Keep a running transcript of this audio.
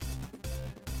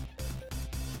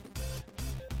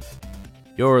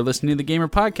You're listening to the Gamer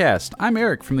Podcast. I'm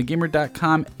Eric from the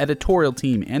Gamer.com editorial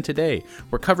team, and today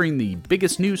we're covering the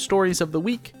biggest news stories of the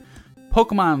week: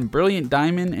 Pokemon Brilliant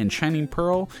Diamond and Shining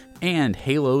Pearl, and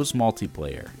Halo's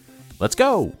multiplayer. Let's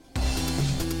go!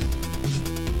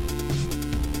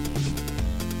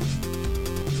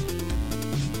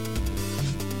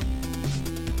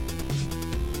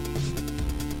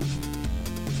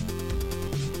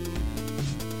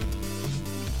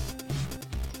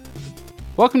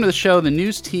 Welcome to the show. The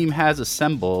news team has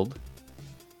assembled.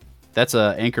 That's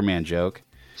a Anchorman joke.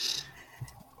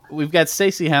 We've got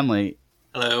Stacey Henley.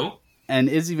 Hello. And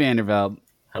Izzy Vanderveld.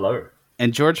 Hello.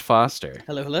 And George Foster.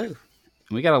 Hello, hello. And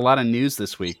we got a lot of news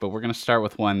this week, but we're going to start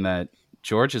with one that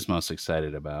George is most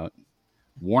excited about.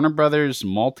 Warner Brothers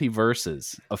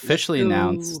Multiverses officially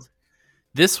announced.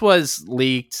 This was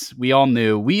leaked. We all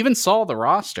knew. We even saw the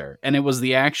roster, and it was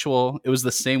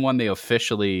the same one they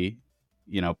officially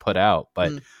put out,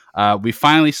 but we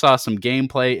finally saw some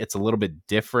gameplay. It's a little bit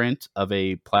different of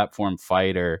a platform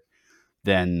fighter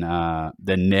than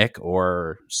Nick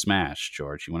or Smash.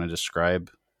 George, you want to describe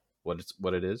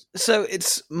what it is? So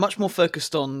it's much more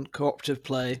focused on cooperative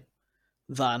play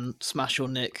than Smash or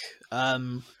Nick,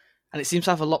 and it seems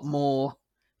to have a lot more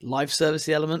live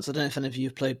servicey elements. I don't know if any of you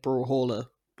have played Brawlhalla,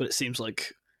 but it seems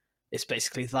like it's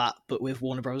basically that, but with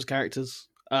Warner Bros. Characters.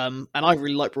 And I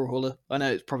really like Brawlhalla. I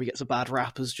know it probably gets a bad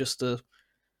rap as just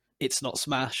it's not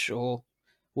Smash or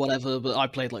whatever, but I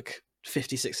played like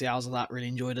 50, 60 hours of that, really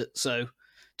enjoyed it. So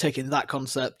taking that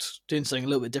concept, doing something a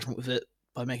little bit different with it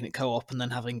by making it co-op and then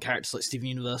having characters like Steven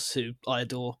Universe, who I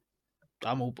adore,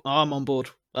 I'm on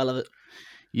board. I love it.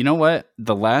 You know what?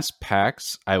 The last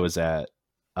PAX I was at,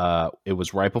 it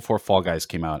was right before Fall Guys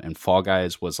came out, and Fall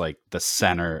Guys was like the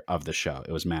center of the show.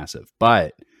 It was massive.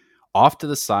 But off to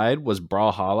the side was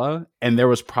Brawlhalla, and there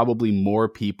was probably more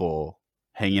people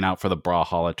hanging out for the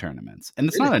Brawlhalla tournaments. And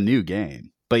it's not a new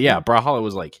game. But yeah, Brawlhalla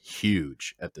was like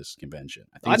huge at this convention.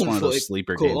 I think it's one of those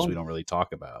sleeper games we don't really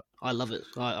talk about. I love it.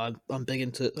 I'm big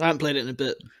into it. I haven't played it in a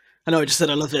bit. I know I just said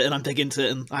I love it and I'm big into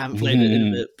it, and I haven't played it in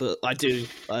a bit, but I do.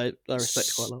 I respect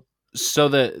it quite a lot. So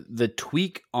the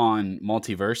tweak on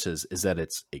Multiverses is that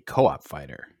it's a co-op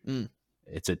fighter.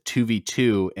 It's a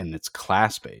 2v2 and it's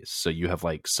class based. So you have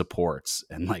like supports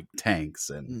and like tanks.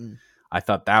 And I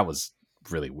thought that was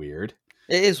really weird.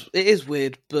 It is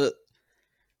weird, but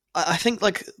I think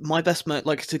like my best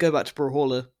like to go back to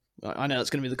Brawlhalla, I know it's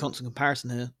going to be the constant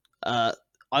comparison here. I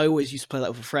always used to play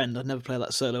that with a friend. I'd never play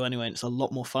that solo anyway. And it's a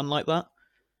lot more fun like that.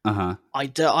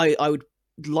 I would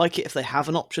like it if they have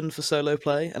an option for solo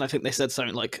play. And I think they said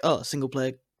something like, oh, single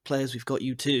player players, we've got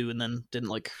you too. And then didn't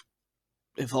like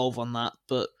evolve on that,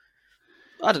 but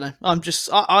I don't know. I'm just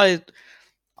I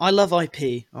love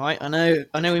IP. All right, I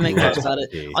know we make jokes about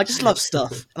it. I just love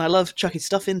stuff, and I love chucking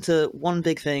stuff into one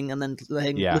big thing, and then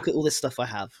look at all this stuff I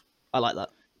have. I like that.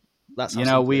 That's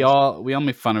we all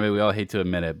make fun of it. We all hate to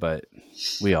admit it, but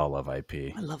we all love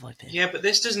IP. I love IP. Yeah, but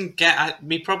this doesn't get.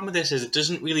 My problem with this is it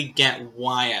doesn't really get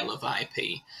why I love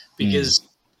IP, because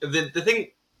the thing.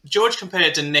 George compared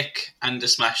it to Nick and to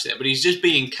Smash there, but he's just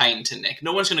being kind to Nick.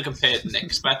 No one's going to compare it to Nick,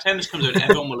 because by the time this comes out,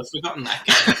 everyone will have forgotten that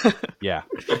game. Yeah.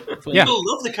 People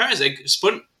love the characters.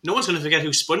 Like, no one's going to forget who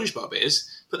SpongeBob is,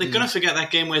 but they're going to forget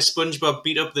that game where SpongeBob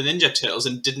beat up the Ninja Turtles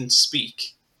and didn't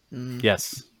speak.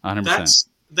 Yes, 100%.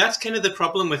 That's kind of the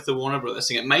problem with the Warner Brothers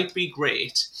thing. It might be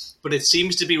great, but it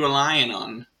seems to be relying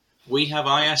on, we have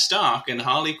Arya Stark and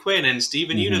Harley Quinn and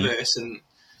Steven Universe, and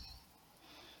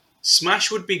Smash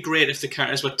would be great if the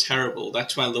characters were terrible.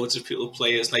 That's why loads of people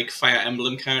play as like Fire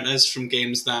Emblem characters from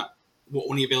games that were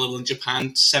only available in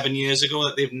Japan 7 years ago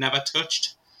that they've never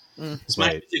touched.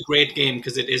 Smash is a great game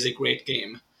because it is a great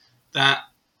game. That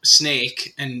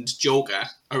Snake and Joker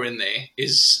are in there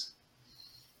is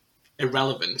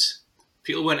irrelevant.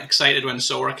 People weren't excited when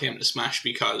Sora came to Smash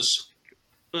because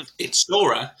it's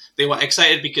Sora. They were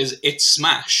excited because it's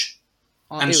Smash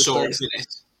and Sora's in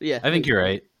it. Yeah, I think you're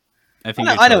right.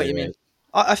 I know what you mean.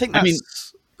 I think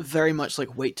that's very much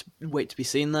like wait to be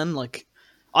seen. Then, like,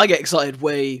 I get excited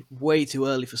way too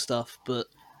early for stuff, but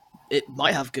it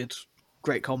might have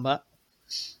great combat.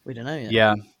 We don't know yet.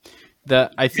 Yeah,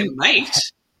 I think it might.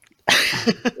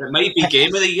 It might be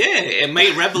game of the year. It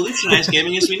might revolutionize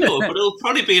gaming as we know, but it'll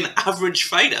probably be an average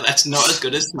fighter that's not as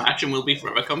good as Smash and will be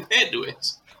forever compared to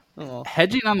it.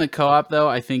 Hedging on the co-op, though,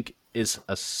 I think is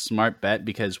a smart bet,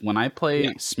 because when I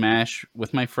play Smash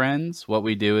with my friends, what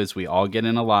we do is we all get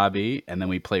in a lobby and then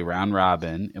we play round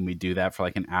robin, and we do that for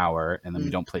like an hour, and then we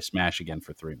don't play Smash again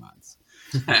for 3 months.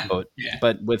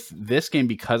 But with this game,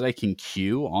 because I can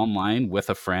queue online with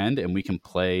a friend and we can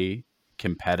play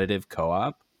competitive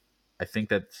co-op, I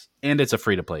think and it's a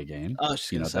free to play game. I was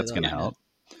just gonna say that's that, going to yeah. help.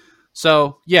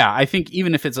 So yeah, I think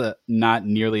even if it's not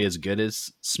nearly as good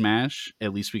as Smash,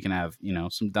 at least we can have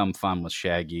some dumb fun with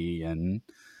Shaggy and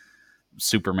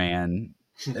Superman.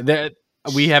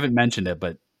 We haven't mentioned it,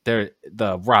 but the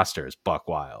roster is buck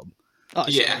wild. Oh,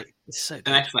 it's Yeah. great. It's so And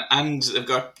good. excellent. And they've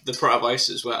got the Protovice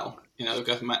as well. They've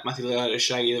got Matthew Lillard as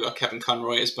Shaggy. They've got Kevin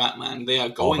Conroy as Batman. They are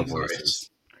All the going for it. voices.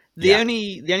 The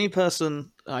only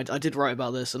person I did write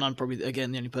about this, and I'm probably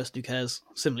again the only person who cares,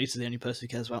 similarly to the only person who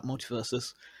cares about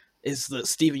Multiverses, is that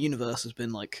Steven Universe has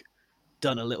been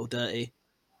done a little dirty.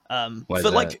 Why is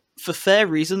For that? for fair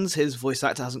reasons, his voice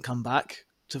actor hasn't come back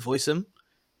to voice him.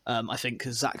 I think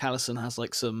because Zach Allison has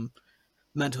some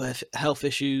mental health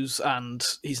issues, and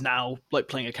he's now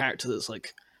playing a character that's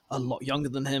a lot younger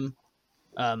than him.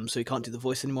 So he can't do the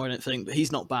voice anymore, I don't think. But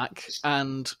he's not back,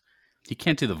 and He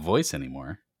can't do the voice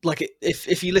anymore.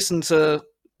 if you listen to,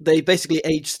 they basically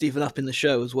aged Steven up in the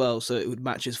show as well, so it would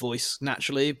match his voice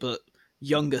naturally. But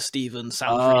younger Steven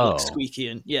sounds really squeaky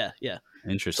and yeah.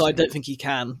 Interesting. So I don't think he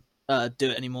can do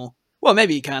it anymore. Well,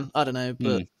 maybe he can. I don't know,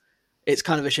 but it's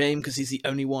kind of a shame because he's the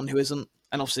only one who isn't.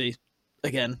 And obviously,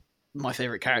 again, my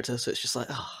favorite character. So it's just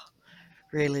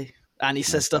really. And he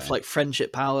says stuff like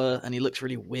friendship power, and he looks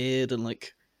really weird and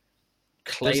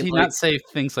clay. Does he not say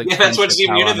things like? Yeah, that's what friendship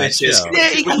Steven power on Universe that is. show? Yeah,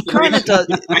 he kind of does.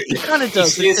 He kind of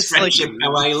does. He says It's friendship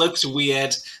power. He looks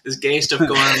weird. There's gay stuff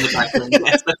going on in the background.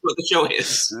 Yes, that's what the show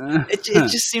is. it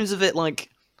just seems a bit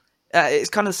it's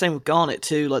kind of the same with Garnet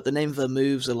too. The name of her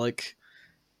moves are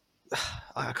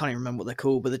I can't even remember what they're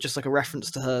called, but they're just a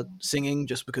reference to her singing,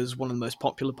 just because one of the most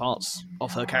popular parts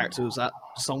of her character was that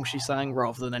song she sang,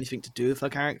 rather than anything to do with her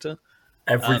character.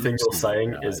 Everything you're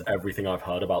saying is everything I've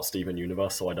heard about Steven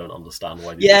Universe, so I don't understand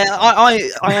why. Yeah,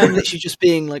 I am literally just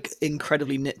being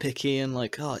incredibly nitpicky and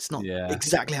it's not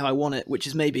exactly how I want it, which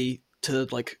is maybe to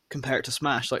compare it to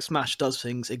Smash. Smash does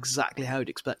things exactly how you'd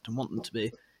expect and want them to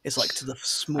be. It's to the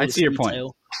smallest I see your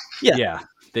detail. Point. Yeah,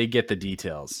 they get the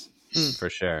details for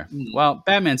sure. Well,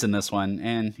 Batman's in this one,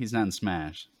 and he's not in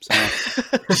Smash.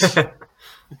 So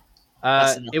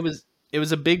it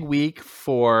was a big week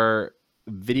for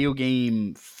video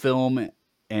game, film,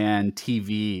 and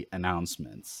TV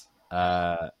announcements.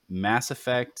 Mass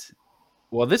Effect.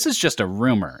 Well, this is just a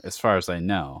rumor, as far as I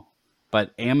know,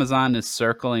 but Amazon is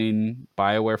circling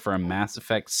BioWare for a Mass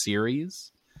Effect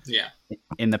series. Yeah.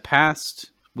 In the past,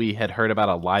 we had heard about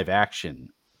a live action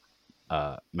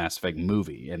Mass Effect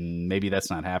movie, and maybe that's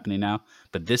not happening now,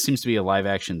 but this seems to be a live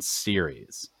action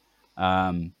series,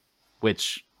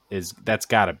 which that's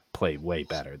got to play way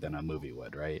better than a movie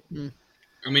would, right?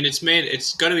 I mean,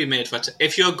 it's got to be made for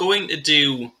if you're going to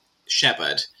do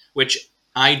Shepard, which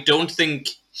I don't think,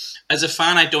 as a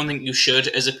fan, I don't think you should.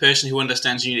 As a person who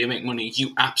understands you need to make money,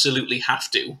 you absolutely have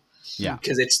to. Yeah,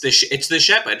 because it's the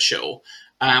Shepard show.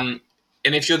 And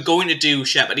if you're going to do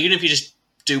Shepard, even if you just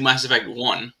do Mass Effect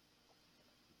 1,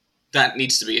 that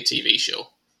needs to be a TV show.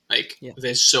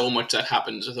 There's so much that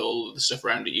happens with all the stuff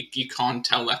around it. You can't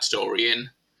tell that story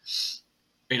in,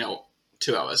 2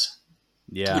 hours.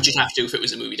 Yeah. Which you'd have to if it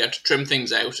was a movie. You'd have to trim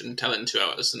things out and tell it in 2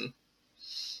 hours, and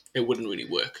it wouldn't really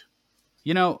work.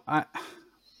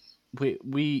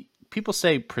 We people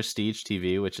say prestige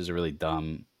TV, which is a really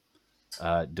dumb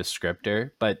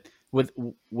descriptor, but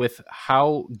with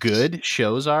how good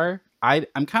shows are,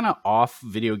 I'm kind of off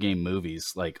video game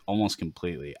movies almost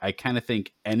completely. I kind of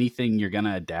think anything you're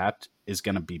gonna adapt is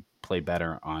gonna play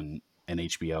better on an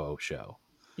HBO show.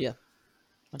 Yeah,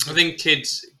 I think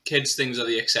kids things are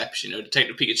the exception.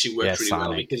 Detective Pikachu worked really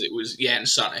well because it was and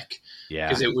Sonic. Yeah,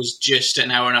 because it was just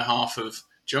an hour and a half of.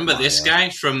 Do you remember this guy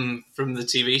from the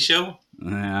TV show?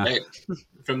 Yeah,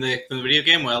 from the video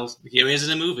game. Well, here he is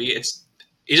in a movie. It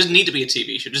doesn't need to be a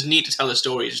TV show. It doesn't need to tell a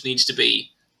story. It just needs to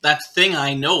be that thing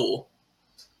I know.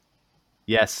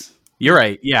 Yes, you're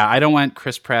right. Yeah, I don't want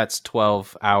Chris Pratt's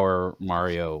 12-hour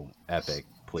Mario epic,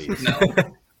 please. No.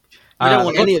 I don't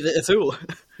want any of it at all.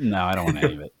 No, I don't want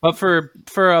any of it. But for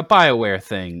a BioWare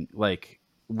thing,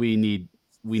 we need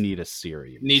a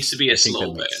series. It needs to be a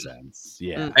slow burn. Sense.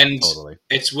 Yeah, and totally.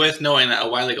 It's worth noting that a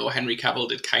while ago, Henry Cavill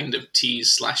did kind of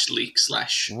tease /leak/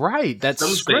 right. That's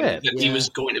script that he was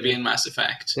going to be in Mass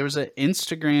Effect. There was an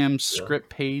Instagram script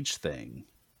page thing.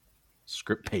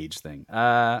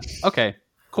 Okay,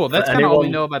 cool. That's kind of all we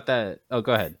know about that. Oh,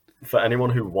 go ahead. For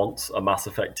anyone who wants a Mass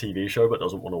Effect TV show but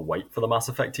doesn't want to wait for the Mass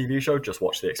Effect TV show, just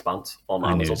watch The Expanse on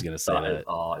Amazon. I knew he was going to say that.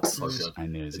 It's so good. I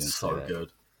knew he was going to say that. So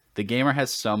good. The Gamer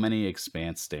has so many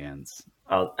Expanse stands.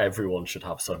 Everyone should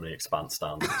have so many Expanse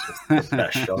stands. It's just the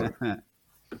best show.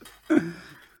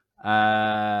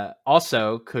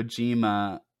 Also,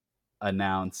 Kojima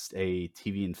announced a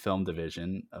TV and film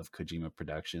division of Kojima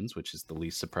Productions, which is the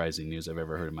least surprising news I've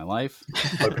ever heard in my life.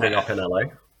 Opening up in LA.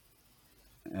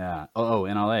 Yeah. Oh,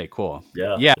 in LA. Cool.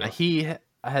 Yeah. Yeah. He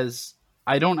has.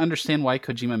 I don't understand why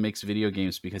Kojima makes video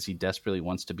games because he desperately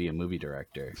wants to be a movie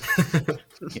director.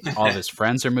 All of his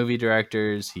friends are movie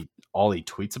directors. All he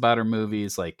tweets about are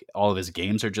movies. Like all of his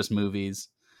games are just movies.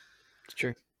 It's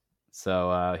true.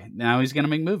 So now he's gonna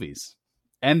make movies,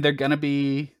 and they're gonna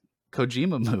be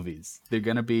Kojima movies. They're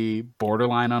gonna be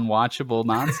borderline unwatchable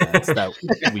nonsense that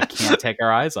we can't take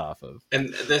our eyes off of. And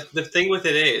the thing with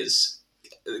it is,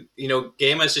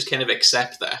 gamers just kind of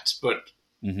accept that, but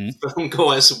film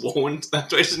goers won't.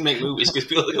 That's why it doesn't make movies, because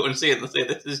people go and see it and they say,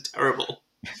 this is terrible.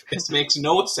 This makes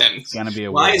no sense. It's gonna be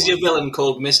Why is your villain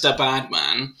called Mr.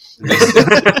 Badman?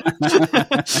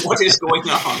 What is going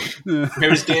on?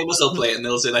 Whereas gamers will play it and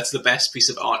they'll say that's the best piece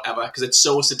of art ever because it's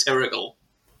so satirical.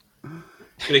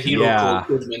 Got a hero called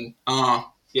Goodman.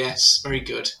 Yes, very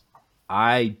good.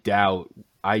 I doubt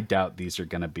these are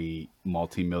going to be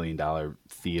multi-million-dollar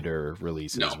theater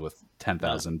releases with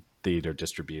 10,000 theater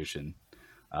distribution.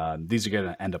 These are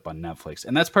going to end up on Netflix,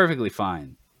 and that's perfectly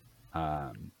fine.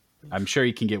 I'm sure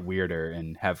you can get weirder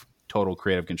and have total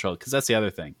creative control, because that's the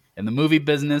other thing. In the movie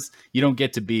business, you don't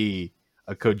get to be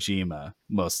a Kojima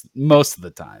most of the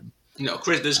time. No,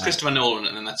 there's Christopher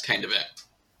Nolan, and that's kind of it.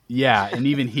 Yeah, and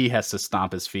even he has to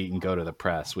stomp his feet and go to the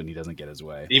press when he doesn't get his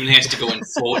way. Even he has to go in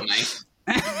Fortnite.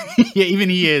 Yeah, even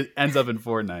he ends up in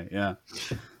Fortnite. Yeah.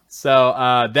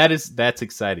 So that's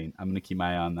exciting. I'm going to keep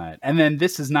my eye on that. And then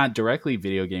this is not directly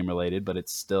video game related, but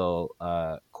it's still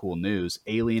cool news.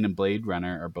 Alien and Blade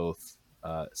Runner are both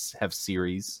have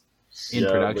series in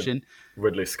production.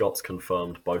 Ridley Scott's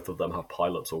confirmed both of them have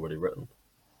pilots already written.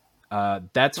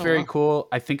 That's very cool.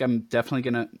 I think I'm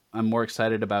more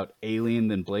excited about Alien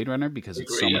than Blade Runner because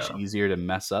it's so much easier to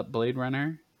mess up Blade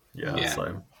Runner. Yeah.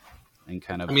 Same. And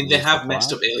kind of. I mean, they have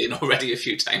messed up Alien already a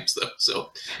few times, though,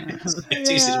 so it's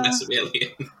easy to mess up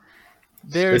Alien.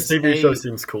 This TV show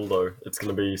seems cool, though. It's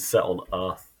going to be set on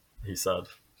Earth, he said.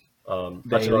 I don't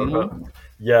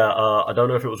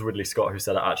know if it was Ridley Scott who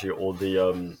said it actually, or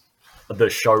the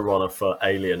showrunner for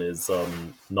Alien is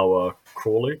Noah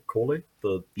Crawley,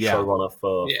 the showrunner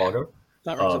for Fargo.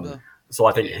 That rings a bell. So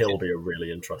I think he'll be a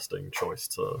really interesting choice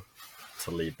to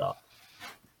lead that.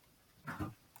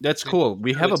 That's cool.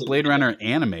 We have a Blade Runner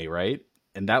anime, right?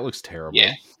 And that looks terrible.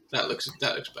 Yeah, that looks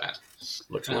bad.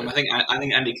 I think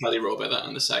Andy Kelly wrote about that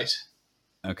on the site.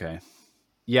 Okay.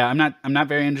 Yeah, I'm not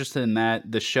very interested in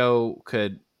that. The show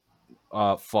could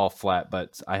fall flat,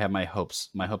 but I have my hopes.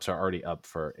 My hopes are already up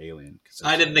for Alien.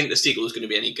 I didn't think the sequel was going to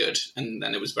be any good, and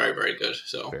then it was very, very good.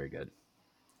 So very good.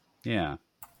 Yeah.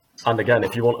 And again,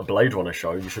 if you want a Blade Runner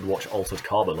show, you should watch Altered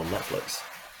Carbon on Netflix.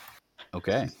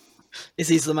 Okay.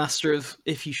 He's the master of,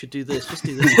 if you should do this, just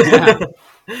do this.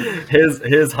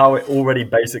 Here's how it already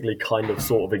basically kind of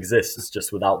sort of exists,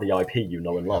 just without the IP you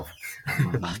know and love.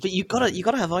 But you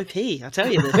gotta have IP. I tell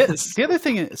you this. The other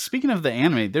thing is, speaking of the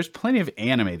anime, there's plenty of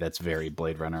anime that's very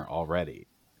Blade Runner already.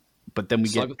 But then we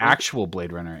get actual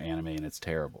Blade Runner anime, and it's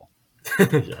terrible.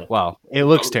 Yeah. Well, it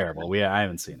looks terrible. I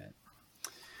haven't seen it.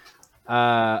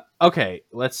 Okay,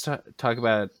 let's talk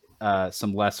about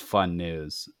some less fun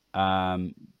news.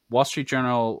 Wall Street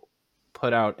Journal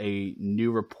put out a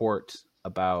new report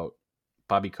about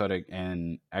Bobby Kotick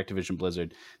and Activision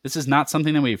Blizzard. This is not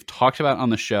something that we've talked about on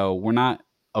the show. We're not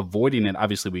avoiding it.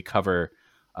 Obviously, we cover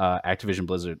Activision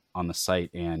Blizzard on the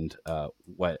site and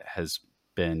what has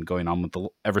been going on with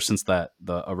ever since the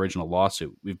original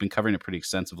lawsuit. We've been covering it pretty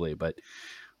extensively, but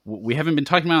we haven't been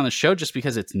talking about it on the show just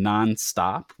because it's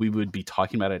nonstop. We would be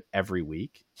talking about it every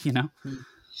week, you know?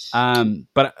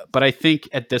 But I think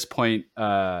at this point,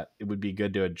 it would be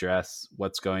good to address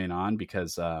what's going on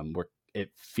because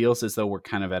it feels as though we're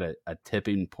kind of at a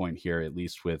tipping point here, at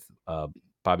least with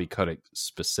Bobby Kotick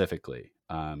specifically.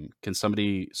 Can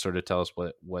somebody sort of tell us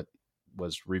what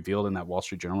was revealed in that Wall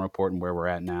Street Journal report and where we're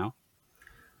at now?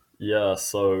 Yeah,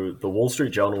 so the Wall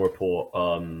Street Journal report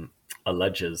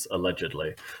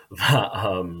allegedly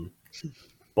that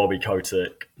Bobby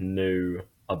Kotick knew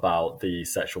about the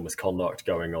sexual misconduct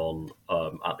going on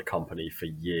at the company for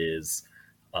years,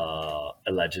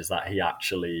 alleges that he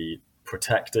actually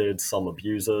protected some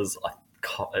abusers.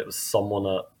 It was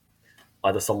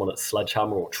either someone at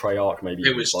Sledgehammer or Treyarch, maybe.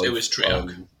 It was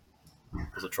Treyarch.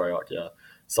 Was it Treyarch? Yeah.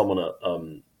 Someone at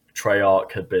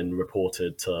Treyarch had been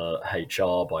reported to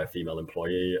HR by a female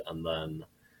employee, and then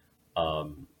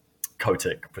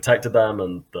Kotick protected them,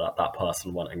 and that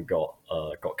person went and got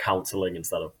counseling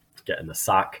instead of getting the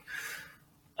sack.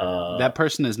 That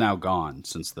person is now gone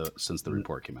since the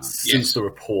report came out. Since the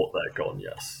report, they're gone.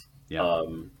 Yes. Yeah.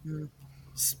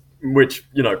 Which,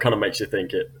 kind of makes you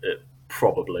think it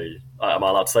probably, am I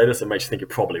allowed to say this? It makes you think it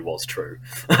probably was true,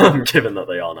 given that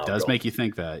they are now Does gone. make you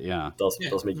think that, yeah.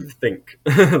 Does make you think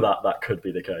that could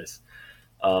be the case.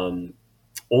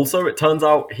 Also, it turns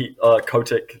out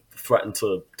Kotick threatened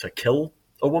to kill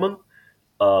a woman,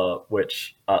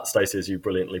 which, Stacey, as you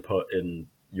brilliantly put in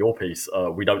your piece,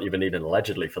 we don't even need an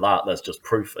allegedly for that. There's just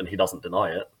proof, and he doesn't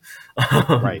deny it.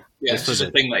 Right. Yeah, This it's was just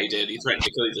a thing that he did. He threatened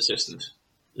to kill his assistant.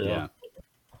 Yeah.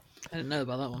 I didn't know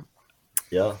about that one.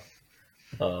 Yeah.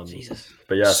 Jesus.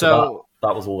 But yeah, So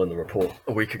that was all in the report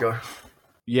a week ago.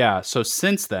 Yeah. So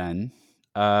since then,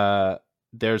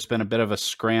 there's been a bit of a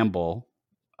scramble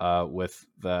with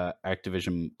the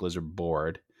Activision Blizzard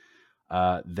board.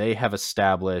 They have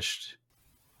established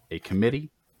a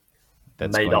committee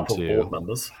that's made going up of to board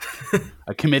members.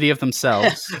 a committee of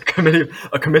themselves. a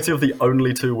committee of the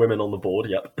only 2 women on the board.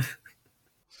 Yep.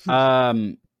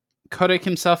 Kotick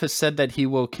himself has said that he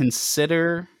will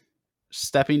consider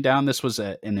stepping down. This was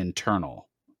an internal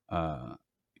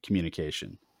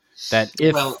communication. That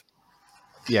if,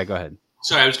 yeah, go ahead.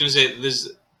 Sorry, I was going to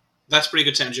say that's pretty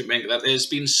good time to jump in. That there's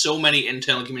been so many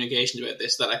internal communications about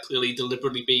this that are clearly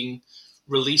deliberately being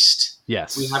released.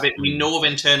 Yes, we have it. We know of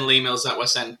internal emails that were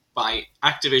sent by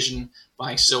Activision,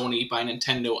 by Sony, by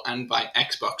Nintendo, and by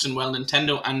Xbox. And while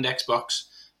Nintendo and Xbox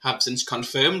have since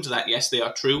confirmed that yes, they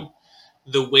are true,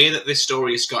 the way that this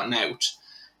story has gotten out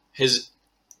has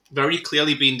very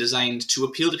clearly been designed to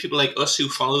appeal to people like us who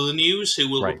follow the news, who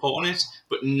will report on it,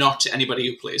 but not to anybody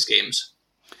who plays games.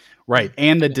 Right,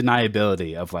 and the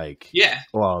deniability of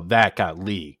well, that got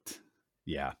leaked.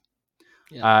 Yeah.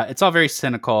 It's all very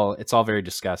cynical. It's all very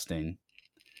disgusting.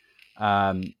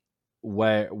 What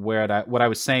I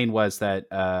was saying was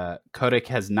that Kotick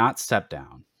has not stepped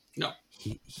down. No.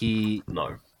 He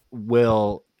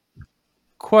will,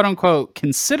 quote unquote,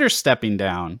 consider stepping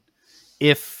down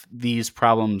if these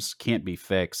problems can't be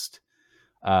fixed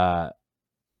as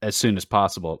soon as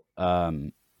possible.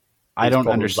 I don't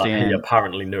understand. That he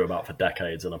apparently knew about for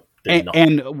decades and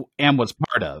was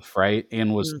part of, right?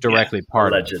 And was directly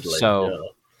part allegedly, of.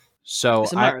 So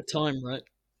it's a matter of time, right?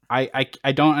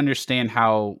 I don't understand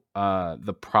how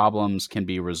the problems can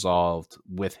be resolved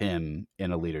with him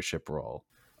in a leadership role.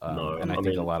 And I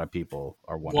think a lot of people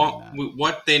are wondering that.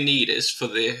 What they need is for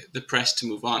the press to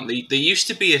move on. There used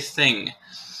to be a thing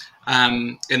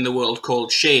in the world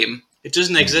called shame. It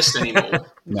doesn't exist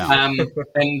anymore. No.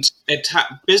 And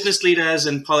business leaders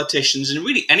and politicians and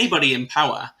really anybody in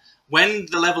power, when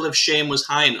the level of shame was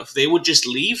high enough, they would just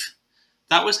leave.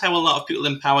 That was how a lot of people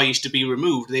in power used to be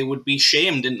removed. They would be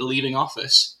shamed into leaving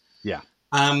office. Yeah.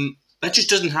 That just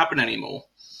doesn't happen anymore.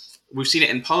 We've seen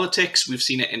it in politics. We've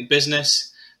seen it in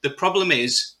business. The problem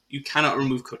is you cannot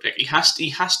remove Kotick. He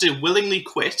has to willingly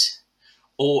quit,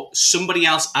 or somebody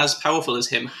else as powerful as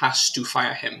him has to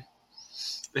fire him.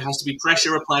 There has to be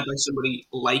pressure applied by somebody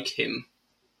like him.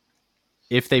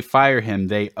 If they fire him,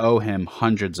 they owe him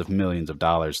hundreds of millions of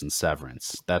dollars in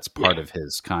severance. That's part of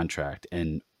his contract.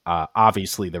 And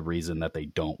obviously the reason that they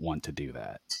don't want to do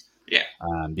that. Yeah.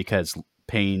 Because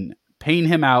paying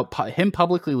him out, him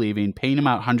publicly leaving, paying him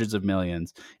out hundreds of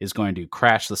millions is going to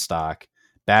crash the stock.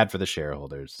 Bad for the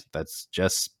shareholders. That's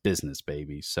just business,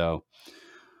 baby. So,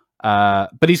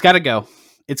 but he's got to go.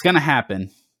 It's going to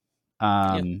happen.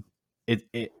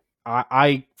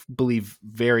 I believe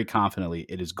very confidently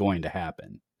it is going to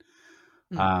happen.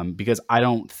 Because I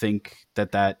don't think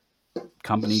that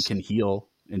company can heal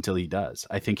until he does.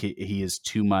 I think he is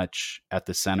too much at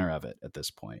the center of it at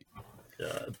this point.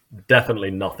 Yeah,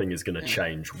 definitely nothing is going to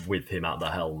change with him at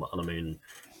the helm. And I mean,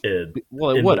 in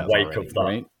the wake of that,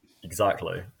 right?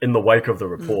 Exactly. In the wake of the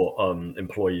report,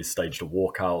 employees staged a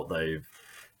walkout.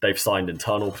 They've signed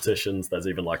internal petitions. There's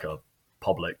even like a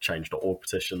public change.org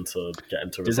petition to get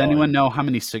him to resign. Does anyone know how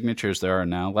many signatures there are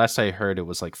now? Last I heard, it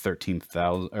was like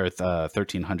 13,000 or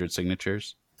 1,300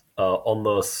 signatures. On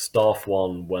the staff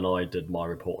one, when I did my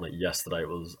report on it yesterday, it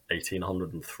was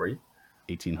 1,803.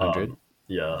 1,800.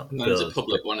 Yeah. And there's a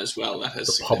public one as well that has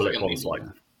the public one's like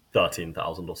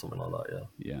 13,000 or something like that.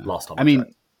 Yeah. Last time I mean.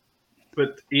 checked.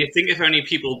 But you think if only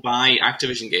people buy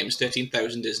Activision games,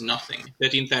 13,000 is nothing.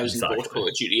 13,000 bought Call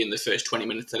of Duty in the first 20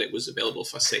 minutes that it was available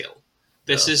for sale.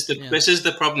 This is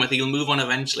the problem with it. He'll move on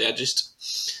eventually.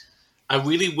 I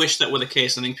really wish that were the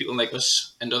case. I think people like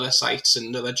us and other sites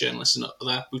and other journalists and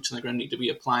other boots on the ground need to be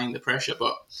applying the pressure.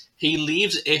 But he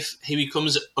leaves if he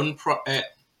becomes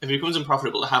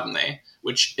unprofitable to have him there,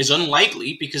 which is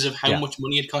unlikely because of how much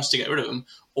money it costs to get rid of him,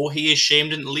 or he is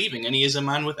shamed into leaving, and he is a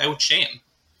man without shame.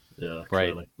 Yeah,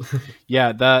 right.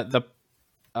 Yeah, the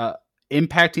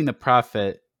impacting the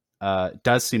profit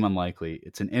does seem unlikely.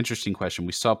 It's an interesting question.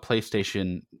 We saw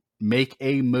PlayStation make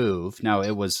a move. Now,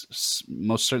 it was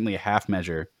most certainly a half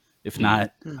measure, if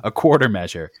not a quarter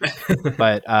measure.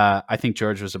 But I think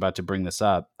George was about to bring this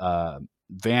up.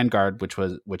 Vanguard,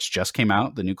 which just came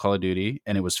out, the new Call of Duty,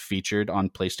 and it was featured on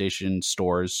PlayStation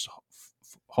Store's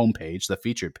homepage, the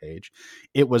featured page.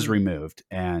 It was removed,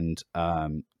 and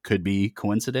could be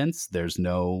coincidence. There's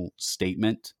no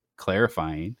statement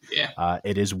clarifying. Yeah.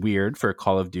 It is weird for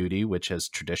Call of Duty, which has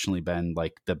traditionally been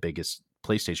like the biggest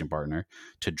PlayStation partner,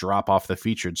 to drop off the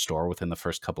featured store within the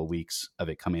first couple of weeks of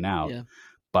it coming out. Yeah.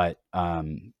 But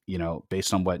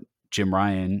based on what Jim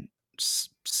Ryan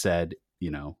said,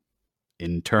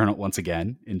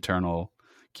 internal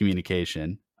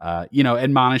communication,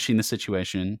 admonishing the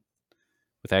situation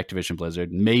with Activision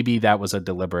Blizzard. Maybe that was a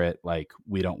deliberate, like,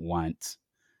 we don't want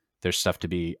their stuff to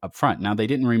be up front. Now, they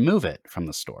didn't remove it from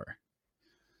the store.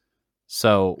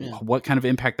 So what kind of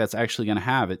impact that's actually going to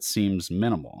have, it seems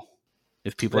minimal.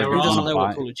 If people Who doesn't know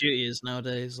what Call of Duty is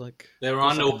nowadays? Like, there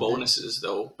are no bonuses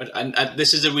though, but and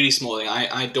this is a really small thing.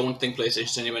 I don't think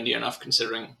PlayStation's anywhere near enough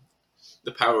considering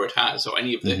the power it has, or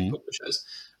any of the publishers.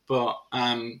 But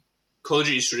Call of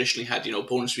Duty's traditionally had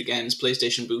bonus weekends,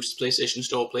 PlayStation Boost, PlayStation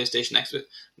Store, PlayStation Expo.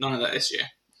 None of that this year.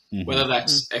 Whether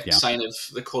that's a sign of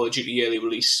the Call of Duty early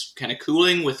release kind of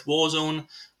cooling with Warzone,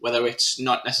 whether it's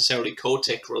not necessarily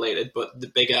Kotick related, but the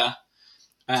bigger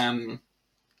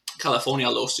California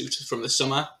lawsuit from the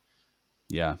summer.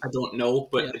 Yeah. I don't know,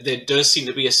 but there does seem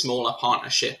to be a smaller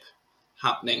partnership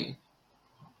happening.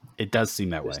 It does seem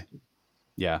that way.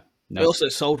 Yeah. It also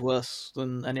sold worse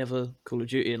than any other Call of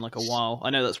Duty in like a while. I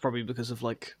know that's probably because of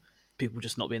like people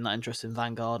just not being that interested in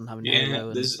Vanguard and having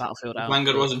Halo and Battlefield out.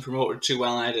 Vanguard wasn't promoted too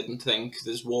well, I didn't think.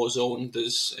 There's Warzone.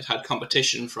 It had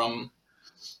competition from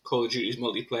Call of Duty's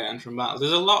multiplayer and from Battle.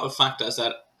 There's a lot of factors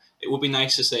that it would be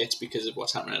nice to say it's because of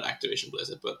what's happening at Activision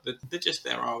Blizzard, but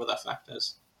there are other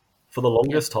factors. For the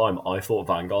longest time, I thought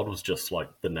Vanguard was just like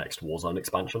the next Warzone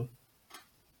expansion.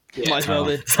 Yeah. Might as well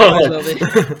be.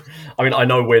 I mean, I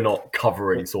know we're not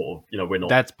covering sort of, we're not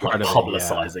that's part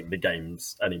publicizing the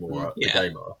games anymore at the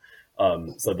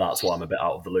Gamer. So that's why I'm a bit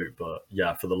out of the loop. But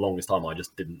yeah, for the longest time, I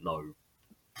just didn't know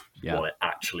what it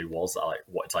actually was, like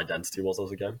what its identity was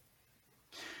as a game.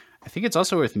 I think it's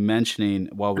also worth mentioning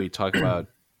while we talk about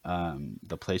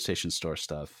the PlayStation Store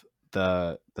stuff,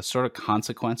 the sort of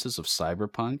consequences of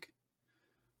Cyberpunk.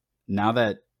 Now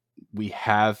that we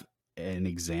have an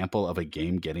example of a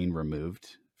game getting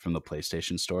removed from the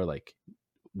PlayStation Store, like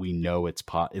we know it's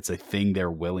a thing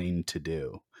they're willing to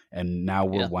do, and now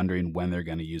we're wondering when they're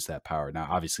going to use that power. Now,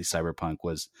 obviously, Cyberpunk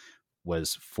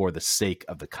was for the sake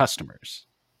of the customers.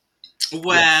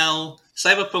 Well,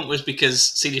 Cyberpunk was because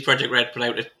CD Projekt Red put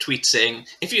out a tweet saying,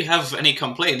 if you have any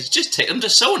complaints, just take them to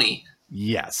Sony.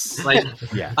 Yes. Like,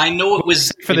 I know it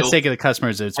was... For the sake of the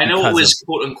customers, I know it was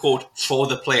quote-unquote for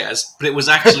the players, but it was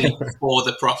actually for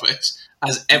the profit,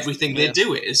 as everything they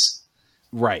do is.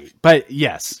 Right. But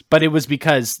yes. But it was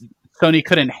because Sony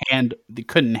couldn't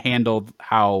handle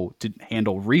how to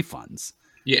handle refunds.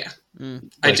 Yeah.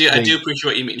 I do appreciate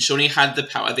what you mean. Sony had the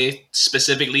power. They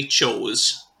specifically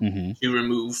chose to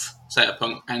remove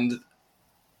Cyberpunk, and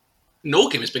no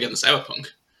game is bigger than Cyberpunk.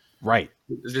 Right.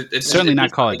 It's certainly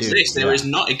not Call of Duty. There is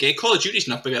not a game. Call of Duty is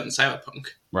not bigger than Cyberpunk.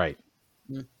 Right.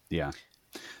 Yeah.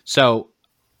 So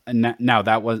now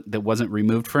that wasn't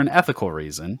removed for an ethical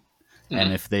reason,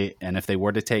 and if they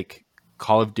were to take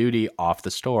Call of Duty off the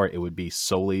store, it would be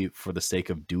solely for the sake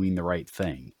of doing the right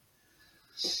thing.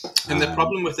 And the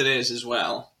problem with it is as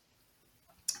well,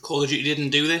 Call of Duty didn't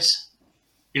do this.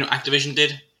 Activision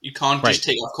did. You can't just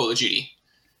take off Call of Duty.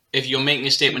 If you're making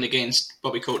a statement against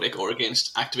Bobby Kotick or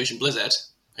against Activision Blizzard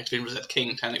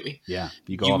King, technically, you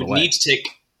would need to take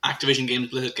Activision games,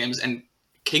 Blizzard games, and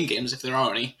King games, if there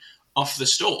are any, off the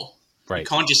store. Right. You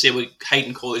can't just say we're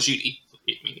hiding Call of Duty.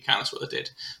 I mean, you can, that's what they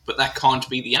did. But that can't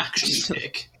be the action you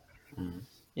take.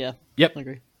 Yeah. Yep. I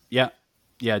agree. Yeah.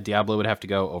 Yeah, Diablo would have to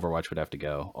go. Overwatch would have to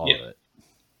go. All of it.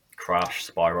 Crash,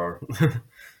 Spyro.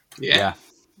 Yeah.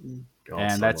 God,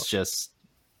 and that's just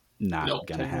not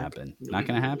going to happen. Not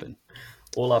going to happen.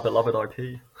 All our beloved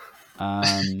IP.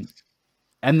 And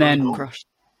then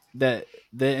the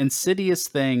insidious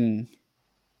thing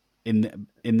in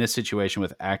this situation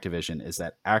with Activision is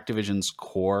that Activision's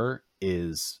core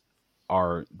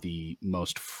are the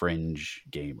most fringe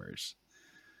gamers.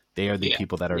 They are the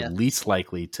people that are least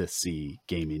likely to see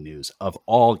gaming news of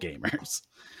all gamers.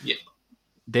 Yeah.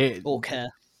 They all care.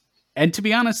 And to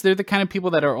be honest, they're the kind of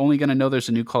people that are only going to know there's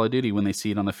a new Call of Duty when they see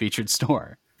it on the featured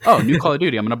store. Oh, new Call of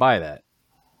Duty. I'm going to buy that.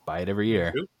 Buy it every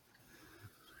year.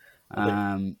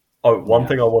 Oh, one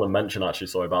thing I want to mention, actually,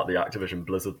 sorry, about the Activision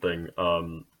Blizzard thing,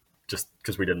 just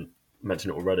because we didn't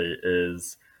mention it already,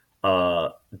 is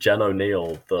Jen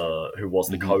O'Neill, who was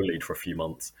the co-lead for a few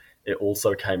months. It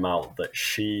also came out that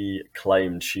she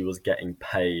claimed she was getting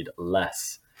paid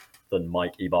less than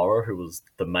Mike Ibarra, who was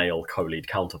the male co-lead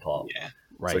counterpart. Yeah,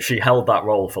 right. So she held that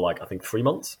role for I think 3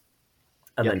 months,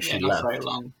 and then she left. Not very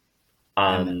long.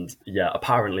 And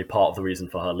apparently part of the reason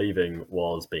for her leaving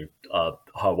was being,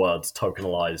 her words,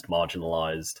 tokenized,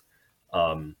 marginalized,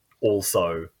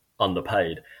 also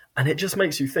underpaid. And it just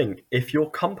makes you think, if your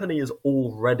company is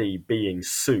already being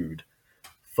sued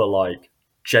for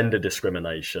gender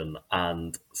discrimination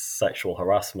and sexual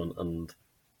harassment and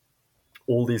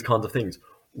all these kinds of things,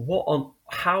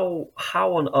 how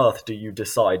on earth do you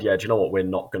decide, do you know what, we're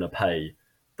not going to pay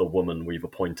the woman we've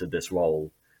appointed this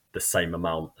role the same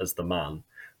amount as the man?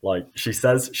 She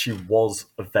says she was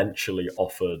eventually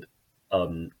offered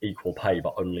equal pay,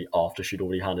 but only after she'd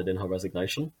already handed in her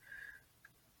resignation.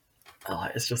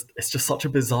 It's just such a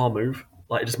bizarre move.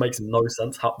 It just makes no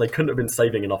sense. How they couldn't have been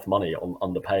saving enough money on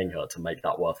underpaying her to make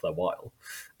that worth their while.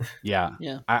 Yeah.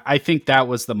 I think that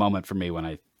was the moment for me when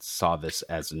I saw this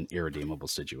as an irredeemable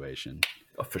situation.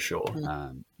 For sure.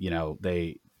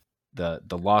 The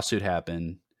lawsuit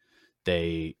happened.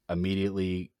 They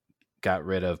immediately got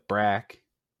rid of Brack.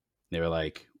 They were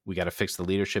like, we got to fix the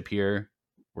leadership here.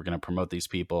 We're going to promote these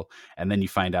people. And then you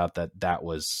find out that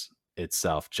was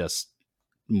itself just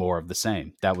more of the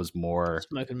same. That was more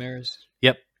smoke and mirrors.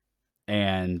 Yep.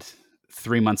 And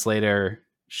 3 months later,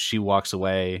 she walks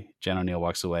away. Jen O'Neill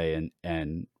walks away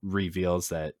and reveals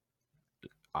that,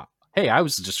 hey, I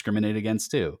was discriminated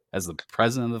against too as the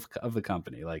president of the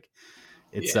company.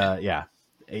 It's a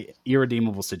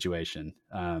irredeemable situation.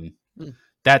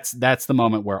 That's the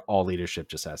moment where all leadership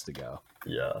just has to go.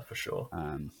 Yeah, for sure.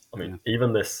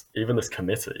 Even this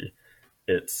committee,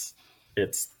 it's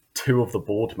two of the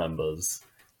board members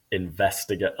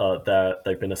investigate.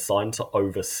 They've been assigned to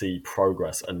oversee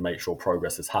progress and make sure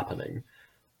progress is happening,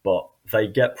 but they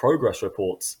get progress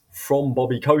reports from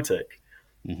Bobby Kotick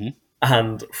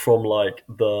and from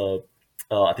the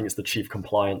I think it's the chief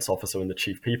compliance officer and the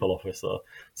chief people officer.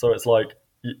 So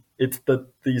it's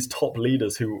these top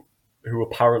leaders who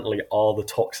apparently are the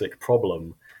toxic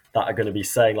problem that are going to be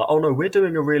saying oh no, we're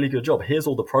doing a really good job. Here's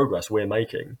all the progress we're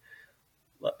making.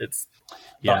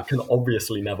 That can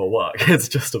obviously never work. It's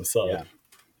just absurd. Yeah.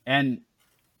 And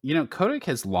Kotick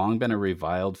has long been a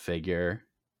reviled figure,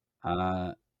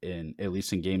 in at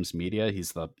least in games media.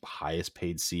 He's the highest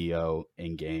paid CEO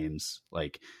in games.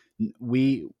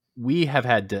 We have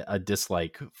had a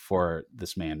dislike for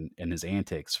this man and his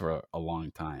antics for a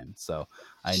long time. So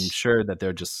I'm sure that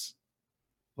they're just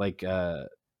like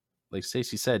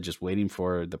Stacey said, just waiting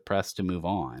for the press to move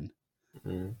on.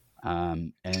 We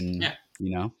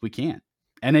can't.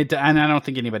 And I don't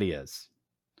think anybody is.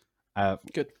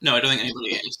 Good. No, I don't think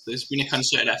anybody is. There's been a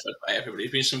concerted effort by everybody.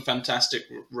 There's been some fantastic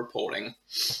reporting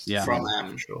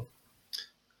from sure.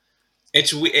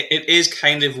 It is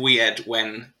kind of weird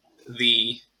when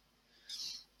the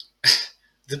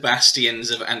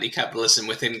bastions of anti-capitalism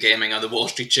within gaming are the Wall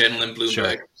Street Journal and Bloomberg.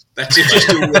 Sure. That's just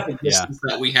a real distance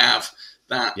that we have.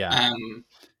 And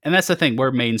that's the thing.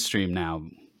 We're mainstream now.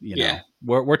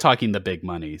 We're talking the big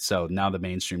money. So now the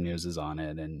mainstream news is on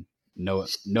it, and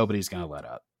nobody's going to let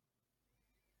up.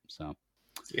 So,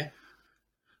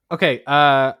 okay.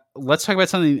 Let's talk about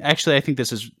something. Actually, I think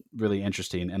this is really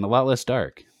interesting and a lot less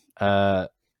dark.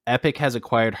 Epic has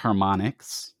acquired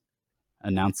Harmonix,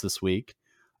 announced this week.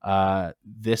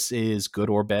 This is good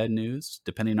or bad news,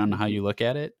 depending on how you look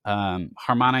at it.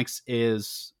 Harmonix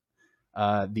is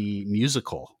the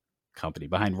musical company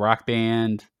behind Rock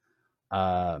Band,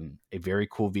 a very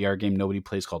cool VR game nobody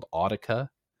plays called Audica,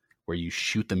 where you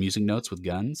shoot the music notes with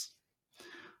guns.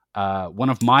 One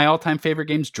of my all-time favorite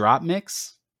games, Drop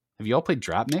Mix. Have you all played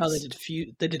Drop Mix? Oh,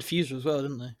 they did Fuser as well,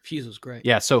 didn't they? Fuser was great.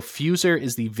 Yeah, so Fuser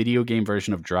is the video game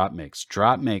version of Drop Mix.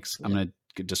 Drop Mix, I'm going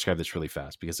to describe this really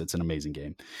fast because it's an amazing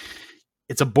game.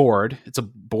 It's a board. It's a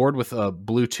board with a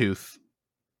Bluetooth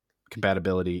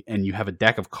compatibility, and you have a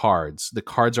deck of cards. The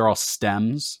cards are all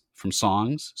stems from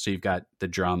songs. So you've got the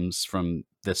drums from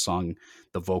this song,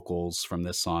 the vocals from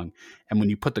this song. And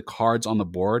when you put the cards on the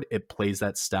board, it plays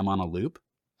that stem on a loop.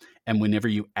 And whenever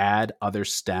you add other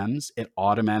stems, it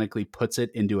automatically puts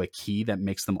it into a key that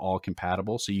makes them all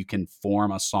compatible. So you can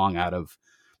form a song out of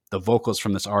the vocals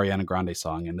from this Ariana Grande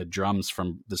song and the drums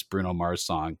from this Bruno Mars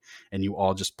song. And you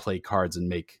all just play cards and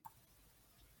make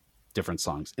different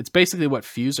songs. It's basically what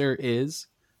Fuser is,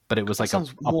 but it was That like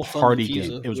sounds a more fun party than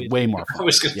game. Fuser, It was weirdly. way more I fun.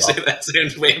 was going to Yeah. say that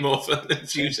sounds way more fun than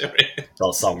Fuser.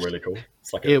 Does sound really cool.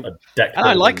 It's like It- a deck And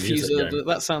I like building music Fuser, game.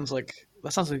 but that sounds like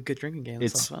a good drinking game. That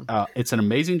It's sounds fun. it's an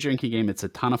amazing drinking game. It's a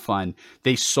ton of fun.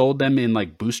 They sold them in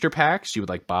like booster packs. You would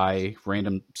like buy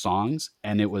random songs,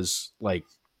 and it was like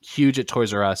huge at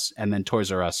Toys R Us. And then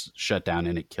Toys R Us shut down,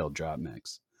 and it killed Drop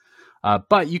Mix.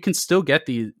 But you can still get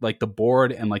the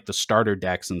board and like the starter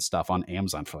decks and stuff on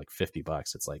Amazon for like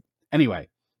 $50. It's like, anyway,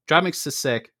 Drop Mix is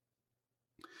sick.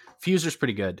 Fuser's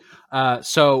pretty good.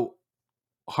 So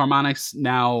Harmonix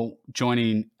now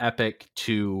joining Epic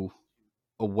to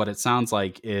what it sounds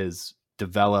like is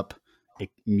develop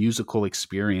musical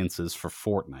experiences for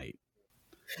Fortnite.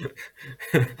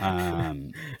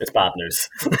 It's bad news.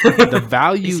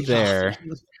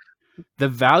 The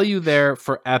value there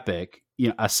for Epic,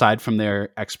 aside from their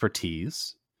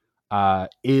expertise,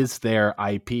 is their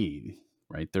IP,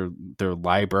 right? Their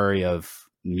library of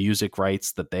music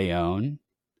rights that they own,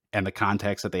 and the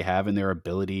context that they have, and their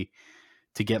ability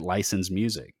to get licensed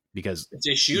music. Because It's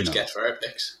a huge get for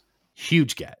Epics.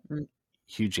 huge get.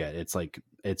 It's like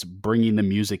it's bringing the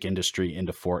music industry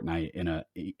into Fortnite in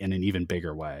an even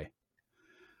bigger way.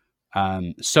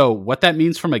 So what that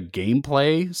means from a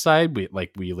gameplay side,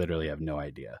 we literally have no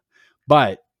idea,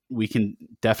 but we can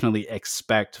definitely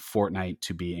expect Fortnite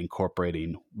to be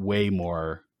incorporating way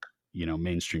more,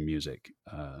 mainstream music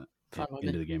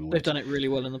into the game. They've done it really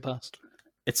well in the past.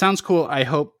 It sounds cool. I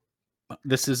hope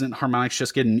this isn't Harmonix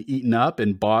just getting eaten up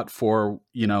and bought for,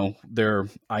 their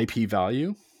IP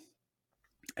value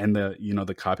and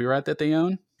the copyright that they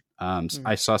own.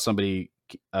 I saw somebody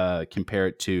compare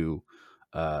it to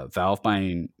Valve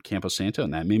buying Campo Santo,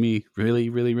 and that made me really,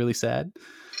 really, really sad.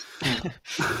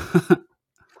 Forgot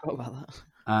about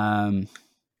that.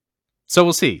 So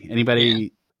we'll see.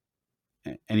 Anybody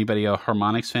a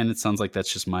Harmonix fan? It sounds like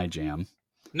that's just my jam.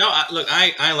 No,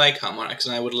 I like Harmonix,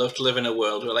 and I would love to live in a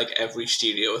world where like every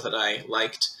studio that I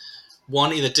liked,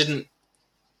 one either didn't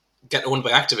get owned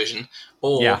by Activision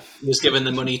or was given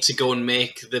the money to go and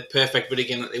make the perfect video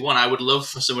game that they want. I would love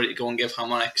for somebody to go and give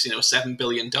Harmonix, $7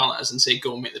 billion and say,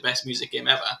 go and make the best music game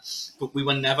ever. But we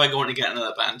were never going to get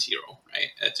another Band Hero, right?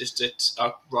 It's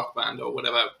a rock band or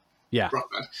whatever. Yeah.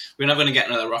 Rock band. We're never going to get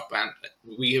another rock band.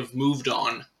 We have moved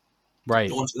on. Right.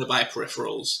 No one's going to buy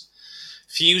peripherals.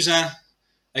 Fuser,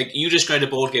 like you described a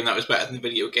board game that was better than the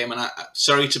video game, and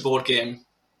sorry to board game,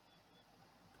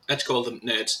 let's call them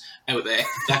nerds out there,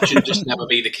 that should just never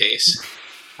be the case.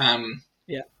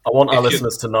 I want our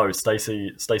listeners to know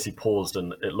Stacey paused,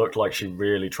 and it looked like she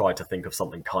really tried to think of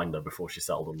something kinder before she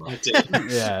settled on that. I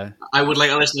did. Yeah. I would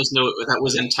like our listeners to know that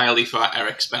was entirely for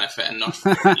Eric's benefit and not for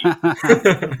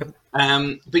you.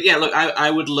 But yeah, look, I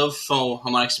would love for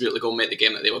Harmonix to be able to go make the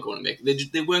game that they were going to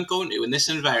make. They weren't going to. In this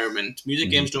environment, music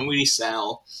games don't really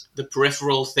sell. The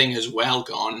peripheral thing has well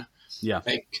gone. Yeah.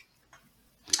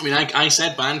 I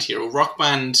said Band Hero. Rock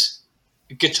Band,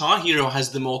 Guitar Hero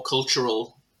has the more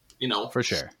cultural, for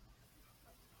sure,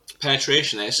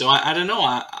 penetration there. So I don't know.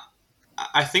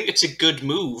 I think it's a good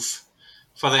move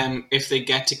for them if they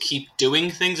get to keep doing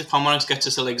things. If Harmonix get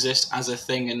to still exist as a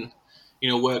thing and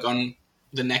work on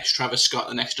the next Travis Scott,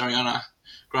 the next Ariana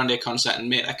Grande concert and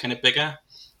make that kind of bigger.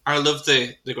 I loved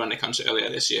the Grande concert earlier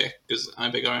this year because I'm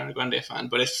a big Ariana Grande fan,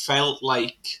 but it felt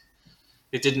like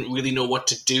they didn't really know what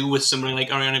to do with somebody like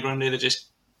Ariana Grande. They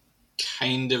just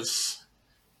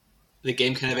the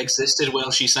game kind of existed while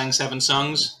she sang 7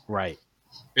 songs. right.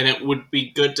 And it would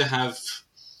be good to have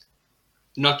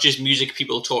not just music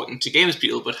people talking to games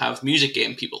people, but have music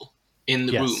game people in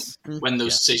the room when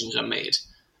those decisions are made.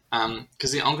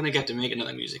 Because they aren't going to get to make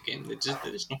another music game. They're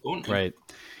just not going to. Right.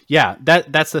 Yeah,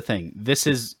 that's the thing. This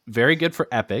is very good for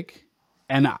Epic.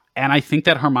 And I think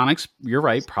that Harmonix, you're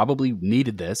right, probably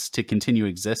needed this to continue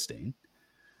existing.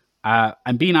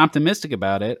 I'm being optimistic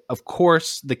about it. Of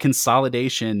course, the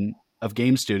consolidation of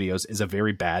game studios is a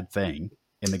very bad thing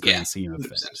in the grand scheme of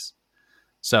things.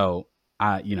 So,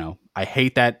 I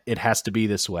hate that it has to be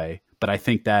this way, but I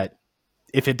think that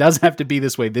if it does have to be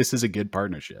this way, this is a good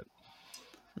partnership.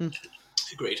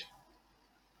 Agreed.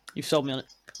 You've sold me on it.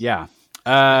 Yeah.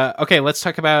 Okay, let's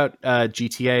talk about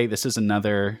GTA. This is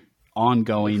another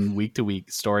ongoing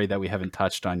week-to-week story that we haven't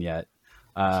touched on yet.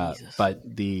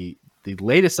 But the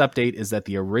latest update is that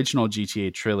the original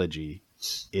GTA trilogy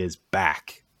is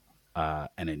back.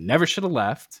 And it never should have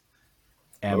left.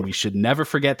 And we should never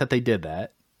forget that they did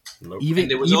that. Nope.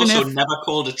 And it was also never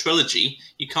called a trilogy.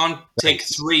 You can't take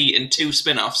 3 and 2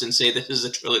 spin-offs and say this is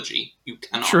a trilogy. You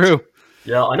cannot. True.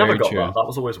 Yeah, I never Very got true. that. That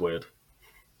was always weird.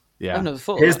 Yeah. I've never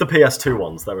thought Here's of the PS2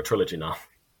 ones. They're a trilogy now.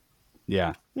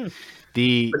 Yeah. But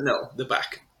no, they're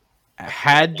back.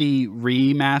 had the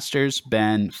remasters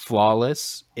been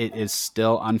flawless, it is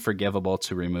still unforgivable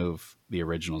to remove the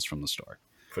originals from the store.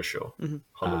 For sure. Mhm.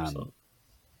 100%.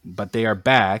 But they are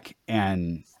back,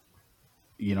 and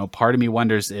part of me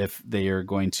wonders if they are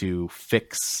going to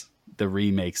fix the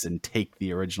remakes and take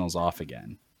the originals off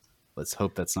again. Let's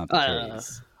hope that's not the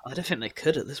case. I don't think they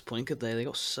could at this point, could they? They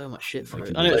got so much shit for They it.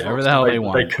 can I do know whatever the hell they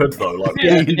want. They could, though. Like,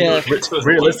 Yeah.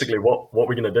 realistically, what are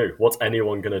we going to do? What's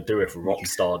anyone going to do if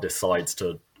Rockstar decides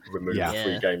to remove Yeah.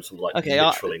 3 games from Okay,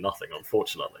 literally nothing?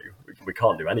 Unfortunately, we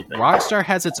can't do anything. Rockstar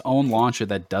has its own launcher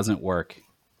that doesn't work.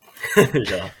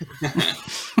 Yeah.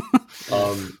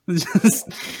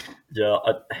 Yeah,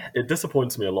 it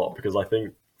disappoints me a lot because I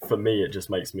think for me it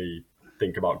just makes me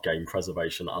think about game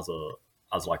preservation as a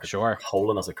Sure.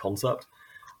 whole and as a concept,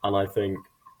 and I think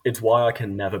it's why I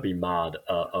can never be mad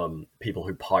at people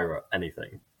who pirate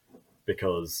anything,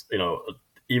 because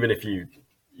even if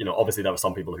obviously there are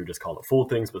some people who just can't afford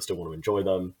things but still want to enjoy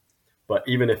them, but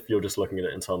even if you're just looking at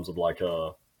it in terms of like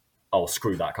oh,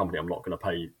 screw that company, I'm not going to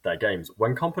pay their games.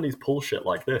 When companies pull shit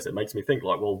like this, it makes me think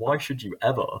like, well, why should you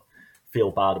ever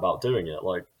feel bad about doing it?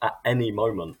 Like at any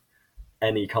moment,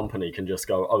 any company can just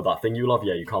go, oh, that thing you love,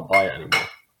 yeah, you can't buy it anymore.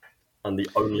 And the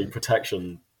only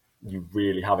protection you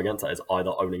really have against that is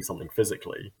either owning something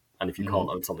physically, and if you can't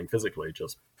own something physically,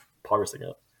 just pirating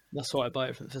it. That's why I buy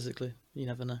it from physically. You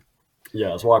never know. Yeah,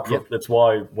 that's why. That's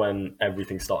why when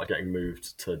everything started getting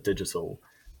moved to digital,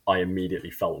 I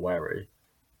immediately felt wary,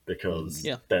 because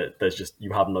there's just,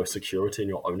 you have no security in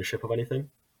your ownership of anything,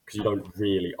 because you don't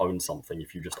really own something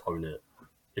if you just own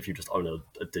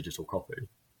a digital copy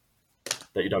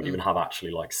that you don't even have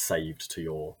actually like saved to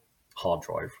your hard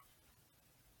drive.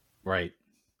 Right.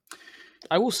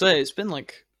 I will say it's been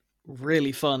like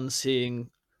really fun seeing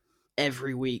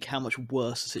every week how much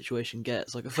worse the situation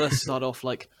gets. Like, at first it started off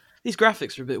like, these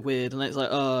graphics are a bit weird, and it's like,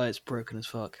 oh, it's broken as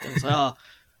fuck. And it's like,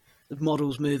 the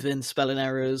models move in, spelling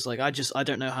errors. Like, I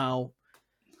don't know how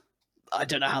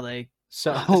they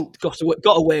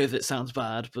got away with it. Sounds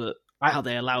bad, but how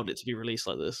they allowed it to be released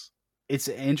like this. It's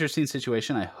an interesting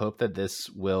situation. I hope that this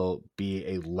will be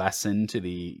a lesson to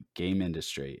the game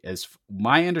industry. As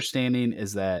my understanding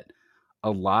is that a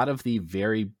lot of the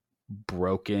very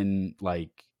broken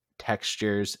like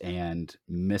textures and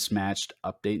mismatched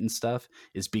update and stuff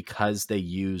is because they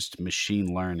used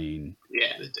machine learning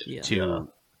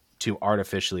to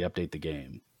artificially update the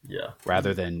game. Yeah.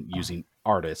 Rather than using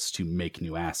artists to make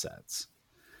new assets.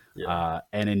 Yeah.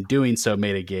 And in doing so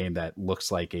made a game that looks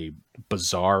like a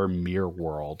bizarre mirror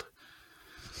world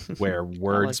where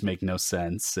words make no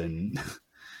sense, and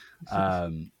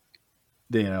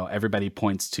everybody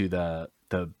points to the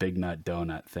Big Nut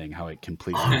Donut thing, how it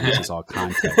completely misses all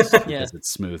context because it's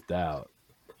smoothed out.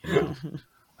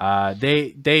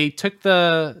 They took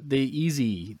the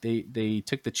easy, they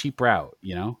took the cheap route.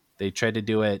 They tried to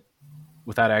do it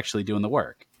without actually doing the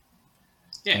work.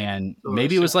 Yeah, and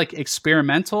maybe it was like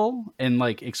experimental, and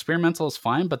like experimental is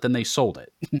fine, but then they sold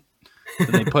it.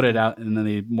 Then they put it out, and then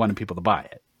they wanted people to buy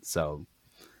it. So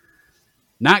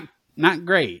not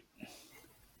great.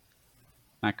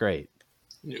 Not great.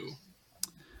 No.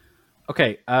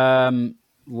 Okay,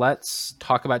 let's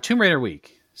talk about Tomb Raider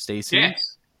week, Stacey.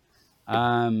 Yes.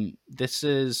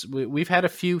 We've had a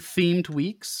few themed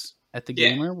weeks at the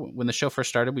Gamer. When the show first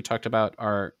started, we talked about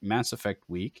our Mass Effect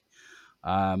week.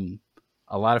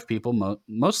 A lot of people,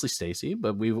 mostly Stacey,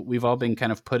 but we've all been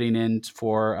kind of putting in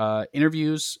for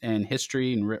interviews and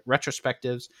history and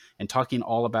retrospectives and talking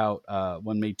all about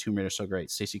what made Tomb Raider so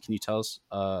great. Stacey, can you tell us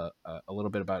a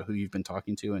little bit about who you've been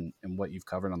talking to and what you've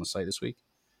covered on the site this week?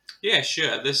 Yeah,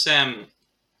 sure. This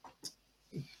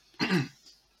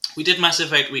we did Mass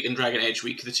Effect week and Dragon Age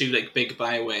week, the two like big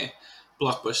BioWare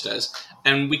blockbusters,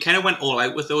 and we kind of went all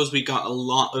out with those. We got a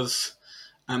lot of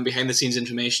behind the scenes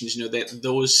information. That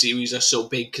those series are so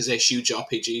big because they're huge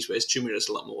RPGs, whereas Tomb Raider is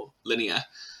a lot more linear.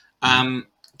 Tomb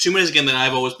Raider is a game that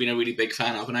I've always been a really big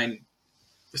fan of, and I,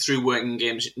 through working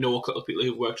games, know a couple of people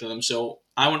who've worked on them. So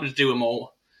I wanted to do a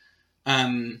more,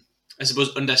 I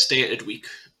suppose, understated week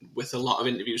with a lot of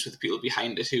interviews with the people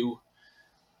behind it who.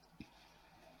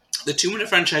 The Tomb Raider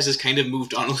franchise has kind of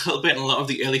moved on a little bit, and a lot of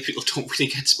the early people don't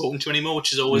really get spoken to anymore, which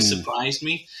has always surprised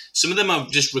me. Some of them are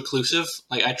just reclusive.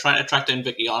 Like, I tried to track down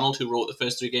Vicky Arnold, who wrote the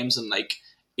first 3 games, and like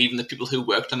even the people who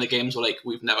worked on the games were like,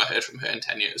 we've never heard from her in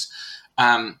 10 years.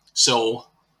 So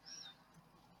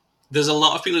there's a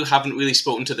lot of people who haven't really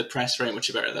spoken to the press very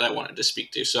much about it that I wanted to speak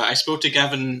to. So I spoke to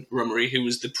Gavin Rummery, who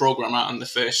was the programmer on the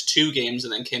first 2 games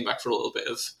and then came back for a little bit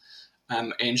of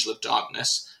Angel of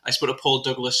Darkness. I spoke to Paul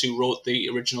Douglas, who wrote the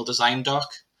original design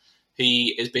doc.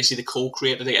 He is basically the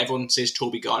co-creator. Everyone says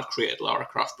Toby Gard created Lara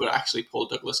Croft, but actually Paul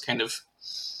Douglas kind of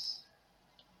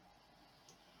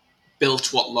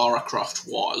built what Lara Croft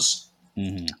was.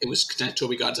 Mm-hmm. It was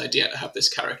Toby Gard's idea to have this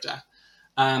character.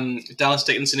 Dallas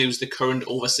Dickinson, who's the current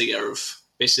overseer of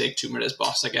basically Tomb Raider's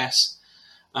boss, I guess.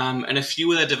 And a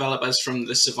few other developers from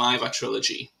the Survivor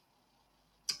trilogy,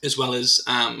 as well as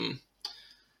I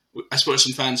suppose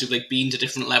some fans who've been to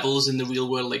different levels in the real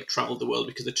world, traveled the world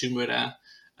because of Tomb Raider.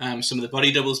 Some of the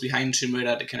body doubles behind Tomb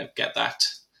Raider to kind of get that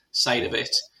side of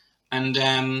it, and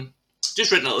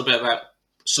just written a little bit about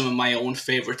some of my own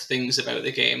favorite things about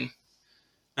the game.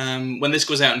 When this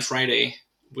goes out on Friday,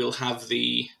 we'll have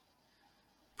pretty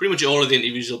much all of the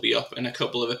interviews will be up, and a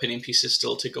couple of opinion pieces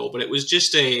still to go. But it was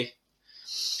just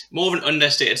more of an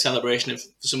understated celebration of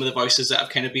some of the voices that have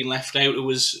kind of been left out. It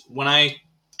was when I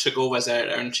took over as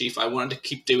editor-in-chief, I wanted to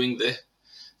keep doing the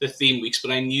theme weeks,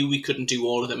 but I knew we couldn't do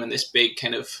all of them in this big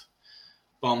kind of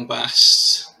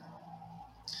bombast,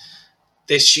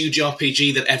 this huge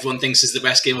RPG that everyone thinks is the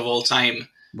best game of all time.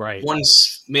 Right.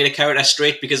 Once made a character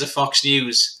straight because of Fox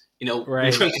News. Right. We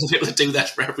weren't going to be able to do that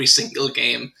for every single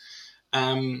game.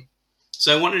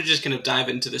 So I wanted to just kind of dive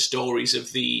into the stories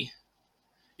of the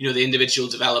individual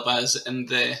developers and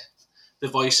the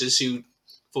voices who,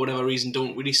 for whatever reason,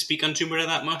 don't really speak on Tomb Raider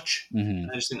that much. Mm-hmm.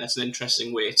 I just think that's an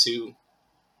interesting way to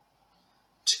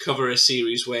cover a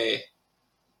series where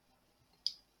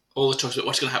all the talks about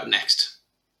what's going to happen next.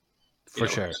 For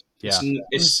sure, yeah.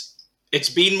 It's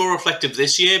been more reflective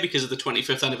this year because of the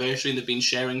 25th anniversary, and they've been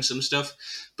sharing some stuff.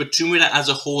 But Tomb Raider as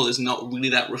a whole is not really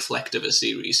that reflective a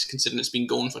series, considering it's been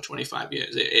going for 25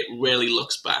 years. It rarely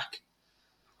looks back.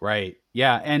 Right.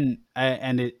 Yeah, and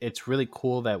it's really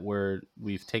cool that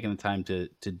we've taken the time to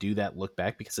do that look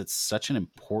back, because it's such an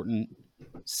important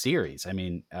series. I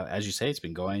mean, as you say, it's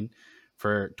been going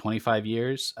for 25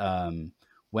 years.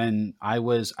 When I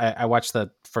watched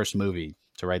the first movie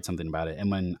to write something about it, and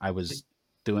when I was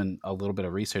doing a little bit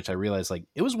of research, I realized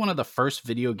it was one of the first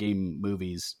video game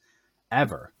movies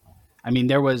ever. I mean,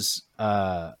 there was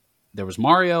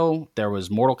Mario, there was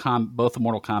both the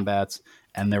Mortal Kombats,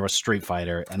 and there was Street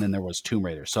Fighter, and then there was Tomb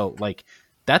Raider. So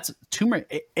that's Tomb Raider,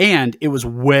 and it was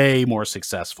way more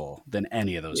successful than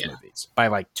any of those movies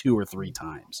by 2 or 3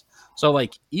 times. So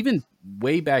even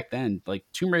way back then,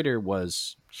 Tomb Raider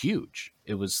was huge.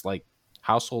 It was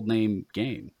household name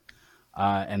game.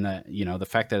 And the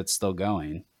fact that it's still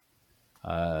going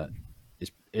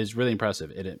is really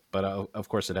impressive. But of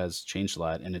course it has changed a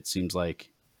lot, and it seems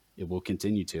like it will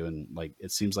continue to, and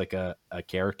it seems like a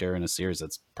character in a series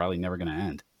that's probably never going to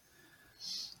end.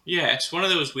 Yeah, it's one of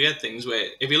those weird things where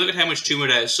if you look at how much Tomb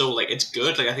Raider is sold, it's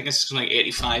good. I think it's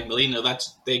 85 million. No,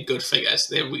 they're good figures.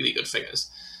 They're really good figures.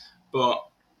 But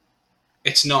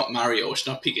it's not Mario. It's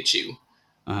not Pikachu.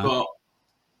 Uh-huh. But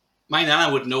my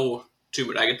nana would know Tomb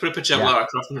Raider. I could put a picture of Lara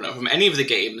Croft from any of the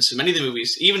games, from any of the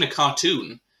movies, even a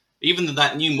cartoon, even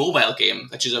that new mobile game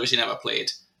that she's obviously never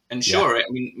played. And sure, I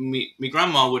mean, my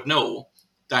grandma would know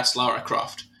that's Lara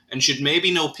Croft, and she'd maybe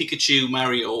know Pikachu,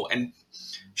 Mario, and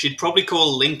she'd probably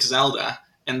call Link Zelda,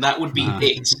 and that would be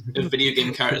it of video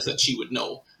game characters that she would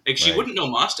know. She wouldn't know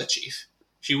Master Chief.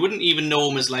 She wouldn't even know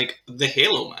him as the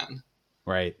Halo Man.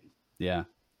 Right. Yeah.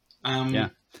 Yeah.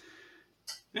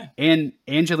 And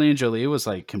Angelina Jolie was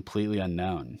completely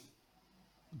unknown.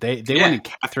 They wanted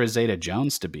Catherine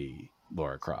Zeta-Jones to be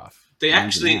Lara Croft. They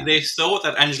thought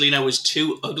that Angelina was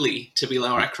too ugly to be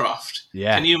Lara Croft.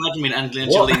 Yeah. Can you imagine being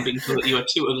Angelina Jolie and being told that you are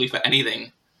too ugly for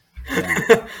anything?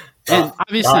 Yeah. And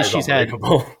obviously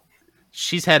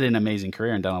she's had an amazing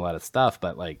career and done a lot of stuff,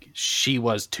 but she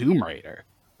was Tomb Raider.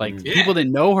 People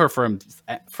didn't know her from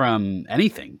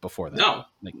anything before that. No.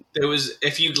 There was,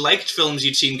 if you'd liked films,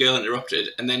 you'd seen Girl Interrupted,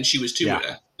 and then she was Tomb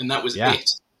Raider, and that was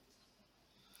it.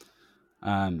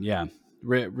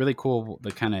 Really cool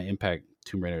the kind of impact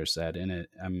Tomb Raider has had in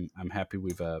it. I'm happy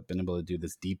we've been able to do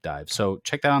this deep dive. So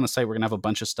check that out on the site. We're gonna have a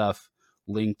bunch of stuff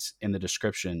linked in the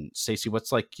description. Stacey,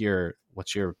 what's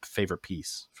your favorite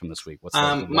piece from this week?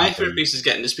 My favorite piece is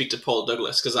getting to speak to Paul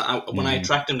Douglas, because when I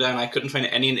tracked him down, I couldn't find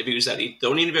any interviews the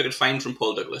only interview I could find from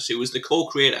Paul Douglas, who was the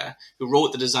co-creator who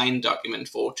wrote the design document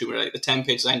for Tomb Raider, the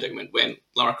 10-page design document when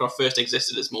Lara Croft first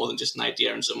existed as more than just an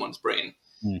idea in someone's brain.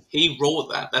 He wrote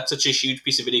that. That's such a huge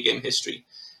piece of video game history.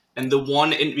 And the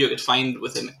one interview I could find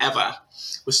with him ever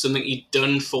was something he'd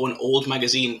done for an old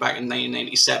magazine back in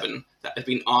 1997 that had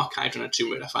been archived on a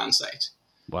Tomb Raider fan site.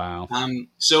 Wow.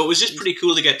 So it was just pretty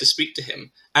cool to get to speak to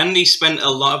him. And he spent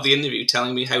a lot of the interview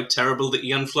telling me how terrible the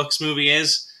Aeon Flux movie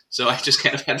is. So I just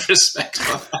kind of had respect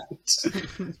for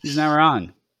that. He's not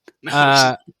wrong.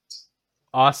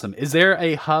 Awesome. Is there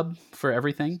a hub for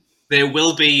everything? There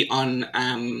will be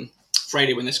on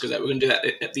Friday when this goes out, we're going to do that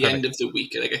at the Perfect. end of the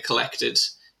week, like a collected.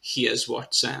 Here's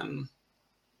what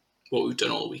we've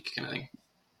done all week, kind of thing.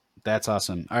 That's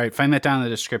awesome. All right, find that down in the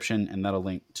description, and that'll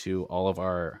link to all of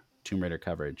our Tomb Raider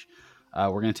coverage. We're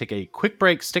going to take a quick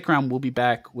break. Stick around. We'll be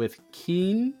back with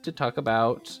Keen to talk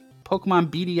about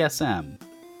Pokemon BDSM.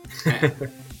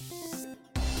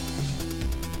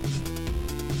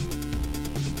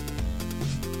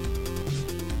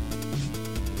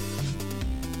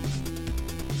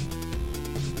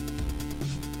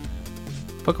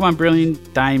 Pokemon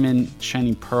Brilliant Diamond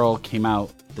Shining Pearl came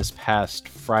out this past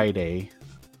Friday.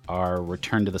 Our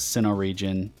return to the Sinnoh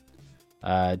region.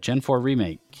 Gen 4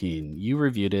 remake, Keen. You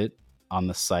reviewed it on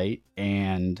the site,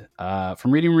 and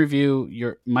from reading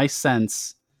review, my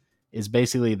sense is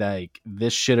basically like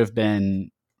this should have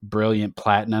been Brilliant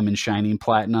Platinum and Shining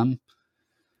Platinum,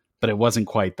 but it wasn't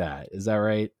quite that. Is that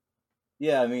right?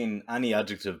 Yeah, I mean, any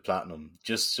adjective platinum,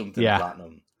 just something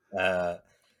platinum.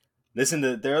 Listen,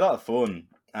 they're a lot of fun,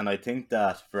 and I think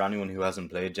that for anyone who hasn't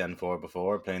played Gen 4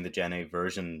 before, playing the Gen 8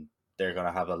 version, they're going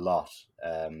to have a lot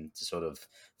to sort of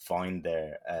find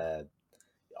there.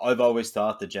 I've always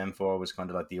thought that Gen 4 was kind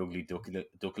of like the ugly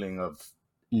duckling of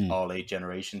all 8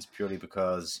 generations, purely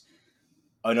because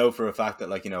I know for a fact that,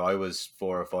 like, you know, I was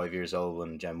 4 or 5 years old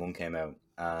when Gen 1 came out,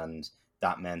 and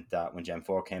that meant that when Gen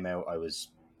 4 came out, I was,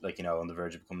 like, you know, on the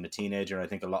verge of becoming a teenager, and I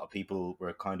think a lot of people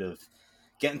were kind of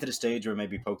getting to the stage where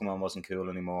maybe Pokemon wasn't cool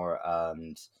anymore,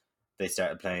 and they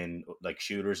started playing like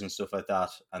shooters and stuff like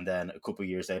that, and then a couple of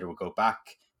years later we'll go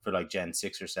back for like Gen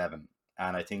 6 or 7,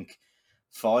 and I think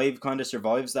 5 kind of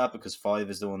survives that because 5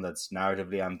 is the one that's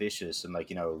narratively ambitious and, like,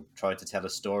 you know, tried to tell a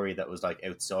story that was like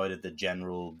outside of the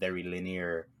general very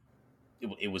linear.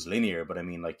 It was linear, but I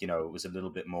mean, like, you know, it was a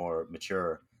little bit more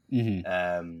mature.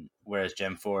 Whereas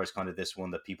Gen 4 is kind of this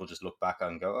one that people just look back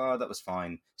on and go, oh, that was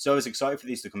fine. So I was excited for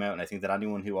these to come out, and I think that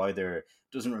anyone who either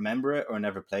doesn't remember it or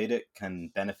never played it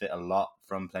can benefit a lot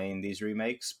from playing these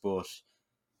remakes. But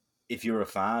if you're a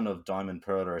fan of Diamond,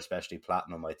 Pearl, or especially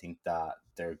Platinum, I think that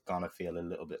they're gonna feel a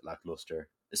little bit lackluster,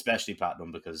 especially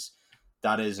Platinum, because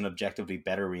that is an objectively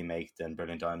better remake than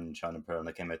Brilliant Diamond and Shining Pearl, and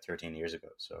that came out 13 years ago.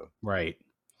 So right.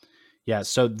 Yeah,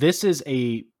 so this is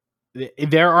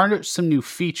there are some new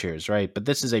features, right? But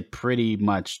this is a pretty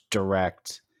much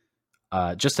direct,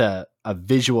 just a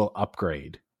visual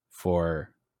upgrade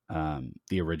for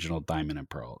the original Diamond and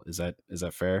Pearl. Is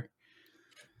that fair?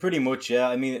 Pretty much, yeah.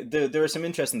 I mean, there are some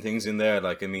interesting things in there.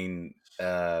 Like, I mean,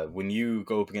 when you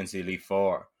go up against the Elite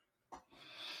Four,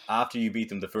 after you beat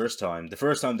them the first time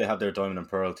they have their Diamond and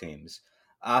Pearl teams.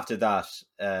 After that,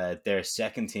 their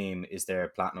second team is their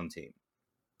Platinum team.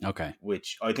 Okay.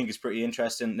 Which I think is pretty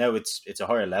interesting. Now, it's a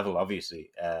higher level,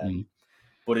 obviously,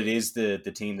 but it is the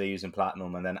team they use in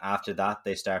Platinum, and then after that,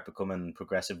 they start becoming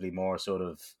progressively more sort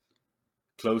of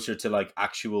closer to like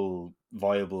actual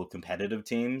viable competitive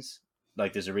teams.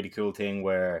 Like, there's a really cool thing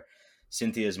where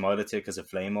Cynthia's Milotic has a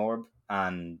flame orb,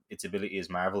 and its ability is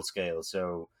Marvel scale.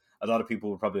 So a lot of people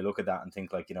would probably look at that and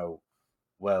think, like, you know,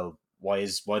 well, why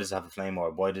does it have a flame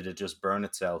orb? Why did it just burn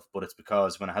itself? But it's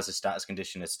because when it has a status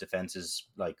condition, its defense is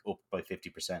like up by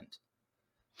 50%.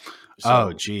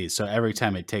 Oh, geez. So every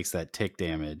time it takes that tick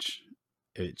damage,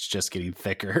 it's just getting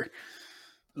thicker.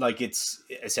 Like, it's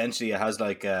essentially, it has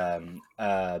like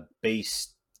a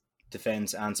base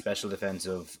defense and special defense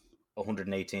of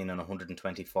 118 and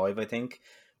 125, I think,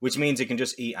 which means it can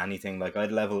just eat anything. Like,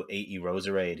 I'd level 80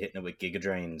 Roserade hitting it with Giga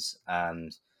Drains,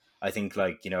 and I think,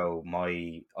 like, you know,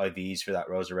 my IVs for that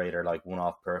Roserade are like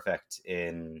 1-off perfect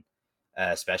in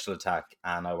special attack,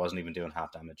 and I wasn't even doing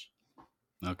half damage.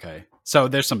 Okay. So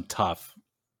there's some tough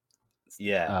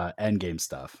end game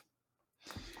stuff.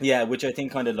 Yeah, which I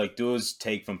think kind of like does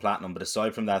take from Platinum, but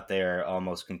aside from that, they're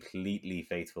almost completely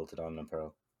faithful to Diamond and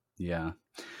Pearl. Yeah.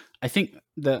 I think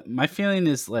my feeling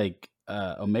is like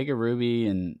Omega Ruby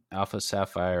and Alpha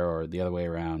Sapphire, or the other way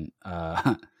around,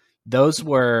 those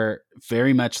were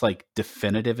very much like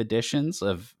definitive editions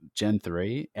of Gen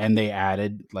 3, and they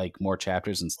added like more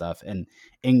chapters and stuff. And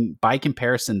by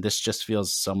comparison, this just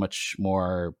feels so much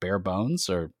more bare bones,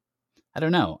 or I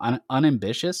don't know,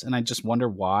 unambitious. And I just wonder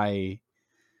why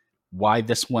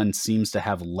this one seems to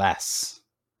have less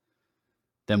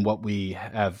than what we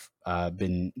have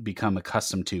become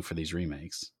accustomed to for these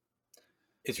remakes.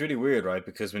 It's really weird, right?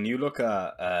 Because when you look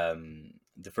at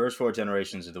the first 4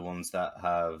 generations are the ones that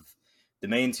have the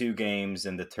main 2 games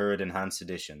and the 3rd enhanced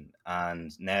edition,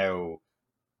 and now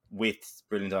with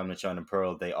Brilliant Diamond and Shining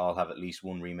Pearl, they all have at least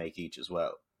 1 remake each as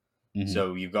well. Mm-hmm.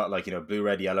 So you've got, like, you know, Blue,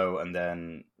 Red, Yellow, and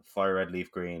then Fire Red, Leaf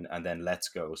Green, and then Let's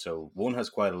Go. So 1 has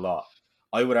quite a lot.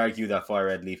 I would argue that Fire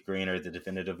Red, Leaf Green are the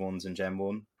definitive ones in Gen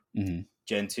 1. Mm-hmm.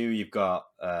 Gen 2, you've got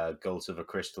Gold, Silver,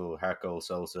 Crystal, Heart Gold,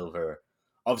 Soul Silver.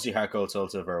 Obviously, Heart Gold, Soul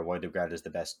Silver are widely regarded as the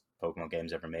best Pokemon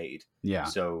games ever made. Yeah.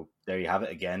 So there you have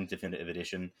it again, Definitive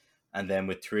Edition. And then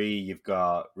with 3, you've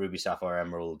got Ruby, Sapphire,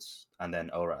 Emerald, and then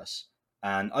ORAS.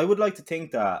 And I would like to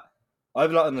think that I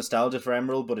have a lot of nostalgia for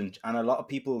Emerald, and a lot of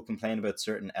people complain about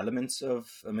certain elements of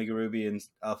Omega Ruby and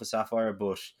Alpha Sapphire,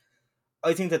 but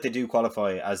I think that they do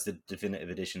qualify as the definitive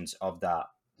editions of that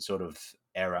sort of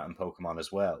era in Pokemon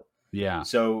as well. Yeah.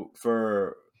 So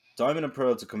for Diamond and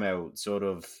Pearl to come out, sort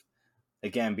of,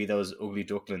 again, be those ugly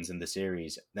ducklings in the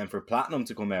series, then for Platinum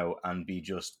to come out and be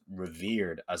just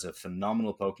revered as a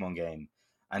phenomenal Pokemon game,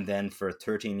 and then for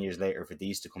 13 years later for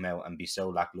these to come out and be so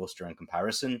lackluster in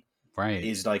comparison, right,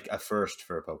 is like a first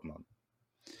for Pokemon.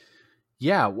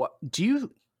 Yeah. What do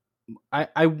you?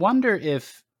 I wonder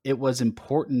if it was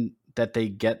important that they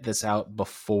get this out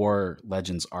before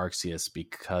Legends Arceus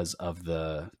because of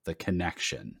the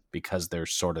connection, because they're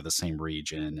sort of the same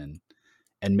region,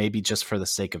 and maybe just for the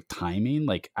sake of timing.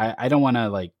 Like I don't want to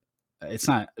like, it's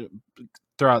not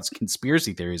throw out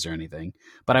conspiracy theories or anything,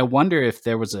 but I wonder if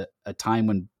there was a time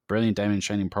when Brilliant Diamond and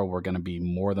Shining Pearl were going to be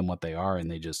more than what they are,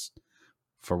 and they just,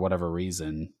 for whatever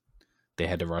reason, they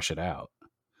had to rush it out.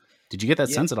 Did you get that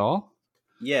sense at all?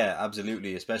 Yeah,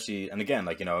 absolutely. Especially, and again,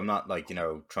 like, I'm not like,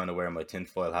 trying to wear my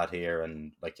tinfoil hat here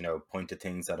and like, point to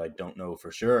things that I don't know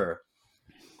for sure.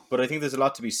 But I think there's a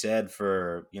lot to be said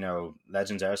for,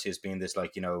 Legends Arceus being this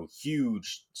like,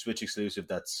 huge Switch exclusive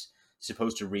that's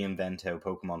supposed to reinvent how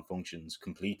Pokemon functions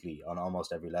completely on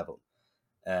almost every level.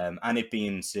 And it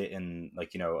being set in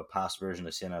like, a past version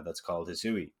of Sinnoh that's called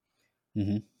Hisui.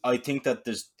 Mm-hmm. I think that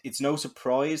it's no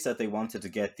surprise that they wanted to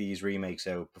get these remakes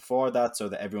out before that, so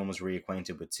that everyone was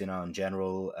reacquainted with Sinnoh in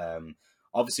general.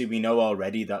 Obviously, we know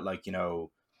already that like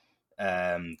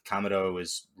Kamado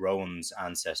is Rowan's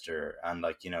ancestor, and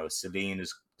like Celine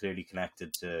is clearly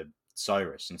connected to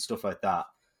Cyrus and stuff like that.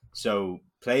 So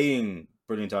playing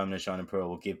Brilliant Diamond and Shining Pearl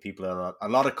will give people a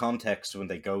lot of context when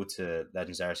they go to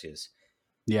Legends Arceus.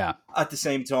 Yeah. At the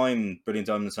same time, Brilliant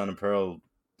Diamond and Shining Pearl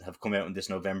have come out in this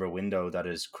November window that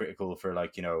is critical for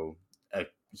like a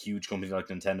huge company like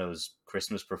Nintendo's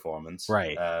Christmas performance,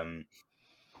 right?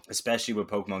 Especially with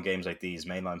Pokemon games like these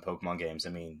mainline Pokemon games.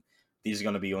 I mean, these are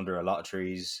going to be under a lot of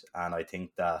trees, and I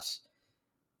think that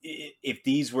if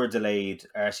these were delayed,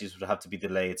 Arceus would have to be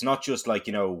delayed. It's not just like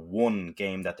one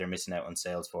game that they're missing out on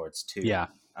sales for; it's two.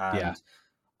 And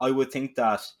I would think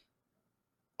that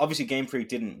obviously Game Freak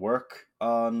didn't work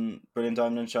on Brilliant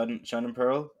Diamond and Shining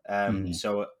Pearl.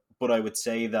 So, but I would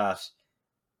say that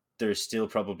there's still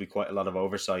probably quite a lot of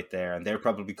oversight there, and they're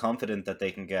probably confident that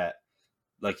they can get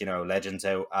like Legends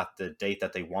out at the date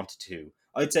that they wanted to.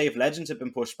 I'd say if Legends had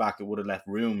been pushed back, it would have left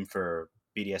room for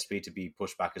BDSP to be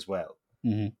pushed back as well.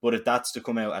 Mm-hmm. But if that's to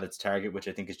come out at its target, which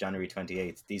I think is January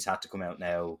 28th, these had to come out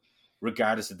now,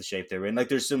 regardless of the shape they're in. Like,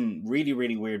 there's some really,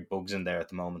 really weird bugs in there at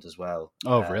the moment as well.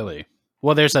 Oh, really?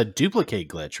 Well, there's a duplicate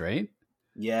glitch, right?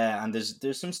 Yeah, and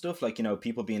there's some stuff like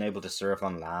people being able to surf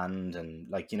on land, and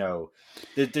like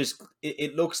there's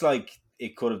it looks like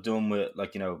it could have done with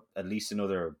like at least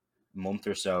another month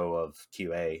or so of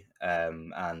QA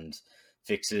and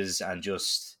fixes, and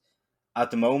just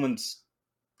at the moment,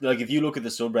 like if you look at the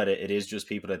subreddit, it is just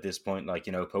people at this point like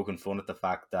poking fun at the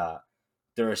fact that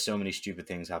there are so many stupid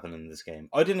things happening in this game.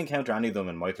 I didn't encounter any of them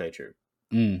in my playthrough,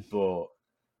 but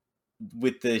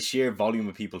with the sheer volume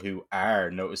of people who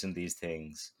are noticing these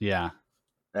things. Yeah.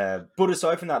 But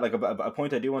aside from that, like a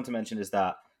point I do want to mention is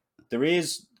that there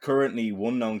is currently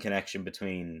one known connection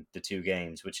between the two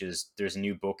games, which is there's a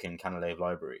new book in Canalave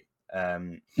Library.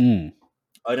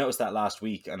 I noticed that last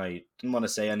week, and I didn't want to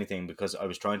say anything because I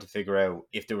was trying to figure out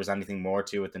if there was anything more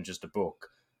to it than just a book.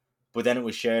 But then it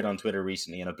was shared on Twitter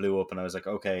recently, and it blew up, and I was like,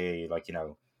 okay, like,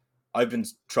 I've been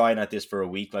trying at this for a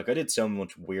week. Like, I did so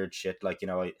much weird shit. Like,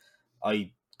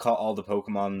 I caught all the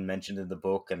Pokemon mentioned in the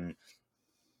book and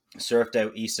surfed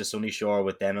out east of Sunny Shore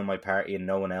with them in my party and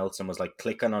no one else, and was like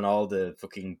clicking on all the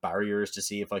fucking barriers to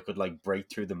see if I could like break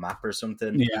through the map or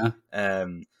something. Yeah.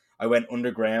 I went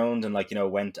underground and like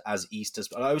went as east as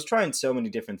I was trying so many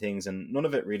different things, and none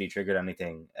of it really triggered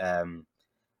anything.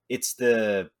 It's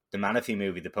the Manaphy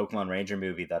movie, the Pokemon Ranger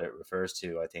movie that it refers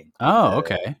to, I think. Oh,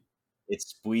 okay.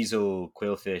 It's Buizel,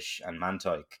 Quillfish, and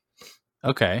Mantike.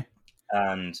 Okay.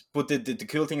 But the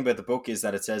cool thing about the book is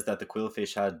that it says that the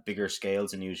Quillfish had bigger scales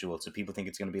than usual, so people think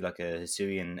it's going to be like a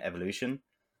Hisuian evolution.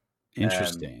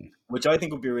 Interesting. Which I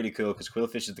think would be really cool, because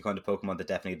Quillfish is the kind of Pokemon that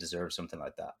definitely deserves something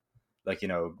like that. Like,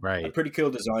 right. A pretty cool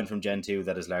design from Gen 2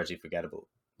 that is largely forgettable.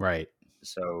 Right.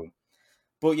 So,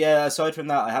 but yeah, aside from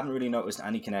that, I haven't really noticed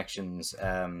any connections.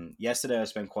 Yesterday I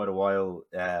spent quite a while,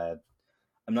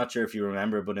 I'm not sure if you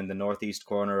remember, but in the northeast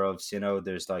corner of Sinnoh,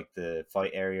 there's like the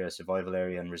fight area, survival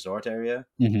area, and resort area,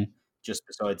 just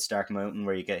beside Stark Mountain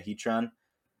where you get Heatran.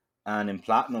 And in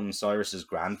Platinum, Cyrus's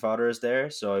grandfather is there,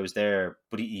 so I was there,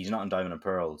 but he's not in Diamond and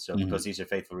Pearl, so because these are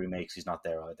faithful remakes, he's not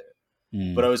there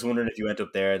either. But I was wondering if you went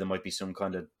up there might be some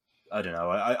kind of, I don't know.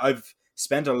 I've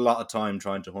spent a lot of time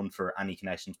trying to hunt for any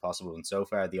connections possible, and so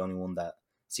far the only one that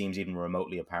seems even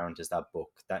remotely apparent is that book,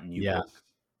 that new book.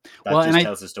 That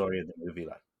tells the story of the movie.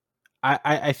 Like,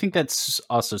 I think that's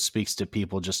also speaks to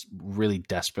people just really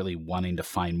desperately wanting to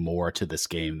find more to this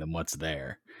game than what's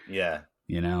there. Yeah,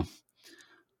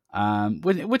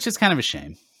 which is kind of a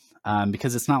shame,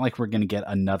 because it's not like we're going to get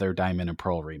another Diamond and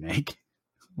Pearl remake.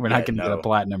 We're not going to get a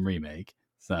Platinum remake.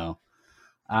 So,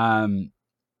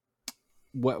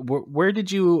 where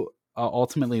did you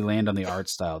ultimately land on the art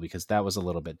style? Because that was a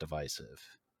little bit divisive.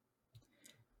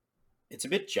 It's a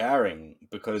bit jarring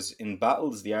because in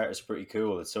battles the art is pretty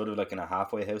cool. It's sort of like in a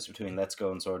halfway house between Let's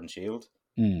Go and Sword and Shield,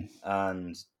 and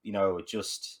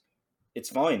it's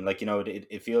fine. Like,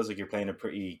 it feels like you're playing a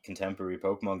pretty contemporary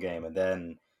Pokemon game, and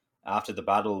then after the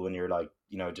battle, when you're like,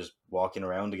 just walking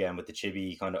around again with the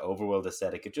chibi kind of overworld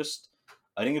aesthetic,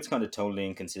 I think it's kind of totally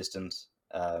inconsistent.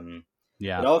 It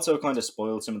also kind of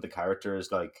spoiled some of the characters.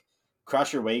 Like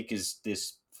Crasher Wake is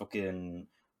this fucking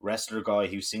wrestler guy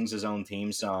who sings his own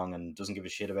theme song and doesn't give a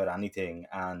shit about anything.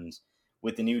 And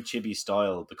with the new chibi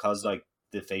style, because like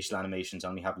the facial animations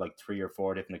only have like 3 or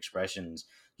 4 different expressions,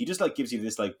 he just like gives you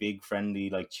this like big friendly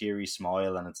like cheery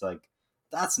smile, and it's like,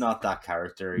 that's not that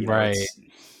character, right?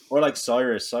 Or like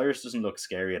Cyrus doesn't look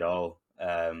scary at all.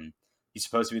 He's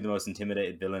supposed to be the most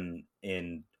intimidated villain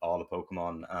in all of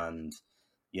Pokemon, and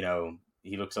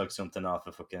he looks like something off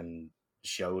a fucking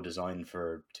show designed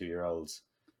for 2-year-olds.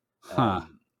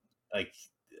 Like,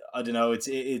 I don't know,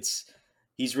 it's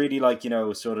he's really like,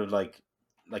 sort of like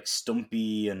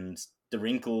stumpy, and the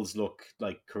wrinkles look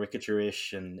like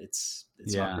caricature-ish, and it's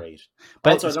not great.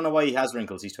 But also, I don't know why he has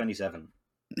wrinkles. He's 27.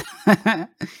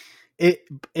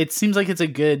 It seems like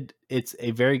it's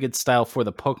a very good style for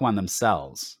the Pokemon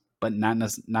themselves, but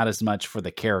not as much for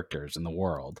the characters in the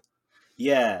world.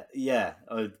 Yeah.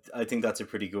 I think that's a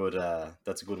pretty good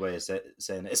that's a good way of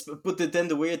saying it. But then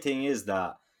the weird thing is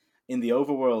that in the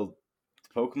overworld,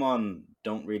 Pokemon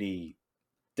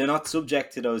they're not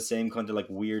subject to those same kind of like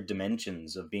weird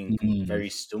dimensions of being very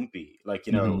stumpy. Like,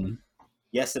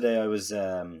 yesterday I was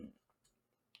I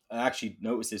actually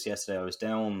noticed this yesterday. I was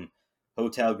down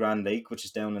Hotel Grand Lake, which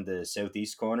is down in the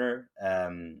southeast corner,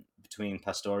 between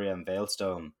Pastoria and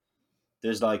Veilstone.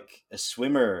 There's like a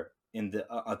swimmer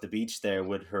at the beach there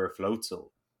with her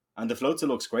Floatzel. And the Floatzel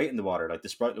looks great in the water. Like, the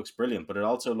sprite looks brilliant, but it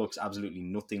also looks absolutely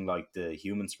nothing like the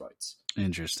human sprites.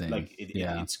 Interesting. Like,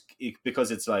 it's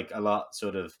because it's like a lot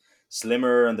sort of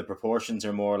slimmer, and the proportions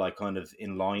are more like kind of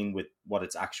in line with what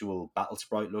its actual battle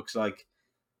sprite looks like.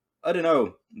 I don't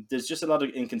know. There's just a lot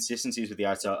of inconsistencies with the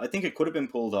art style. I think it could have been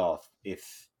pulled off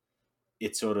if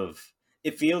it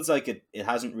feels like it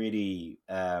hasn't really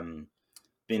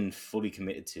been fully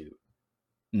committed to,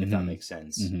 if that makes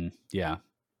sense. Yeah.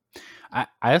 I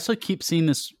also keep seeing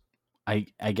this. I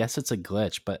guess it's a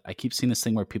glitch, but I keep seeing this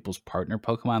thing where people's partner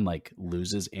Pokemon like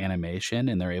loses animation,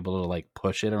 and they're able to like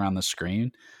push it around the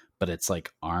screen, but it's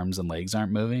like arms and legs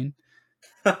aren't moving.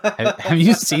 Have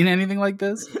you seen anything like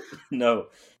this? No.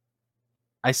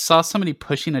 I saw somebody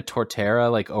pushing a Torterra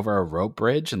like over a rope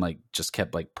bridge, and like just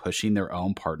kept like pushing their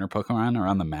own partner Pokemon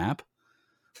around the map.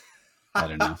 I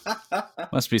don't know.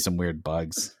 Must be some weird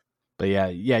bugs. But yeah,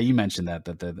 you mentioned that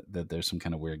there's some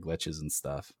kind of weird glitches and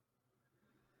stuff.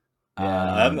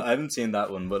 Yeah, I haven't seen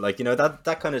that one, but like,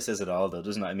 that kind of says it all, though,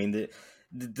 doesn't it? I mean,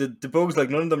 the bugs, like,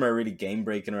 none of them are really game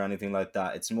breaking or anything like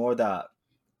that. It's more that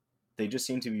they just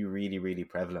seem to be really, really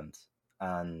prevalent,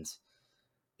 and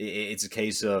it's a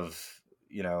case of,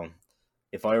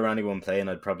 if I were anyone playing,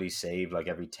 I'd probably save like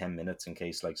every 10 minutes in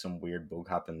case like some weird bug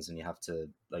happens and you have to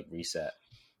like reset.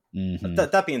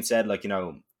 That being said, like,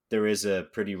 there is a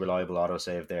pretty reliable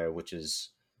autosave there, which is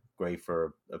great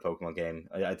for a Pokemon game.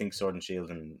 I think Sword and Shield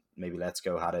and maybe Let's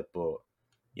Go had it, but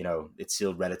it's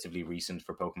still relatively recent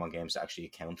for Pokemon games to actually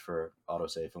account for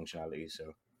autosave functionality.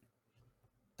 So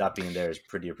that being there is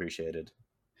pretty appreciated.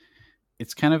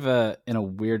 It's kind of in a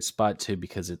weird spot too,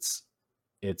 because it's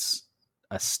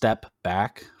a step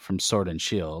back from Sword and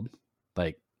Shield,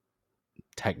 like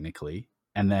technically,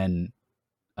 and then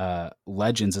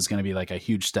Legends is going to be like a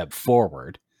huge step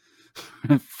forward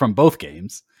from both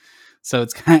games. So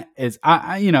it's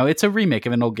it's a remake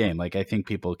of an old game. Like, I think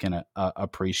people can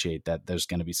appreciate that there's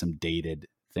going to be some dated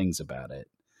things about it.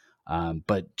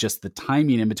 But just the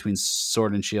timing in between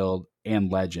Sword and Shield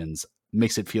and Legends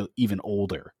makes it feel even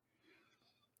older.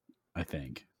 I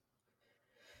think.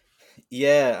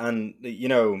 Yeah, and you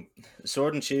know,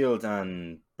 Sword and Shield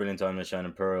and Brilliant Diamond and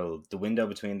Shining Pearl, the window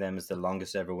between them is the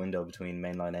longest ever window between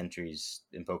mainline entries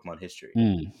in Pokemon history.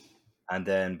 Mm. And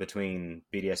then between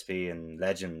BDSP and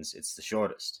Legends, it's the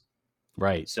shortest.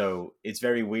 Right. So it's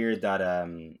very weird that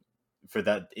for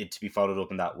that it to be followed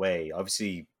up in that way.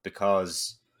 Obviously,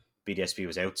 because BDSP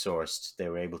was outsourced, they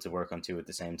were able to work on two at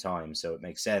the same time, so it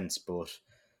makes sense. But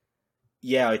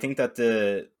yeah, I think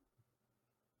that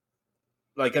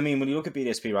I mean, when you look at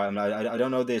BDSP, right? I mean, I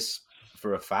don't know this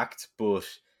for a fact, but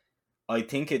I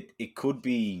think it could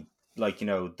be like, you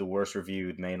know, the worst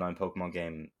reviewed mainline Pokemon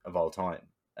game of all time.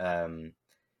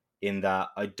 In that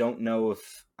I don't know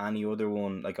if any other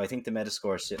one, like I think the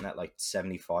Metascore is sitting at like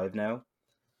 75 now.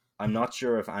 I'm not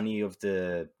sure if any of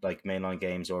the like mainline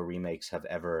games or remakes have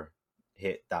ever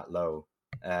hit that low.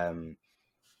 I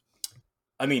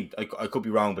mean, I could be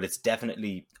wrong, but it's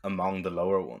definitely among the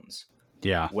lower ones.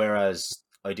 Yeah. Whereas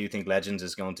I do think Legends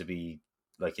is going to be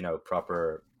like, you know,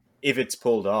 proper, if it's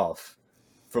pulled off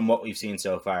from what we've seen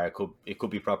so far, it could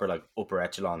be proper like upper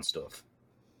echelon stuff.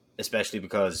 Especially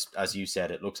because, as you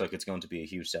said, it looks like it's going to be a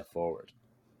huge step forward.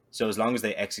 So as long as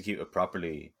they execute it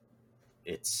properly,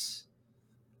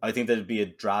 I think there'd be a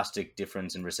drastic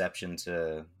difference in reception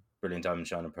to Brilliant Diamond,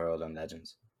 Shining Pearl and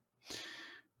Legends.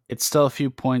 It's still a few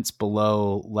points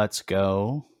below Let's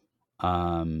Go.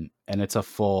 And it's a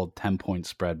full 10-point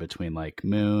spread between like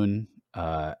Moon,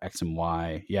 X and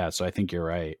Y. Yeah, so I think you're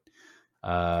right.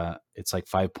 It's like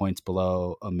 5 points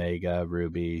below Omega,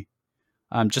 Ruby.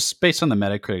 Just based on the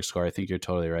Metacritic score, I think you're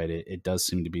totally right. It does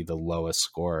seem to be the lowest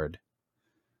scored.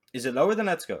 Is it lower than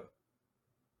Let's Go?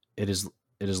 It is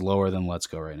lower than Let's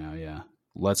Go right now, yeah.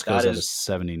 Let's Go's at a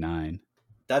 79.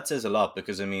 That says a lot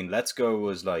because, I mean, Let's Go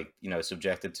was like, you know,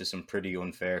 subjected to some pretty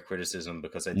unfair criticism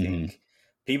because I think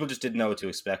people just didn't know what to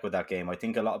expect with that game. I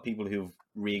think a lot of people who've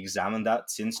re-examined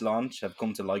that since launch have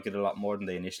come to like it a lot more than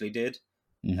they initially did.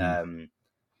 Mm-hmm.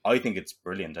 I think it's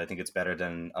brilliant. I think it's better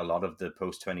than a lot of the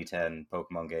post-2010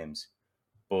 Pokemon games.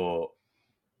 But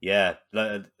yeah,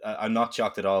 I'm not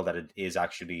shocked at all that it is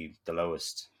actually the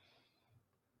lowest.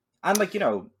 And like, you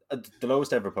know, the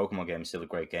lowest ever Pokemon game is still a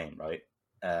great game, right?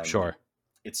 Sure.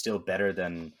 It's still better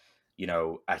than, you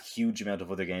know, a huge amount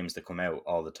of other games that come out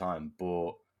all the time.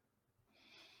 But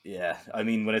yeah, I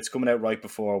mean, when it's coming out right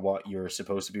before what you're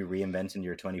supposed to be reinventing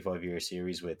your 25-year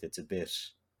series with, it's a bit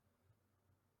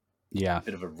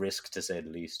of a risk to say the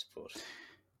least. But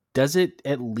does it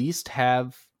at least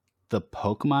have the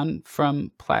Pokemon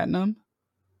from Platinum?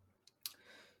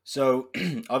 So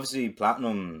obviously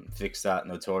Platinum fixed that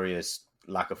notorious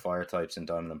lack of fire types in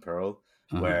Diamond and Pearl,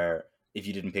 where if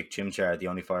you didn't pick Chimchar, the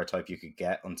only fire type you could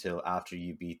get until after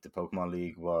you beat the Pokemon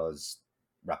League was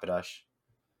Rapidash.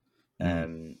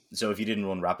 So if you didn't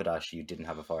run Rapidash, you didn't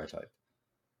have a fire type.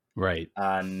 Right.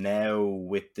 And now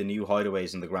with the new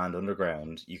hideaways in the Grand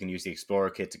Underground, you can use the Explorer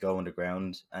kit to go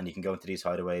underground, and you can go into these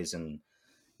hideaways. And,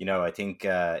 you know, I think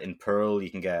in Pearl, you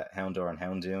can get Houndour and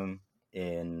Houndoom.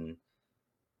 In,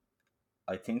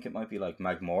 I think it might be like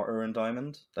Magmortar and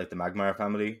Diamond, like the Magmar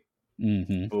family.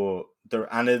 Mm-hmm. But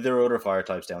there are other fire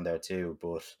types down there too.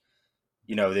 But,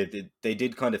 you know, they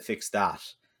did kind of fix that.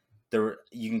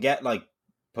 You can get like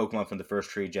Pokemon from the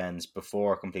first 3 gens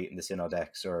before completing the Sinnoh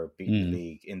Dex or beating the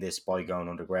League in this by going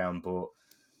underground. But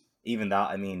even that,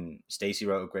 I mean, Stacey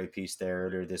wrote a great piece there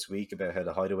earlier this week about how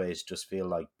the hideaways just feel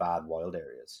like bad wild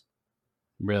areas.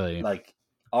 Really? Like,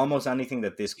 almost anything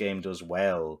that this game does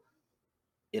well,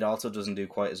 it also doesn't do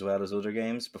quite as well as other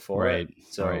games before it.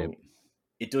 So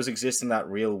it does exist in that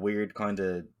real weird kind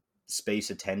of space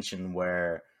of tension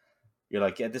where you're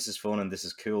like, yeah, this is fun and this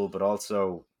is cool, but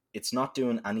also it's not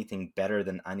doing anything better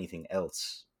than anything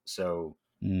else. So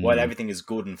while everything is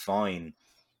good and fine,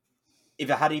 if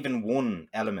it had even one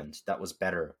element that was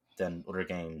better than other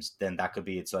games, then that could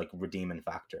be its like redeeming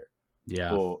factor.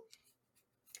 Yeah. But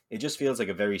it just feels like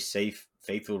a very safe,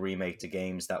 faithful remake to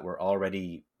games that were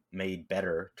already made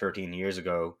better 13 years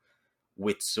ago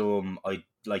with some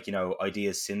like, you know,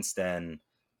 ideas since then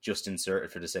just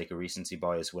inserted for the sake of recency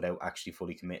bias without actually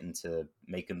fully committing to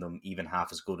making them even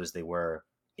half as good as they were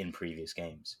in previous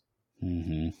games.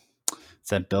 It's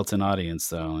that built-in audience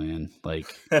though, and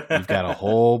like you've got a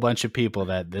whole bunch of people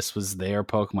that this was their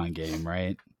Pokemon game,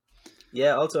 right?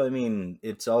 Yeah, also, I mean,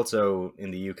 it's also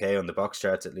in the UK on the box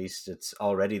charts, at least it's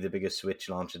already the biggest Switch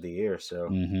launch of the year, so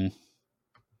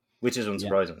which is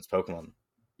unsurprising. It's Pokemon,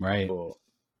 right? But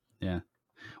yeah,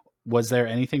 was there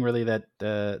anything really that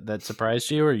that surprised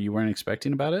you or you weren't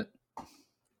expecting about it?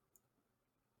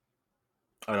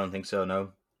 I don't think so,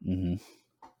 no.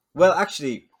 Well,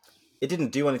 actually, it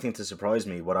didn't do anything to surprise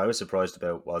me. What I was surprised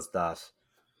about was that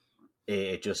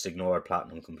it just ignored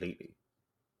Platinum completely.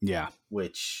 Yeah,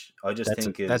 which I just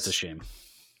think that's a shame.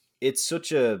 It's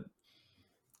such a.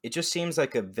 It just seems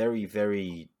like a very,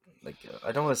 very, like,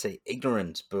 I don't want to say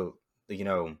ignorant, but you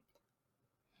know,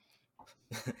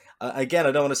 again,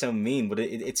 I don't want to sound mean, but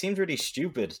it seems really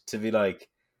stupid to be like,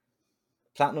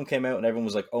 Platinum came out and everyone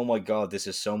was like, "Oh my god, this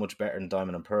is so much better than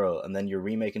Diamond and Pearl," and then you're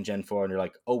remaking Gen 4 and you're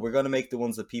like, "Oh, we're gonna make the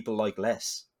ones that people like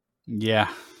less."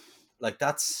 Yeah, like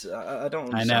that's I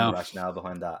don't understand the rationale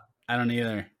behind that. I don't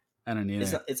either.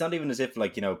 It's not even as if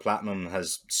like, you know, Platinum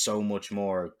has so much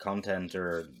more content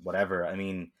or whatever. I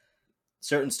mean,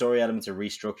 certain story elements are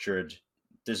restructured.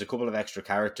 There's a couple of extra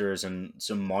characters and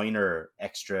some minor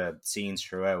extra scenes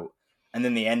throughout, and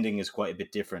then the ending is quite a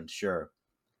bit different, sure,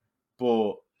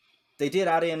 but they did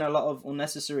add in a lot of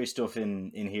unnecessary stuff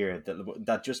in here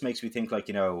that just makes me think, like,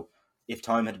 you know, if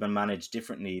time had been managed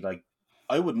differently, like,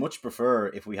 I would much prefer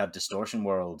if we had Distortion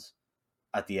World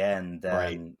at the end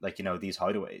than like, you know, these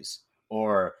hideaways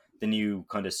or the new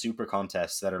kind of super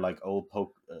contests that are like old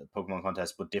Pokemon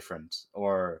contests but different,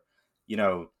 or, you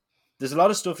know, there's a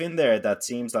lot of stuff in there that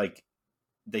seems like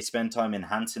they spend time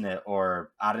enhancing it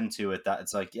or adding to it that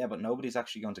it's like, yeah, but nobody's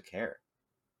actually going to care.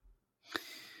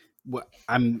 Well,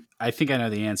 I think I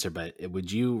know the answer, but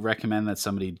would you recommend that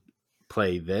somebody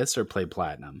play this or play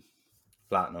Platinum?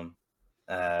 Platinum.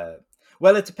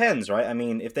 Well, it depends, right? I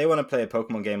mean, if they want to play a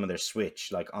Pokemon game on their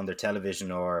Switch, like on their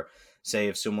television, or say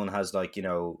if someone has, like, you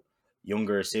know,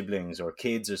 younger siblings or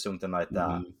kids or something like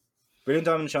that, Brilliant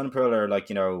Diamond and Shining Pearl are, like,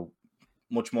 you know,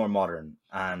 much more modern,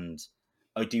 and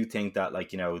I do think that,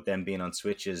 like, you know, them being on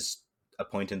Switch is a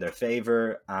point in their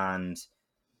favor, and,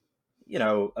 you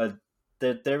know,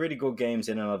 they're really good games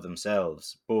in and of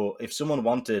themselves. But if someone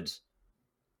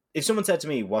said to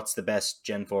me, what's the best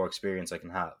Gen 4 experience I can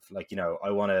have? Like, you know,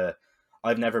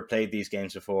 I've never played these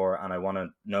games before and I want to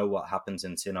know what happens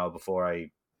in Sinnoh before I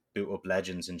boot up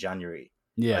Legends in January.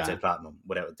 Yeah. I'd say Platinum,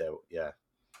 without a doubt. Yeah.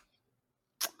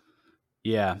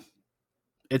 Yeah.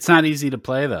 It's not easy to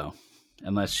play, though,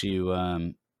 unless you,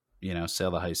 you know, sail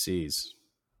the high seas.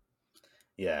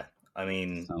 Yeah. I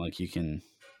mean, it's not like you can.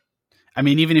 I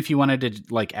mean, even if you wanted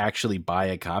to, like, actually buy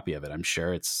a copy of it, I'm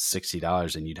sure it's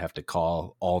 $60 and you'd have to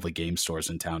call all the game stores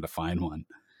in town to find one.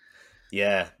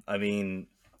 Yeah. I mean,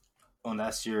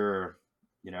 unless you're,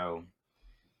 you know,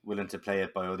 willing to play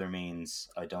it by other means,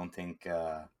 I don't think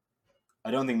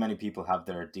many people have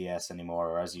their DS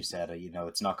anymore, or as you said, you know,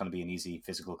 it's not going to be an easy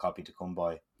physical copy to come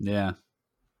by. Yeah.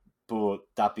 But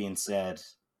that being said,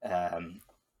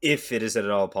 if it is at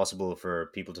all possible for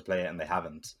people to play it and they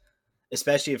haven't,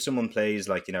 especially if someone plays,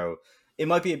 like, you know, it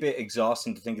might be a bit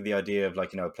exhausting to think of the idea of,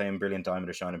 like, you know, playing Brilliant Diamond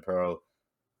or Shining Pearl,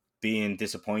 being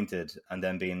disappointed, and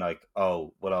then being like,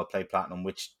 oh, well, I'll play Platinum,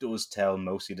 which does tell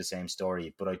mostly the same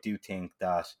story. But I do think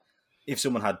that if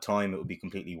someone had time, it would be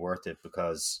completely worth it,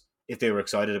 because if they were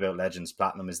excited about Legends,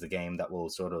 Platinum is the game that will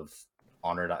sort of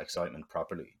honor that excitement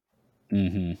properly.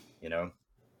 Mm-hmm. You know?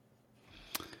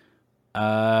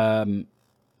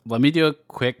 Let me do a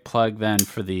quick plug then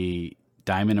for the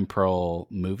Diamond and Pearl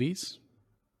movies.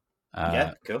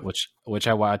 Yeah, cool. Which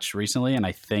I watched recently, and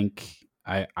I think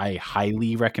I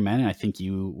highly recommend, and I think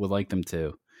you would like them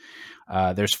too.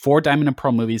 There's 4 Diamond and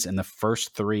Pearl movies, and the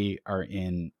first 3 are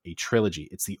in a trilogy.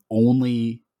 It's the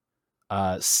only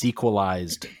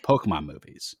sequelized Pokemon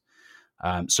movies.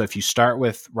 So if you start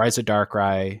with Rise of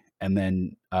Darkrai, and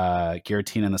then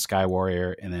Giratina and the Sky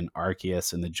Warrior, and then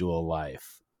Arceus and the Jewel of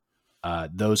Life,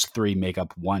 those 3 make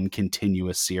up one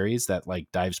continuous series that,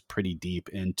 like, dives pretty deep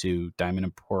into Diamond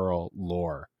and Pearl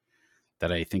lore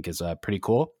that I think is pretty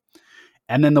cool.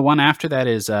 And then the one after that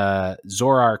is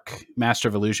Zoroark Master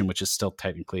of Illusion, which is still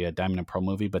technically a Diamond and Pearl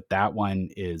movie, but that one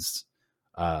is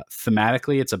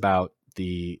thematically, it's about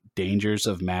the dangers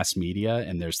of mass media,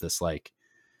 and there's this, like,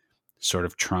 sort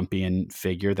of Trumpian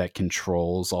figure that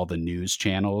controls all the news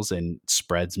channels and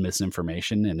spreads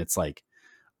misinformation, and it's like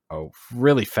a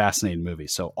really fascinating movie.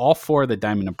 So all 4 of the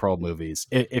Diamond and Pearl movies,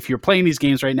 if you're playing these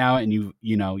games right now and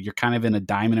you know you're kind of in a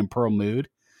Diamond and Pearl mood,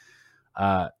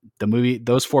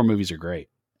 those 4 movies are great.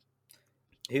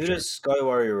 Who does Sky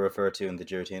Warrior refer to in the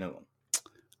Giratina one?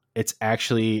 It's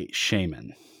actually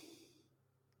Shaman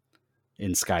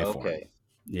in Skyform. Okay.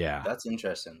 Yeah. That's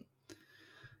interesting.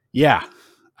 Yeah.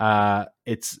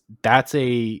 That's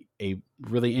a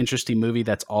really interesting movie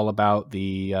that's all about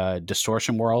the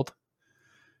distortion world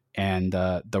and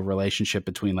the relationship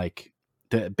between, like,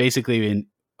 basically in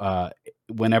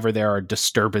whenever there are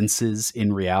disturbances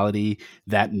in reality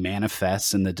that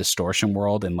manifests in the distortion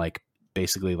world, and, like,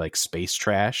 basically like space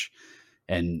trash,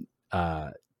 and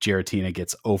Giratina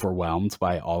gets overwhelmed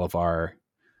by all of our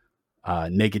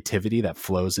negativity that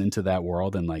flows into that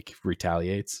world and like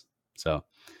retaliates. So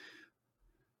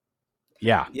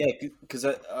yeah, because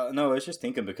I was just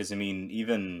thinking, because I mean,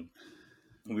 even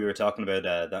we were talking about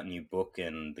that new book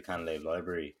in the Canalave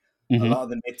Library. A lot of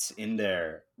the myths in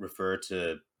there refer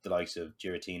to the likes of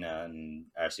Giratina and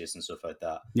Arceus and stuff like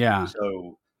that. Yeah.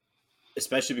 So,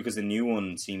 especially because the new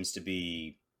one seems to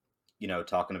be,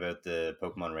 talking about the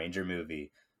Pokemon Ranger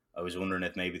movie, I was wondering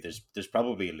if maybe there's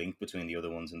probably a link between the other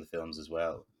ones in the films as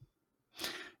well.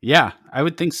 Yeah, I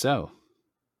would think so.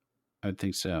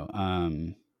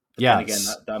 Yeah. Again,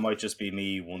 that might just be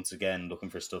me once again looking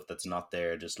for stuff that's not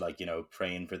there, just like,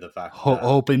 praying for the fact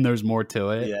hoping there's more to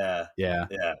it.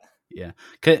 Yeah.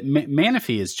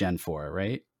 Manaphy is Gen 4,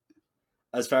 right?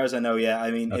 As far as I know, yeah.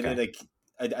 I mean, Okay.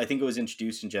 I think it was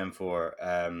introduced in Gen 4.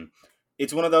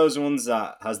 It's one of those ones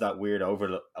that has that weird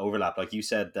overlap. Like you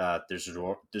said, that the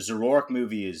Zoroark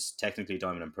movie is technically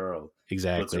Diamond and Pearl.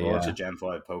 Exactly. But Zoroark's a Gen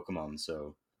 5 Pokemon,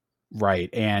 so. Right,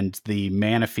 and the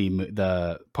Manaphy,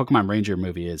 the Pokemon Ranger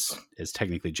movie is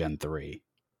technically Gen 3.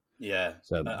 Yeah,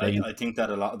 so I think that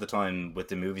a lot of the time with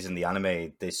the movies and the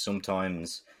anime, they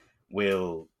sometimes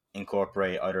will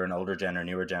incorporate either an older gen or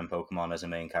newer gen Pokemon as a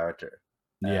main character.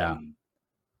 Yeah,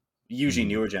 usually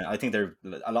newer gen. I think a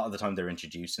lot of the time they're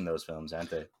introduced in those films, aren't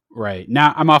they? Right.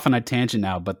 Now I'm off on a tangent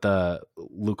now, but the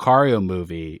Lucario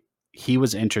movie, he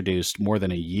was introduced more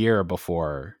than a year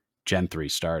before Gen 3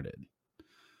 started.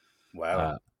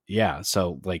 Wow. Yeah,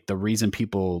 so like the reason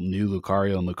people knew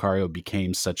Lucario and Lucario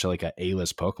became such like a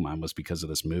A-list Pokemon was because of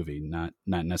this movie, not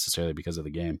necessarily because of the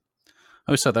game. I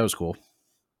always thought that was cool.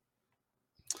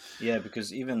 Yeah,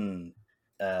 because even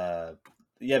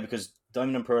because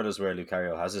Diamond and Pearl is where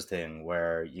Lucario has his thing,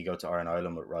 where you go to Iron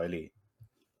Island with Riley,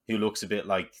 who looks a bit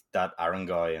like that Aaron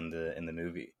guy in the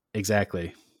movie.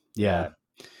 Exactly. Yeah.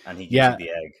 And he gives you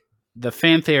the egg. The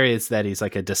fan theory is that he's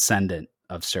like a descendant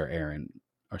of Sir Aaron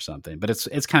or something, but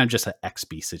it's kind of just an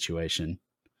XB situation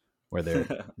where they're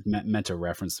meant to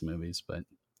reference the movies. But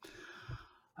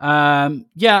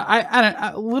yeah,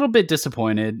 I'm a little bit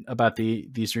disappointed about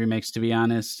these remakes, to be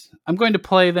honest. I'm going to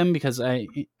play them because I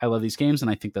love these games,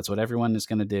 and I think that's what everyone is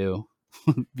going to do,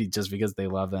 just because they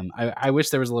love them. I wish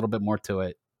there was a little bit more to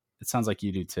it. It sounds like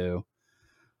you do too.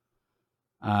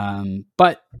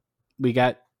 But we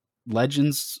got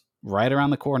Legends right around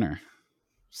the corner,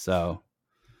 so.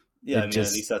 Yeah, I mean,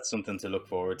 at least that's something to look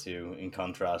forward to in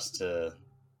contrast to...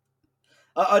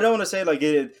 I don't want to say, like,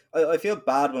 I feel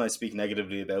bad when I speak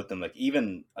negatively about them. Like,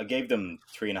 even, I gave them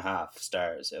 3.5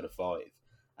 stars out of 5.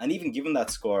 And even given that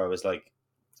score, I was like,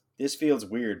 this feels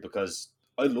weird because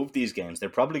I love these games. They're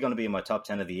probably going to be in my top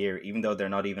 10 of the year, even though they're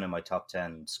not even in my top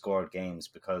 10 scored games,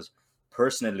 because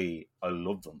personally, I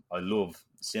love them. I love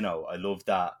Sinnoh. I love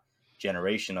that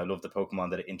generation. I love the Pokemon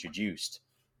that it introduced.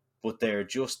 But they're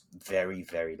just very,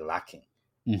 very lacking,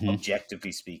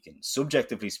 objectively speaking.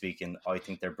 Subjectively speaking, I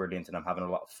think they're brilliant and I'm having a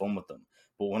lot of fun with them.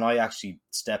 But when I actually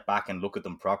step back and look at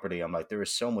them properly, I'm like, there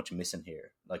is so much missing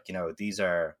here. Like, these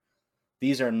are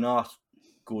not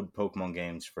good Pokemon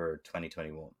games for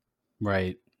 2021.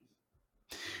 Right.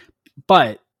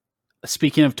 But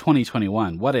speaking of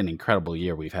 2021, what an incredible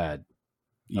year we've had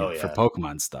for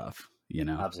Pokemon stuff.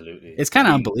 Absolutely. It's kind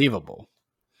of unbelievable.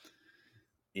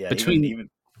 Yeah, between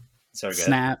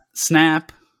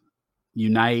Snap,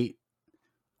 Unite,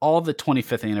 all the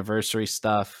 25th anniversary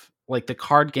stuff, like the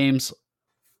card games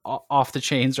off the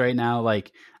chains right now.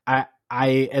 Like I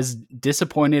as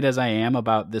disappointed as I am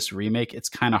about this remake, it's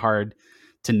kind of hard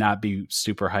to not be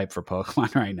super hyped for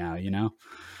Pokemon right now,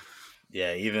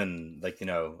 Yeah, even like,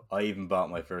 I even bought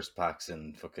my first packs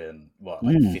in fucking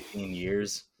 15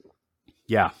 years.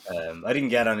 Yeah. I didn't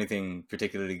get anything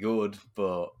particularly good,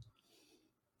 but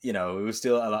it was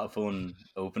still a lot of fun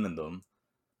opening them.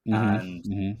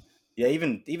 And yeah,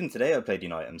 even today I played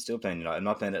Unite. I'm still playing Unite. I'm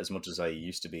not playing it as much as I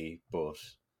used to be, but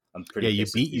I'm pretty. Yeah, you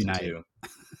beat Unite. You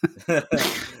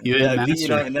beat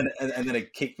Unite, and then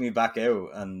it kicked me back out,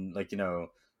 and now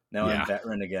I'm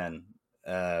veteran again.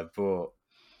 But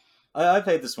I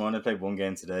played this one. I played one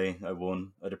game today. I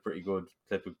won. I had a pretty good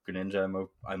clip with Greninja.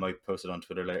 I might post it on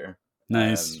Twitter later.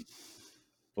 Nice.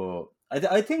 But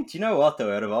I think, you know what,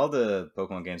 though? Out of all the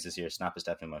Pokemon games this year, Snap is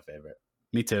definitely my favorite.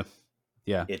 Me too.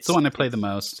 Yeah, it's the one I play the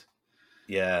most.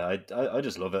 Yeah, I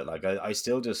just love it. Like, I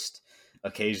still just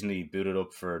occasionally boot it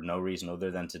up for no reason other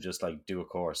than to just, like, do a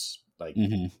course, like,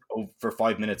 for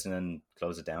 5 minutes and then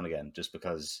close it down again, just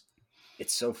because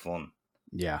it's so fun.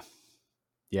 Yeah.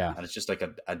 Yeah. And it's just, like,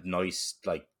 a nice,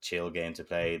 like, chill game to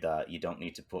play that you don't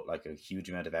need to put, like, a huge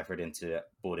amount of effort into it,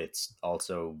 but it's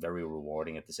also very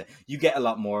rewarding at the same. You get a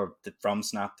lot more from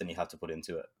Snap than you have to put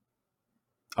into it.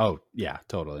 Oh, yeah,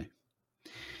 totally.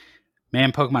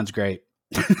 Man, Pokemon's great.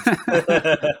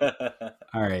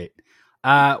 All right.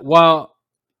 Well,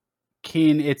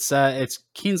 Keen, it's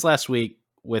Keen's last week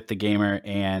with the Gamer,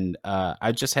 and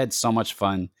I just had so much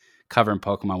fun covering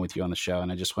Pokemon with you on the show,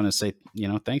 and I just want to say,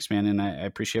 thanks, man, and I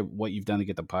appreciate what you've done to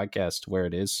get the podcast where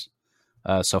it is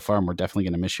so far, and we're definitely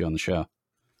going to miss you on the show.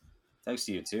 Thanks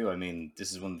to you too. I mean,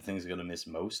 this is one of the things I'm going to miss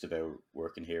most about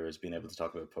working here is being able to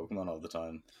talk about Pokemon all the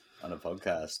time on a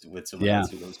podcast with someone else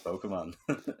who loves Pokemon.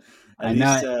 I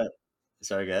know.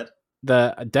 Sorry, go ahead.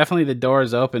 Definitely the door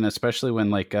is open, especially when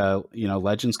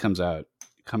Legends comes out.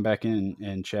 Come back in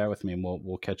and chat with me, and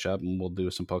we'll catch up and we'll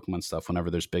do some Pokemon stuff whenever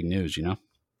there's big news.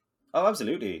 Oh,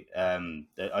 absolutely. I'm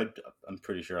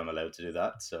pretty sure I'm allowed to do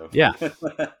that. So yeah,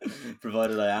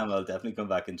 provided I am, I'll definitely come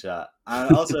back and chat.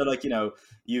 And also,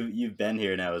 you've been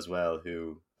here now as well,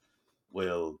 who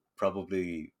will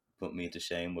probably put me to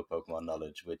shame with Pokemon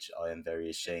knowledge, which I am very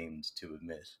ashamed to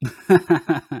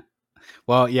admit.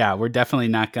 Well, yeah, we're definitely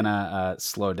not gonna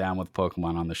slow down with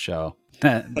Pokemon on the show.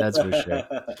 That's for sure.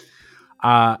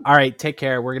 All right, take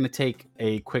care. We're going to take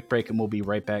a quick break, and we'll be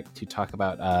right back to talk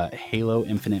about Halo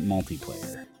Infinite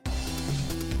multiplayer.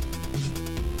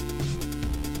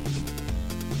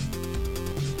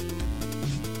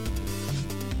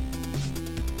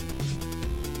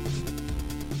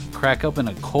 Crack open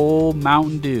a cold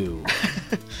Mountain Dew.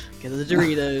 Get the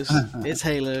Doritos. It's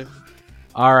Halo.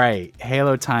 All right,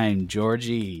 Halo time,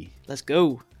 Georgie. Let's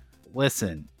go.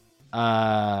 Listen,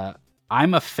 I'm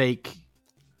a fake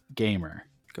gamer.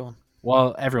 Go on.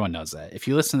 Well, everyone knows that. If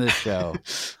you listen to this show,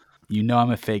 you know I'm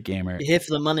a fake gamer. You're here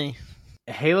for the money.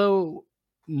 Halo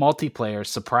multiplayer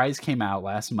Surprise came out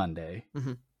last Monday.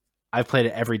 Mm-hmm. I've played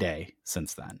it every day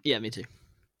since then. Yeah, me too.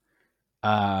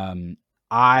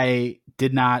 I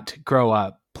did not grow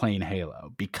up playing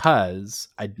Halo because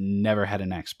I'd never had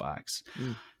an Xbox.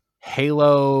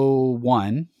 Halo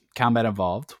 1, Combat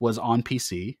Evolved, was on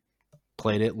PC.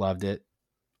 Played it, loved it,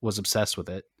 was obsessed with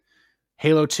it.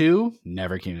 Halo 2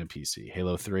 never came to PC.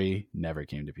 Halo 3 never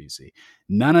came to PC.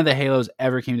 None of the Halos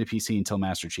ever came to PC until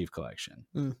Master Chief Collection.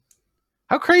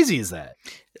 How crazy is that?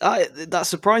 That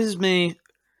surprises me.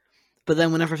 But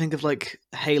then whenever I think of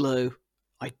Halo,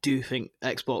 I do think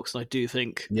Xbox, and I do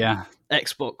think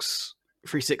Xbox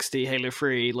 360, Halo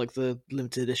 3, the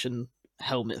limited edition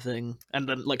helmet thing. And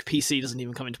then PC doesn't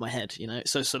even come into my head, It's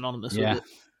so synonymous with it.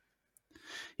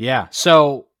 Yeah.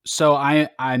 So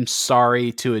I'm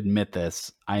sorry to admit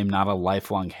this. I am not a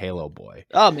lifelong Halo boy.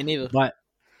 Oh, me neither.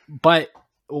 But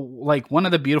one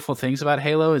of the beautiful things about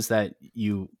Halo is that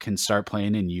you can start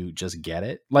playing and you just get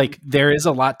it. There is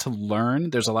a lot to learn.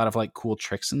 There's a lot of cool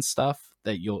tricks and stuff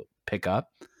that you'll pick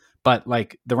up. But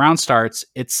the round starts,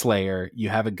 it's Slayer, you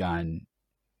have a gun,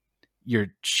 you're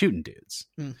shooting dudes.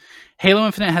 Halo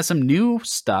Infinite has some new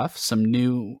stuff, some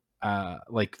new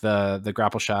the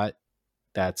grapple shot.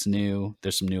 That's new.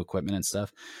 There's some new equipment and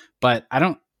stuff, but I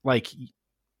don't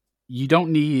you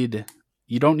don't need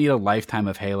a lifetime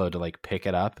of Halo to pick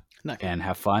it up and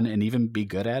have fun and even be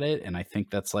good at it. And I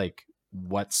think that's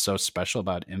what's so special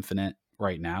about Infinite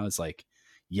right now is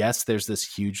yes, there's this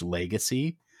huge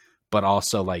legacy, but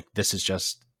also this is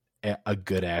just a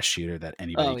good ass shooter that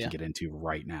anybody can get into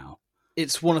right now.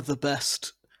 It's one of the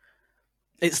best.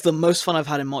 It's the most fun I've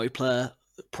had in multiplayer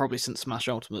probably since Smash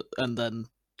Ultimate, and then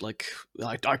I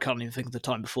can't even think of the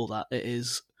time before that. It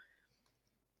is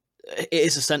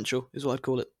essential, is what I'd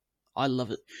call it. I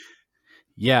love it.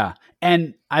 Yeah,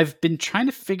 and I've been trying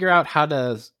to figure out how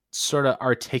to sort of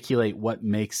articulate what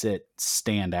makes it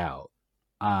stand out,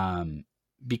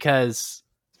 because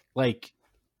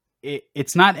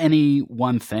it's not any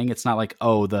one thing. It's not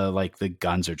the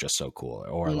guns are just so cool,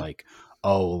 or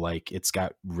it's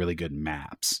got really good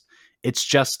maps. It's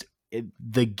just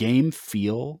the game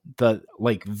feel,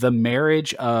 the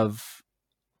marriage of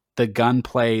the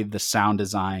gunplay, the sound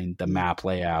design, the map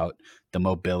layout, the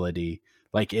mobility,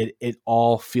 it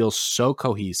all feels so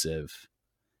cohesive.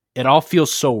 It all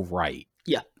feels so right.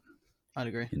 Yeah, I'd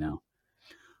agree.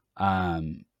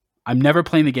 I'm never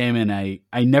playing the game, and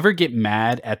I never get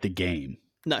mad at the game.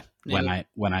 No, when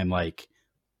I'm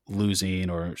losing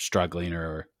or struggling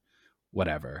or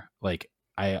whatever.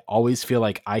 I always feel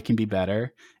like I can be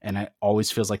better, and it always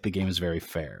feels like the game is very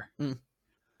fair.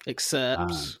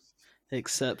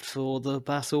 Except for the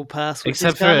battle pass, which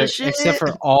except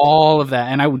for all of that,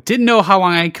 and I didn't know how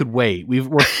long I could wait. We're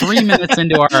 3 minutes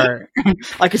into our.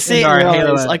 I could see it in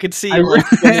your eyes. I could see when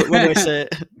I say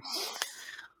it.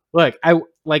 Look, I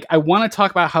want to talk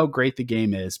about how great the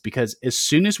game is, because as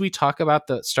soon as we start talking about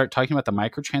the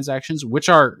microtransactions, which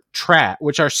are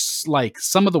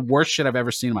some of the worst shit I've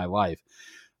ever seen in my life,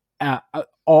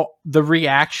 all the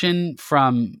reaction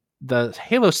from the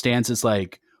Halo stance is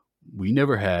like, we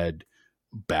never had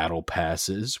battle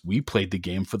passes. We played the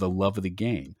game for the love of the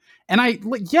game. And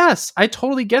yes, I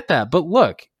totally get that. But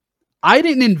look, I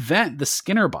didn't invent the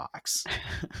Skinner box.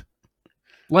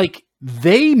 Like,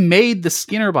 they made the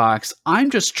Skinner box. I'm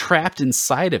just trapped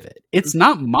inside of it. It's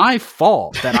not my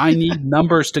fault that I need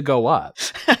numbers to go up.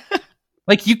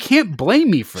 Like, you can't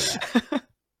blame me for that.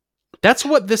 That's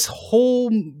what this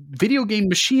whole video game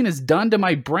machine has done to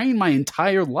my brain my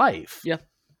entire life. Yeah,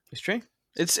 it's true.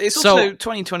 It's also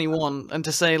 2021, and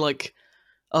to say like,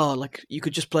 oh, like you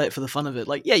could just play it for the fun of it.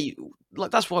 Like, yeah,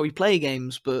 like that's why we play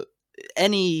games. But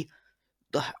I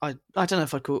don't know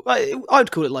if I'd call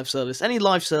I'd call it live service. Any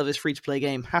live service free to play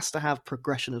game has to have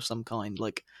progression of some kind.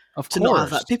 Like, of to course. not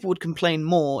have that, people would complain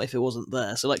more if it wasn't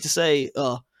there. So like to say,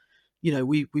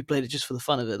 we played it just for the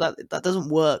fun of it. That doesn't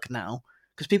work now.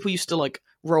 Because people used to like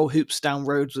roll hoops down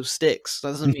roads with sticks.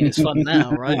 That doesn't mean it's fun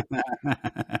now, right?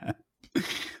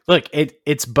 Look,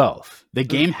 it's both. The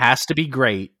game has to be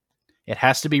great. It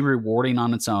has to be rewarding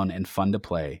on its own and fun to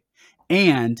play.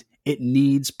 And it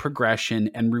needs progression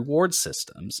and reward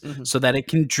systems so that it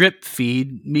can drip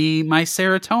feed me my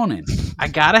serotonin. I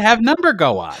got to have number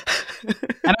go up.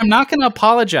 And I'm not going to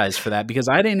apologize for that because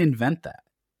I didn't invent that.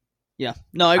 Yeah.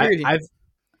 No, I agree with you.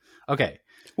 Okay.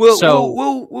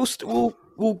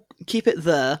 We'll keep it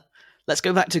there. Let's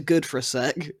go back to good for a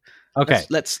sec. Okay.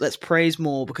 Let's praise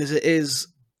more because it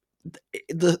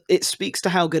speaks to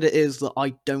how good it is that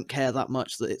I don't care that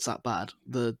much that it's that bad.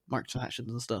 The microtransactions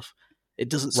and stuff. It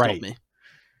doesn't stop me.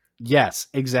 Yes,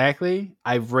 exactly.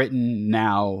 I've written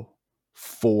now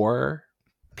 4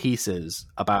 pieces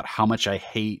about how much I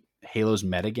hate Halo's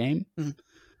metagame.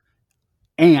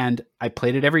 And I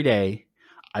played it every day.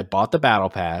 I bought the battle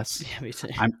pass. Yeah, me too.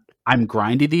 I'm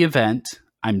grinding the event.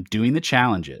 I'm doing the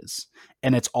challenges,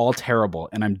 and it's all terrible.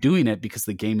 And I'm doing it because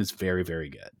the game is very, very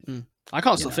good. I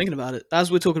can't stop thinking about it. As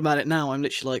we're talking about it now, I'm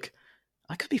literally like,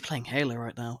 I could be playing Halo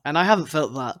right now, and I haven't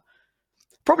felt that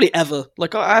probably ever.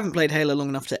 Like, I haven't played Halo long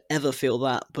enough to ever feel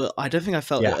that, but I don't think I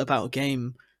felt it about a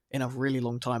game in a really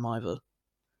long time either.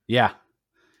 Yeah,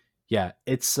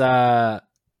 it's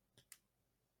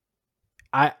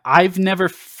I've never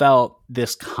felt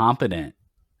this competent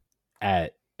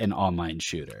at an online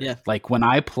shooter. Yeah. Like when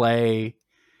I play,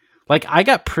 like I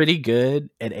got pretty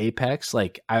good at Apex.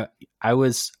 Like I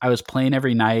was playing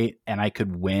every night and I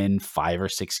could win 5 or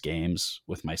 6 games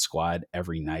with my squad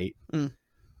every night.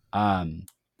 And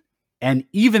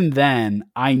even then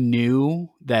I knew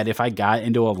that if I got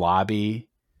into a lobby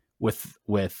with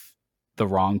the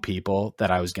wrong people that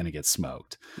I was going to get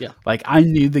smoked. Yeah. Like I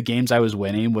knew the games I was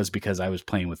winning was because I was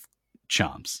playing with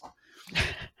chumps.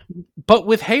 But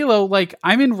with Halo, like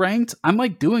I'm in ranked, I'm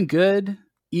like doing good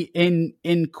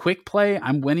in quick play.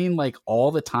 I'm winning like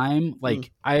all the time.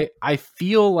 Like I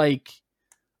feel like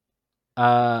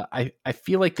I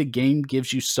feel like the game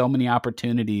gives you so many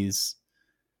opportunities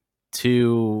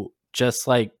to just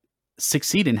like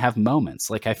succeed and have moments.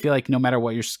 Like I feel like no matter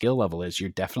what your skill level is, you're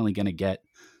definitely going to get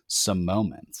some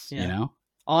moments, you know?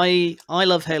 I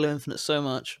love Halo Infinite so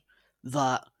much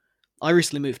that I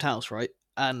recently moved house, right?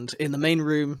 And in the main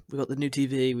room, we've got the new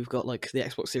TV, we've got like the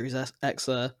Xbox Series X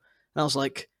there. And I was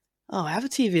like, oh, I have a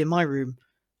TV in my room.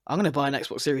 I'm going to buy an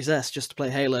Xbox Series S just to play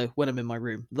Halo when I'm in my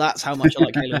room. That's how much I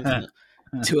like Halo Infinite.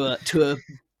 To a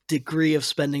degree of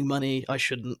spending money I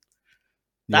shouldn't.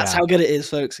 That's how good it is,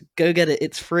 folks. Go get it.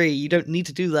 It's free. You don't need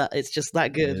to do that. It's just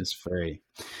that good. It is free.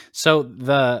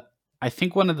 So I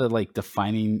think one of the like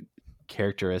defining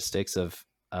characteristics of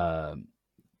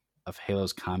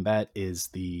Halo's combat is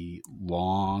the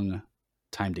long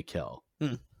time to kill.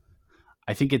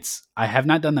 I think I have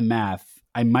not done the math.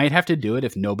 I might have to do it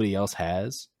if nobody else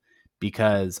has,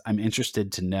 because I'm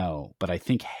interested to know, but I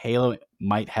think Halo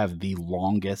might have the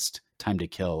longest time to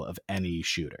kill of any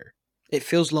shooter. It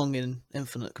feels long in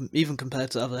Infinite, even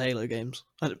compared to other Halo games.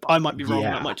 I might be wrong.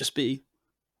 That might just be,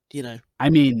 I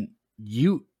mean,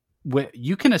 you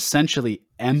can essentially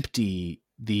empty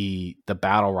the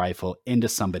battle rifle into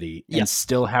somebody and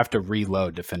still have to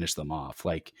reload to finish them off.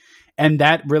 Like, and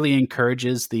that really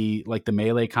encourages the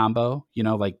melee combo,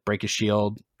 like break a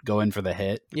shield, go in for the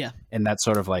hit. Yeah. And that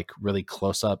sort of like really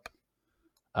close up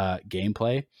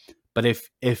gameplay. But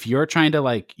if you're trying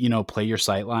to play your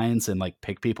sight lines and like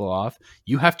pick people off,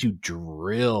 you have to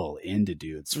drill into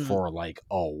dudes for like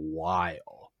a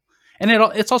while. And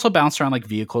it's also bounced around like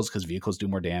vehicles because vehicles do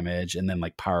more damage, and then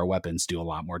like power weapons do a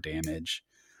lot more damage.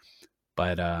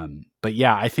 But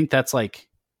yeah, I think that's like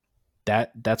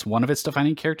that's one of its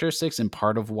defining characteristics, and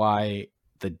part of why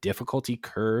the difficulty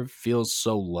curve feels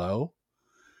so low,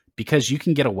 because you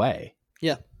can get away.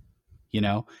 Yeah. You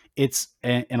know, it's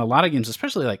in a lot of games,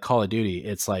 especially like Call of Duty.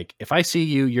 It's like, if I see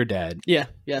you, you're dead. Yeah.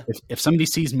 If somebody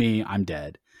sees me, I'm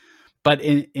dead. But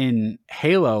in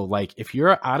Halo, like, if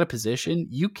you're out of position,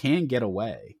 you can get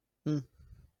away.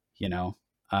 You know,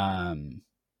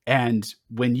 and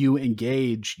when you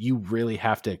engage, you really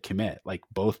have to commit. Like,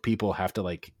 both people have to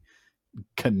like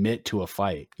commit to a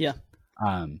fight. Yeah.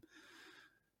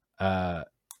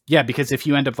 Yeah, because if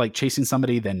you end up like chasing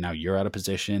somebody, then now you're out of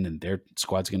position and their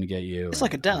squad's going to get you. It's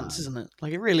like a dance, isn't it?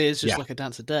 Like, it really is just like a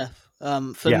dance of death.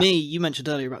 For me, you mentioned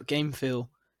earlier about game feel,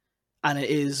 and it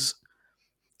is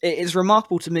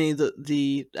remarkable to me that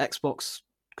the Xbox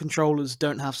controllers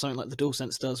don't have something like the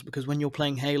DualSense does, because when you're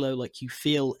playing Halo, like, you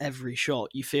feel every shot,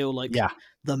 you feel like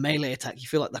the melee attack, you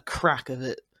feel like the crack of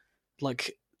it.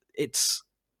 Like, it's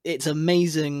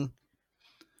amazing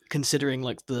considering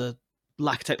like the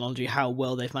lack of technology, how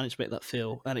well they've managed to make that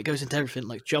feel, and it goes into everything.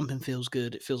 Like, jumping feels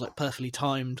good, it feels like perfectly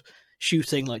timed,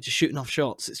 shooting, like just shooting off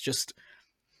shots,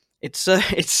 it's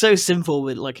so simple,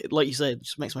 but like you said, it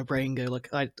just makes my brain go like,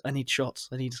 I need shots,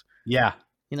 I need, you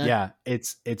know? Yeah,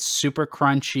 it's super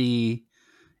crunchy.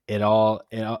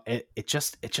 It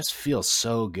just feels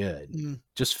so good.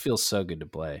 Just feels so good to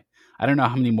play. I don't know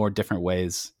how many more different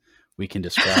ways we can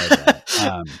describe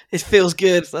that. It feels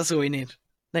good. That's all we need.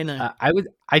 They know.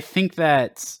 I think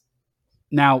that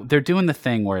now they're doing the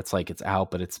thing where it's like, it's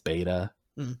out, but it's beta,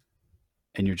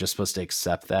 and you're just supposed to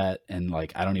accept that. And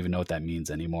like, I don't even know what that means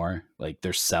anymore. Like,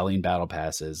 they're selling battle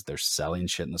passes, they're selling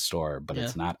shit in the store, but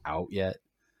it's not out yet.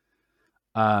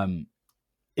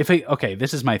 Okay,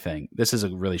 this is my thing. This is a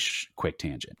really quick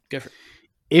tangent. Go for it.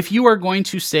 If you are going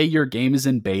to say your game is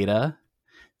in beta,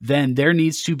 then there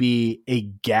needs to be a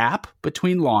gap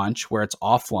between launch where it's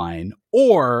offline,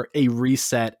 or a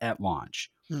reset at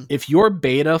launch. If your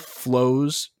beta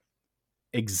flows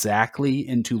exactly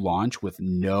into launch with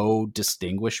no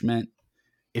distinguishment,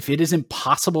 if it is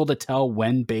impossible to tell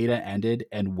when beta ended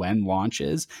and when launch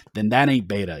is, then that ain't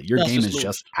beta. Your game is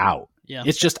just out. Yeah.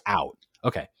 It's just out.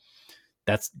 Okay.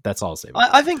 That's all I'll say.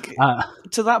 I think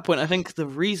to that point, I think the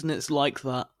reason it's like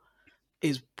that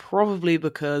is probably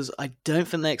because I don't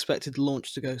think they expected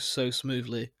launch to go so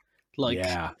smoothly. Like,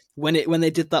 when they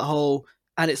did that whole,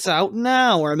 and it's out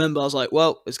now, I remember I was like,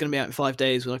 well, it's going to be out in 5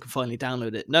 days when I can finally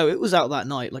download it. No, it was out that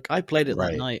night. Like, I played it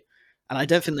that night, and I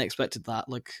don't think they expected that.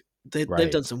 Like, they've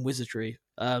done some wizardry.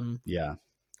 But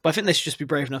I think they should just be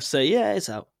brave enough to say, yeah, it's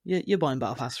out. You're buying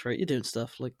Battle Pass for it. You're doing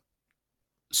stuff. Like,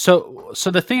 So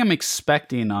the thing I'm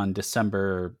expecting on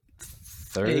December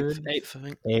 3rd, 8th, I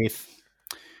think.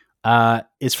 8th,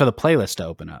 is for the playlist to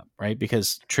open up, right?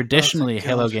 Because traditionally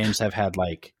Halo games have had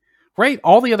like,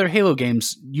 all the other Halo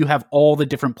games, you have all the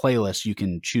different playlists you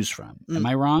can choose from. Am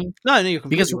I wrong? No, you're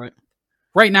completely right.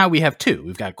 Right now we have 2.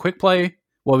 We've got Quick Play.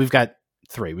 Well, we've got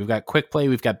 3. We've got Quick Play,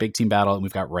 we've got Big Team Battle, and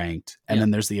we've got Ranked. And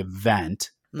then there's the event,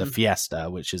 the Fiesta,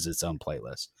 which is its own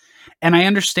playlist. And I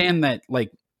understand that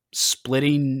like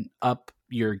splitting up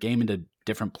your game into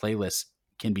different playlists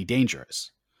can be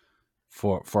dangerous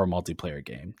for a multiplayer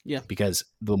game. Yeah. Because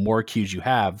the more queues you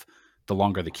have, the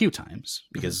longer the queue times,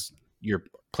 because your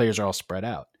players are all spread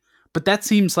out. But that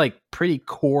seems like pretty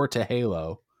core to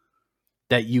Halo,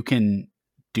 that you can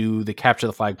do the Capture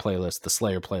the Flag playlist, the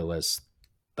Slayer playlist,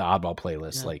 the Oddball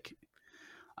playlist. Like,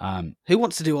 who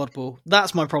wants to do Oddball?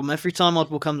 That's my problem. Every time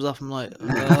Oddball comes up, I'm like,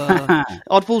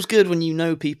 Oddball's good when you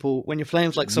know people. When you're playing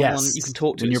with like someone you can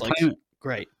talk to, when it's you're playing,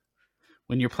 great.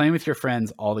 When you're playing with your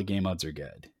friends, all the game modes are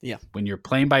good. Yeah. When you're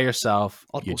playing by yourself,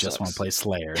 Oddball you just sucks. want to play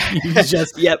Slayer.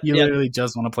 You literally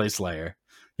just want to play Slayer.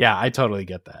 Yeah, I totally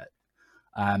get that.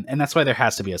 And that's why there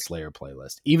has to be a Slayer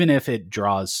playlist, even if it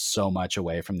draws so much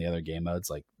away from the other game modes.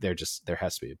 Like, there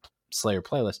has to be a Slayer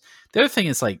playlist. The other thing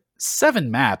is like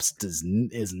 7 maps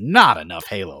is not enough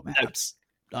Halo maps.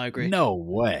 No, I agree. No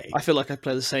way. I feel like I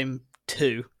play the same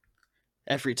 2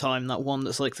 every time. That one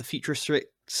that's like the futuristic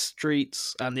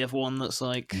streets, and the other one that's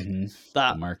like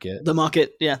that the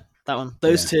market. Yeah, that one.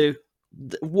 Those 2.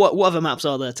 What other maps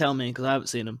are there? Tell me, because I haven't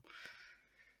seen them.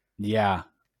 Yeah.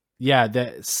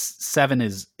 The 7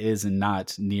 is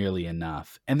not nearly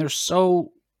enough, and they're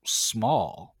so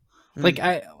small. I'm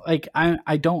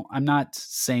not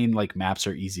saying like maps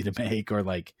are easy to make, or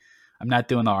like I'm not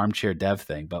doing the armchair dev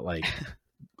thing, but like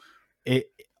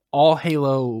all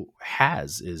Halo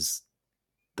has is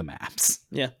the maps.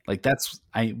 Yeah. Like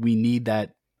we need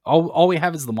that. All we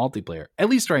have is the multiplayer, at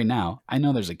least right now. I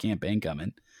know there's a campaign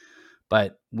coming,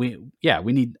 but we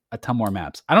need a ton more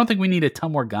maps. I don't think we need a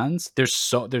ton more guns. There's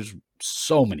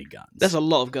so many guns. There's a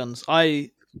lot of guns.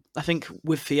 I think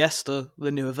with Fiesta, the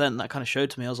new event, that kind of showed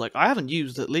to me, I was like, I haven't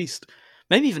used at least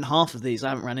maybe even half of these I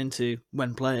haven't ran into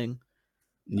when playing.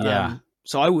 Yeah.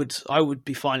 So I would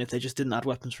be fine if they just didn't add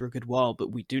weapons for a good while,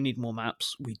 but we do need more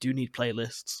maps. We do need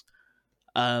playlists.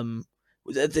 The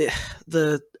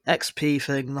XP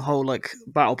thing, the whole like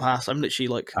battle pass, I'm literally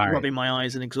like rubbing my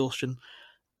eyes in exhaustion.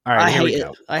 All right, I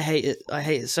hate it. I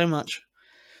hate it so much.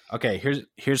 Okay,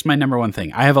 here's my number one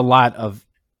thing. I have a lot of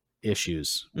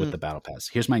issues with the battle pass.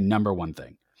 Here's my number one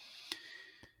thing.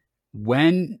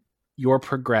 When your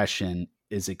progression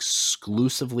is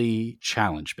exclusively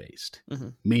challenge based,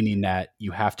 meaning that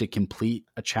you have to complete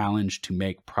a challenge to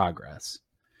make progress,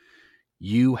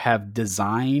 you have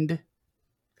designed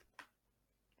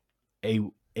a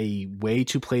way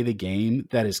to play the game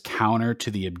that is counter to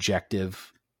the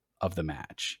objective of the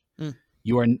match.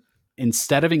 You are,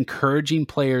 instead of encouraging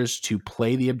players to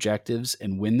play the objectives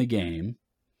and win the game,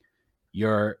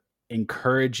 you're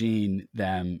encouraging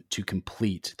them to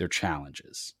complete their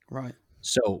challenges. Right.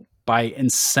 So by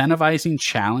incentivizing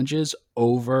challenges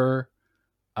over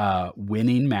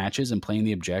winning matches and playing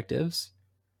the objectives,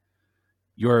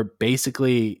 you're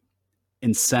basically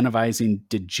incentivizing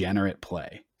degenerate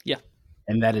play. Yeah.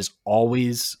 And that is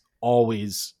always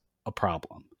a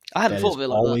problem. I hadn't thought of it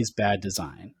like always bad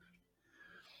design.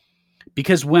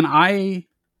 Because when I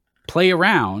play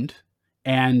around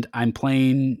and I'm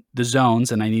playing the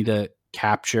zones and I need to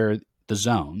capture the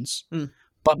zones,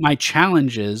 but my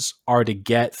challenges are to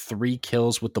get 3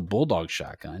 kills with the Bulldog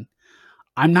shotgun,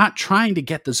 I'm not trying to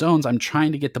get the zones. I'm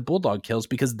trying to get the Bulldog kills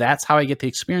because that's how I get the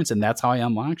experience and that's how I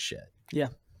unlock shit. Yeah.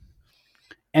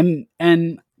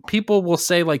 And people will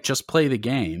say, like, just play the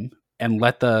game and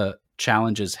let the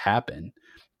challenges happen.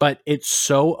 But it's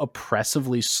so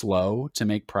oppressively slow to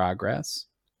make progress.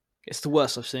 It's the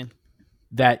worst I've seen.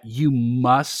 That you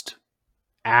must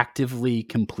actively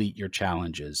complete your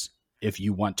challenges if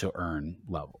you want to earn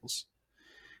levels.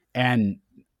 And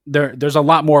there's a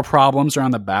lot more problems around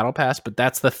the battle pass, but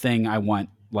that's the thing I want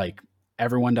like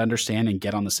everyone to understand and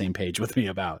get on the same page with me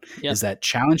about. Yep. Is that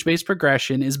challenge-based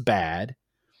progression is bad.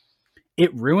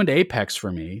 It ruined Apex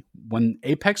for me. When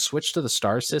Apex switched to the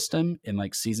star system in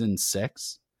like season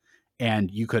 6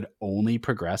 and you could only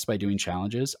progress by doing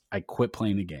challenges, I quit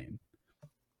playing the game.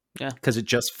 Yeah. Because it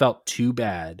just felt too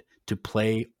bad to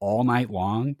play all night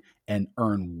long and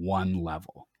earn 1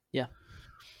 level. Yeah.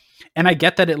 And I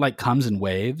get that it like comes in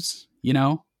waves, you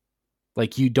know?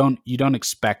 Like you don't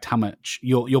expect how much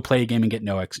you'll play a game and get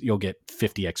you'll get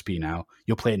 50 XP now.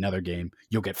 You'll play another game,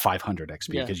 you'll get 500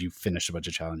 XP because you finished a bunch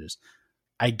of challenges.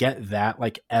 I get that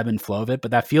like ebb and flow of it,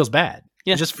 but that feels bad.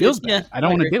 Yeah. It just feels bad. Yeah, I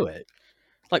don't want to do it.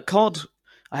 Like COD,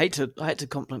 I hate to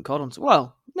compliment COD on.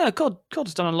 Well, no,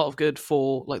 COD's done a lot of good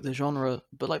for like the genre,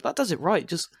 but like that does it right.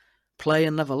 Just play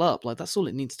and level up. Like that's all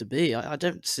it needs to be. I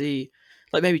don't see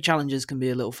like maybe challenges can be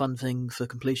a little fun thing for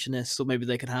completionists, or maybe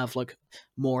they can have like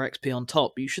more XP on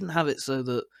top. But you shouldn't have it so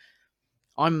that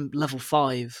I'm level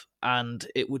 5 and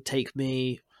it would take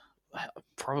me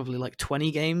probably like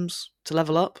 20 games to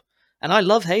level up. And I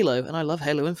love Halo and I love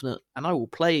Halo Infinite and I will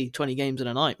play 20 games in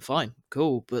a night. Fine,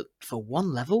 cool. But for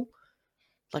 1 level,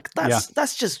 like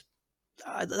that's just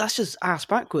ass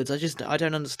backwards. I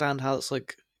don't understand how it's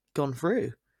like gone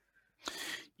through.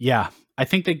 Yeah, I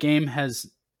think the game has.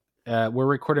 We're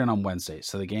recording on Wednesday,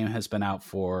 so the game has been out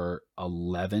for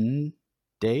 11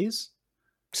 days,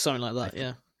 something like that.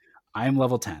 Yeah, I am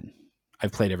level 10.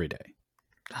 I've played every day,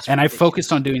 that's and ridiculous. I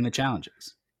focused on doing the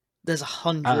challenges. There's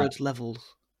 100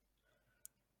 levels.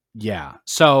 Yeah.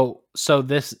 So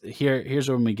here's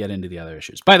when we get into the other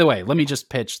issues. By the way, let me just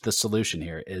pitch the solution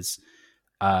here is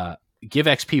give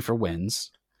XP for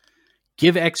wins,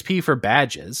 give XP for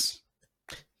badges,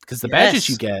 because the badges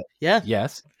you get. Yeah.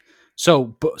 Yes. So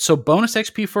bonus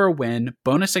XP for a win,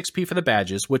 bonus XP for the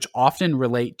badges, which often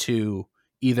relate to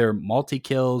either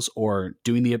multi-kills or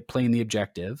playing the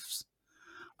objectives.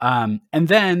 And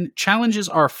then challenges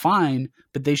are fine,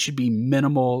 but they should be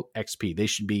minimal XP. They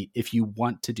should be, if you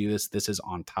want to do this is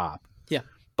on top. Yeah.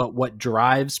 But what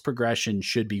drives progression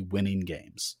should be winning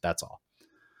games. That's all.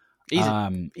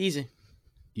 Easy. Easy.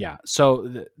 Yeah.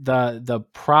 So the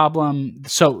problem,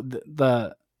 so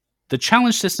the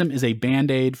challenge system is a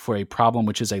band-aid for a problem,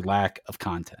 which is a lack of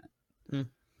content.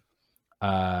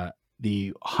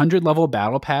 The 100 level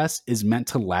battle pass is meant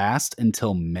to last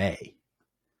until May.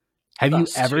 Have you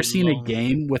ever seen a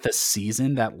game with a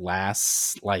season that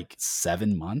lasts like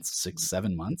 7 months,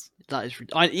 6-7 months? That is,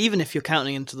 even if you're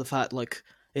counting into the fact like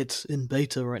it's in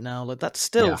beta right now, like that's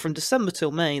still from December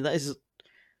till May. That is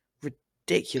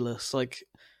ridiculous. Like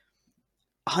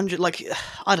 100, like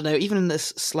I don't know. Even in this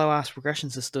slow ass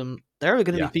progression system, there are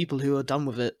going to be people who are done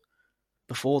with it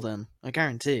before then. I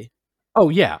guarantee. Oh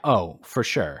yeah. Oh, for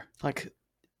sure. Like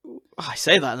I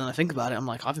say that and then I think about it. I'm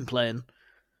like, I've been playing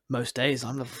most days.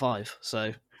 I'm level 5,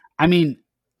 so I mean,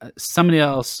 somebody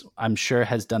else I'm sure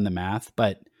has done the math,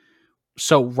 but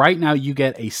so right now you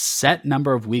get a set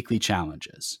number of weekly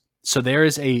challenges. So there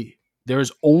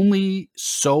is only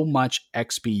so much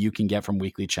XP you can get from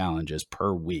weekly challenges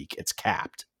per week. It's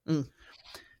capped.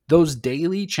 Those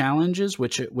daily challenges,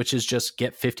 which is just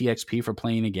get 50 XP for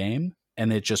playing a game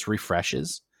and it just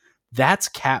refreshes, that's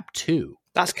capped too.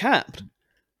 That's capped.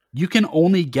 You can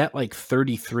only get like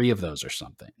 33 of those or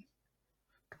something.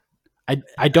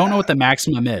 I don't know what the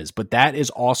maximum is, but that is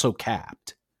also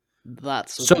capped.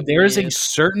 So there is a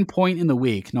certain point in the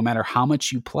week, no matter how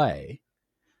much you play,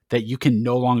 that you can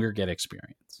no longer get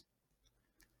experience.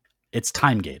 It's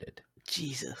time gated.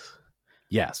 Jesus.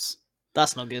 Yes.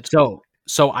 That's not good.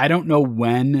 So I don't know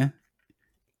when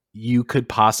you could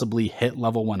possibly hit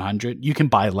level 100. You can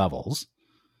buy levels.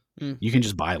 You can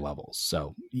just buy levels.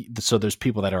 So there's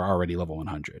people that are already level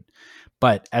 100.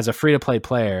 But as a free-to-play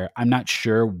player, I'm not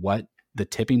sure what the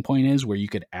tipping point is where you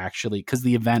could actually, because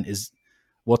the event is,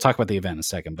 we'll talk about the event in a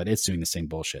second, but it's doing the same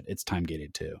bullshit. It's time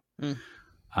gated too.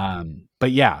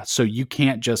 But yeah, so you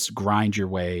can't just grind your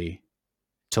way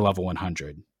to level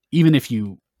 100, even if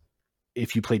you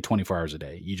played 24 hours a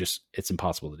day. It's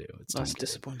impossible to do. That's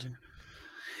disappointing.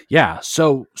 Yeah,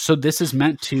 so this is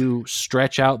meant to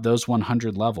stretch out those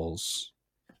 100 levels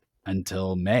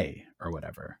until May or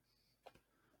whatever.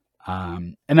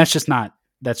 And that's just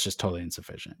totally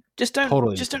insufficient. Just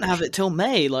don't have it till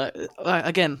May. Like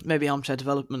again, maybe armchair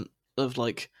development of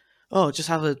like, just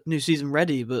have a new season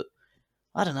ready, but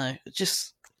I don't know. It's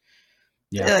just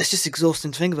it's just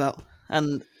exhausting to think about.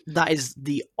 And that is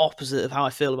the opposite of how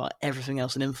I feel about everything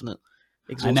else in Infinite.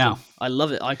 Exhausting. I know. I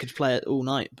love it. I could play it all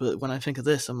night, but when I think of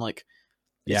this, I'm like,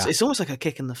 it's almost like a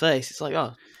kick in the face. It's like,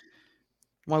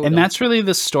 why would that's really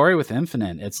the story with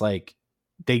Infinite. It's like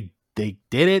they did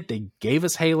it. They gave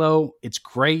us Halo. It's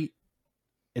great.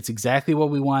 It's exactly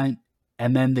what we want.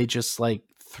 And then they just like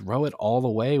throw it all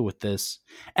away with this.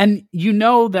 And you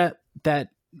know that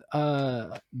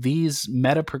these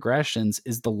meta progressions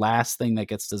is the last thing that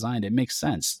gets designed. It makes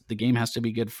sense. The game has to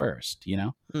be good first, you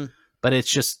know? But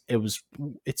it's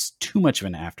too much of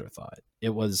an afterthought.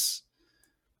 It was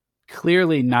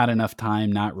clearly not enough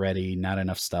time, not ready, not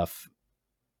enough stuff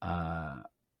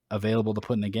available to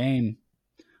put in the game.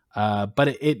 But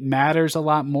it matters a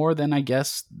lot more than I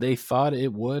guess they thought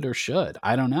it would or should.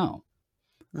 I don't know.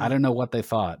 I don't know what they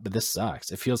thought, but this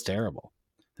sucks. It feels terrible.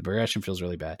 The progression feels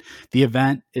really bad. The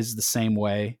event is the same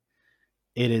way.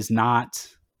 It is not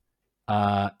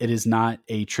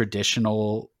a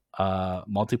traditional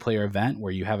multiplayer event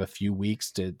where you have a few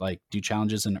weeks to like do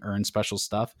challenges and earn special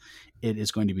stuff. It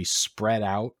is going to be spread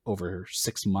out over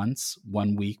 6 months,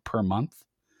 1 week per month.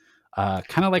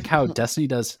 Kind of like how Destiny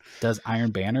does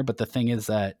Iron Banner. But the thing is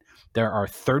that there are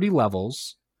 30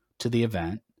 levels to the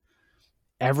event.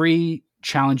 Every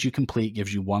challenge you complete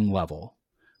gives you 1 level,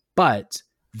 but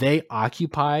they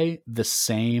occupy the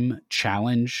same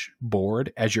challenge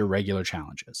board as your regular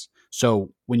challenges.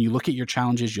 So when you look at your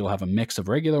challenges, you'll have a mix of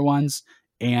regular ones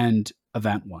and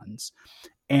event ones.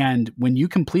 And when you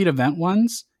complete event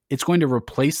ones, it's going to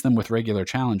replace them with regular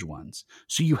challenge ones.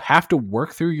 So you have to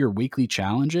work through your weekly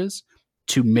challenges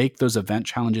to make those event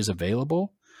challenges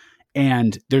available.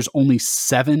 And there's only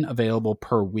 7 available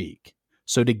per week.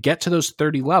 So to get to those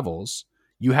 30 levels,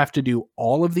 you have to do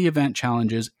all of the event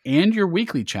challenges and your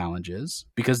weekly challenges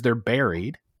because they're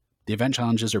buried. The event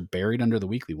challenges are buried under the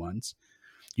weekly ones.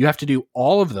 You have to do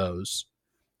all of those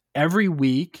every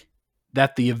week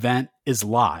that the event is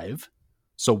live.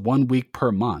 So 1 week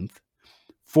per month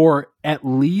for at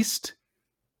least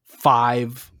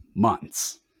 5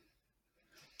 months.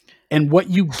 And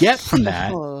what you get from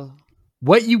that,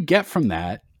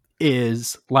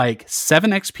 is like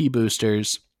 7 XP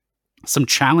boosters, some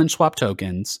challenge swap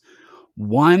tokens,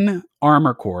 1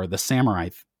 armor core, the samurai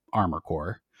armor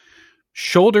core,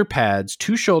 shoulder pads,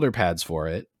 2 shoulder pads for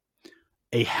it,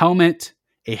 a helmet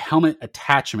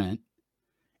attachment,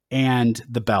 and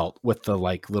the belt with the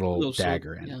like little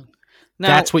dagger in it. Now,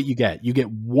 that's what you get. You get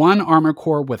 1 armor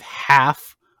core with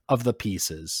half of the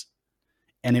pieces,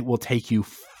 and it will take you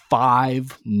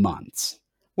 5 months.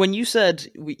 When you said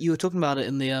you were talking about it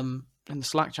in the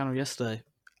Slack channel yesterday,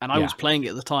 and I was playing it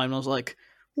at the time, and I was like,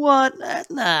 "What?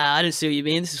 Nah, I didn't see what you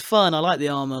mean. This is fun. I like the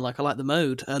armor. Like I like the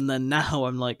mode." And then now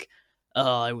I'm like,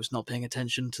 "Oh, I was not paying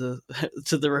attention to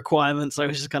the requirements. I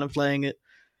was just kind of playing it."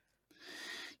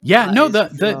 Yeah,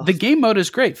 the game mode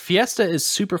is great. Fiesta is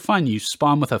super fun. You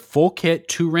spawn with a full kit,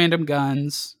 2 random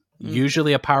guns,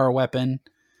 usually a power weapon,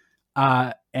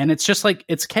 and it's just like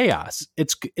it's chaos.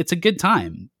 It's a good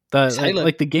time.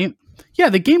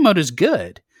 The game mode is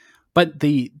good, But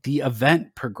the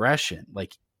event progression,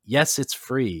 like, yes, it's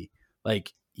free.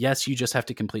 Like, yes, you just have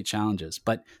to complete challenges.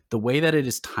 But the way that it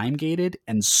is time gated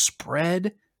and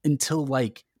spread until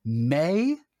like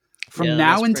May, from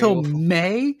now until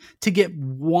May to get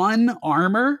one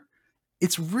armor,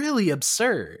 it's really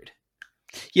absurd.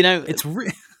 You know, it's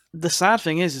the sad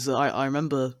thing is that I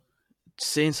remember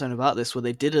seeing something about this where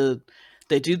they do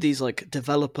these like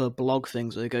developer blog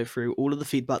things where they go through all of the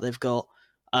feedback they've got.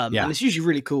 And it's usually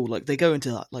really cool. Like they go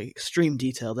into like extreme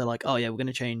detail. They're like, oh yeah, we're going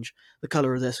to change the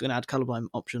color of this. We're going to add colorblind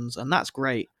options, and that's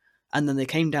great. And then they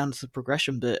came down to the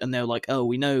progression bit, and they were like, oh,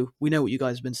 we know what you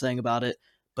guys have been saying about it,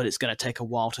 but it's going to take a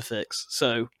while to fix.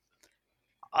 So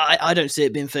I don't see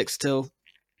it being fixed till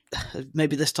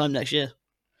maybe this time next year.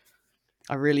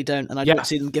 I really don't, and I don't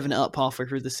see them giving it up halfway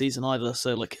through the season either.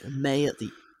 So like May at the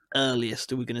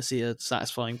earliest, are we going to see a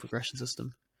satisfying progression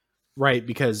system? Right,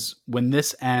 because when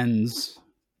this ends.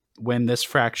 When this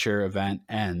Fracture event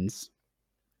ends,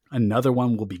 another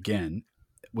one will begin,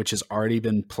 which has already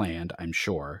been planned, I'm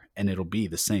sure, and it'll be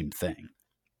the same thing.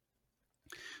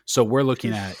 So we're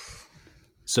looking at,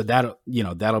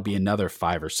 that'll be another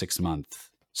 5 or 6 month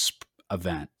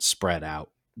event spread out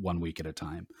 1 week at a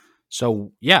time.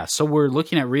 So we're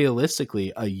looking at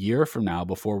realistically a year from now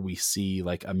before we see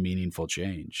like a meaningful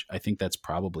change. I think that's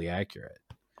probably accurate.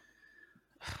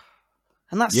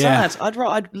 And that's sad. I'd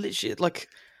literally like.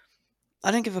 I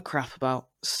don't give a crap about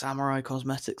samurai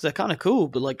cosmetics. They're kind of cool,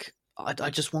 but like, I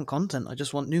just want content. I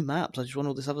just want new maps. I just want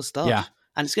all this other stuff. Yeah.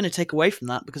 And it's going to take away from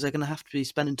that because they're going to have to be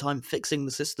spending time fixing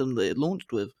the system that it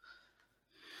launched with.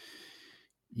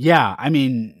 Yeah, I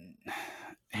mean,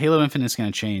 Halo Infinite is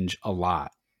going to change a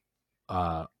lot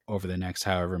over the next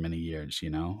however many years,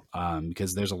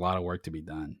 because there's a lot of work to be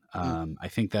done. I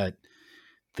think that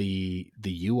the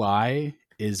UI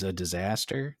is a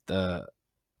disaster.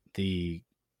 The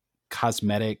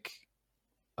cosmetic,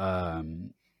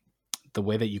 the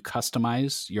way that you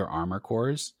customize your armor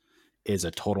cores is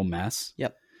a total mess.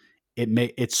 Yep.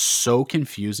 It's so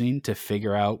confusing to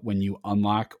figure out when you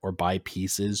unlock or buy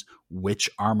pieces which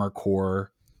armor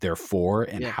core they're for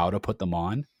and how to put them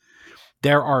on.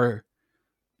 There are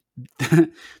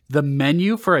the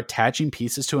menu for attaching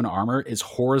pieces to an armor is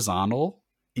horizontal,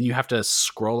 and you have to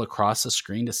scroll across the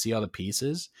screen to see all the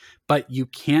pieces, but you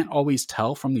can't always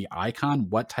tell from the icon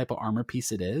what type of armor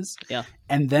piece it is. Yeah.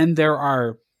 And then there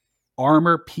are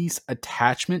armor piece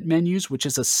attachment menus, which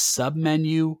is a sub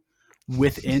menu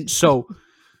within. So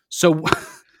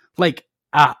like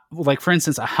for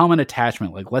instance, a helmet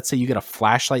attachment, like let's say you get a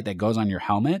flashlight that goes on your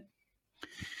helmet.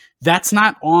 That's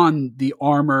not on the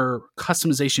armor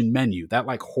customization menu, that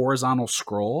like horizontal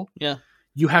scroll. Yeah.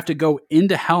 You have to go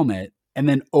into helmet and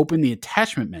then open the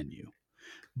attachment menu.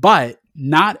 But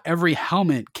not every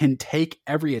helmet can take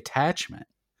every attachment.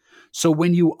 So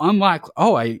when you unlock,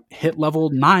 I hit level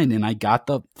 9 and I got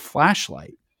the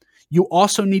flashlight, you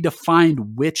also need to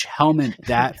find which helmet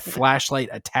that flashlight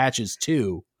attaches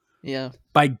to. Yeah.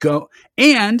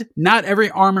 And not every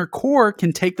armor core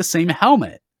can take the same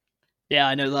helmet. Yeah,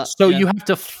 I know that. So you have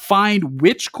to find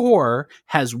which core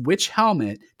has which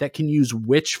helmet that can use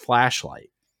which flashlight.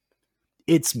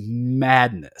 It's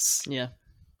madness. Yeah.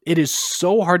 It is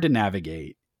so hard to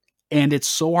navigate, and it's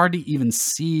so hard to even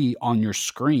see on your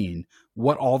screen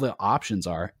what all the options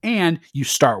are. And you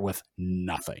start with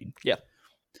nothing. Yeah.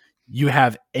 You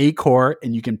have a core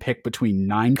and you can pick between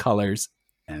 9 colors,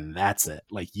 and that's it.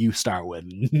 Like, you start with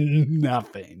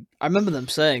nothing. I remember them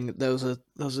saying there was a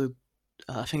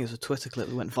I think it was a Twitter clip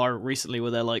that went viral recently where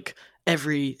they're like,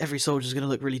 every soldier is going to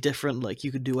look really different. Like,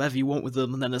 you could do whatever you want with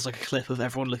them. And then there's like a clip of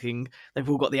everyone looking, they've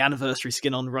all got the anniversary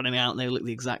skin on running out and they look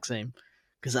the exact same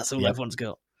because that's all everyone's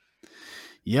got.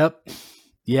 Yep.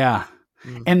 Yeah.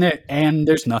 And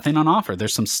there's nothing on offer.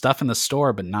 There's some stuff in the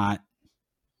store, but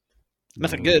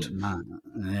nothing good.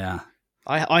 Yeah.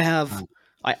 I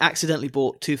accidentally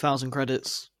bought 2,000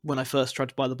 credits when I first tried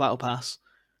to buy the battle pass.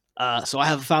 So I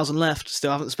have 1,000 left.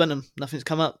 Still haven't spent them. Nothing's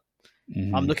come up.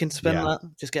 Mm-hmm. I'm looking to spend that.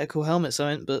 Just get a cool helmet,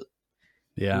 something. But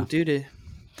we'll do.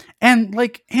 And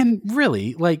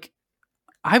really, like,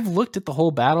 I've looked at the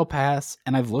whole battle pass,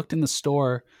 and I've looked in the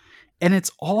store, and it's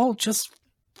all just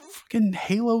freaking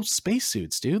Halo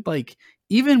spacesuits, dude. Like,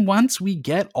 even once we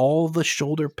get all the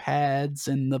shoulder pads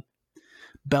and the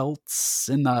belts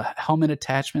and the helmet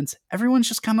attachments, everyone's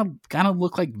just kind of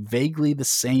look like vaguely the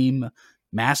same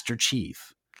Master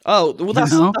Chief. Oh, well,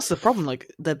 that's the problem.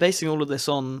 Like, they're basing all of this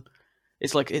on,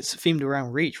 it's like it's themed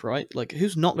around Reach, right? Like,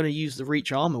 who's not going to use the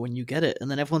Reach armor when you get it? And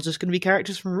then everyone's just going to be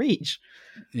characters from Reach.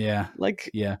 Yeah.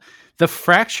 Like, yeah. The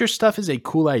Fracture stuff is a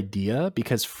cool idea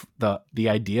because the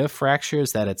idea of Fracture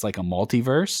is that it's like a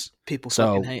multiverse. People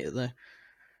fucking hate it though.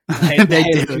 They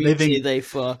Halo do. community, they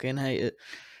fucking hate it.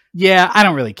 Yeah, I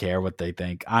don't really care what they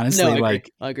think. Honestly, No, I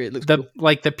agree. It looks the cool.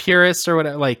 like the purists or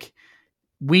whatever, like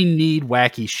we need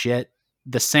wacky shit.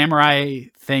 The samurai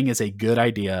thing is a good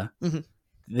idea. Mhm.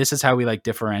 This is how we like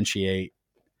differentiate.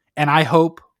 And I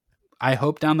hope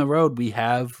down the road we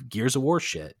have Gears of War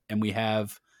shit and we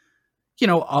have,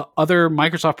 other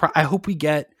Microsoft. I hope we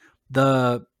get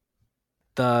the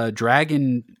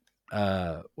dragon.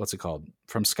 What's it called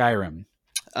from Skyrim?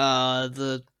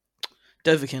 The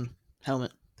Dovahkiin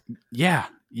helmet. Yeah.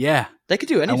 They could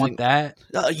do anything. I want that.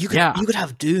 You could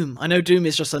have Doom. I know Doom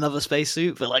is just another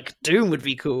spacesuit, but like Doom would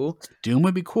be cool. Doom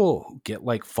would be cool. Get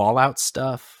like Fallout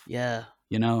stuff. Yeah.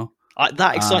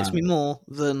 That excites me more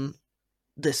than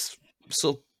this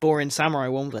sort of boring samurai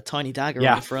one with a tiny dagger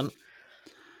on the front.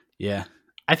 Yeah.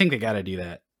 I think they got to do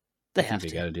that. They got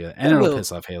to do that. And it'll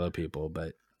piss off Halo people,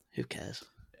 but who cares?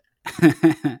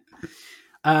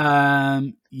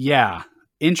 Yeah.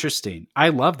 Interesting. I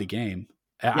love the game.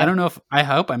 Yeah. I don't know I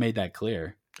hope I made that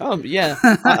clear. Yeah.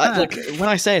 Like when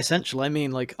I say essential, I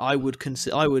mean like I would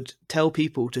tell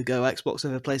people to go Xbox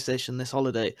over PlayStation this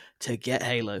holiday to get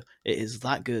Halo. It is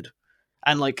that good.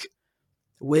 And like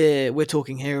we're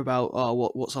talking here about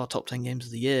what's our top 10 games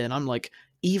of the year, and I'm like,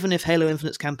 even if Halo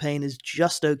Infinite's campaign is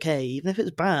just okay, even if it's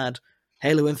bad,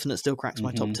 Halo Infinite still cracks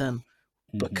my top 10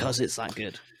 because it's that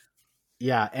good.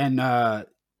 Yeah, and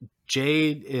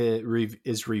Jade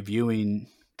is reviewing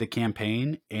the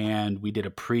campaign, and we did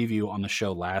a preview on the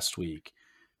show last week.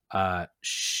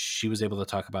 She was able to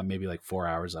talk about maybe like 4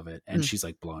 hours of it, and she's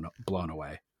like blown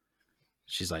away.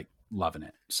 She's like loving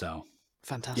it. So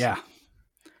fantastic. Yeah,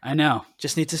 I know.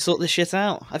 Just need to sort this shit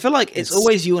out. I feel like it's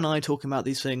always you and I talking about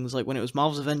these things. Like when it was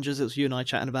Marvel's Avengers, it was you and I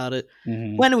chatting about it.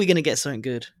 When are we going to get something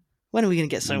good? When are we going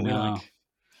to get something we like?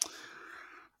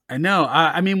 I know.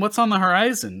 I mean, what's on the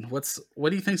horizon? What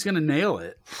do you think's going to nail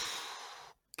it?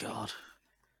 God,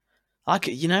 I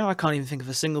can't even think of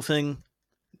a single thing.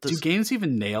 Do games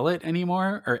even nail it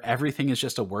anymore, or everything is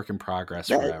just a work in progress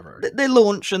forever? They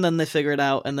launch and then they figure it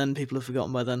out, and then people have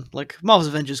forgotten by then. Like Marvel's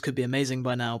Avengers could be amazing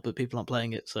by now, but people aren't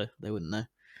playing it, so they wouldn't know.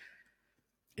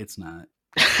 It's not.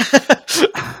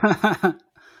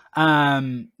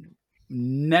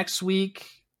 Next week,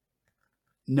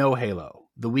 no Halo.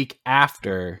 The week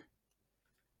after,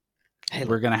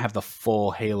 we're gonna have the full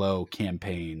Halo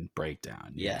campaign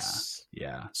breakdown. Yes.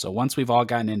 Yeah. So once we've all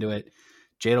gotten into it,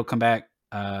 Jade will come back.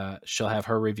 She'll have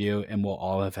her review, and we'll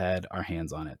all have had our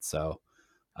hands on it. So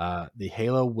the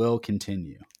Halo will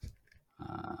continue.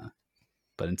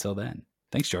 But until then,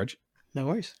 thanks, George. No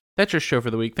worries. That's your show for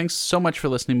the week. Thanks so much for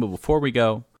listening. But before we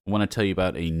go, I want to tell you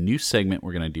about a new segment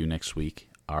we're going to do next week,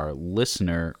 our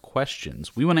listener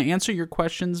questions. We want to answer your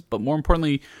questions, but more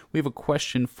importantly, we have a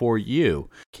question for you.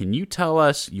 Can you tell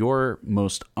us your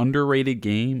most underrated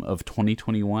game of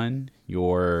 2021,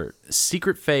 your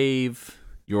secret fave,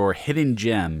 your hidden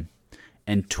gem,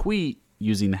 and tweet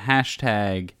using the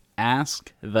hashtag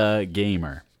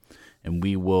AskTheGamer, and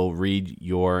we will read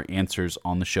your answers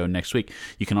on the show next week.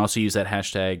 You can also use that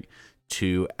hashtag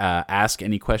to ask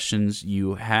any questions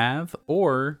you have,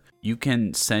 or you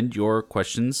can send your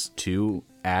questions to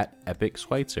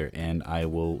 @EpicSweitzer, and I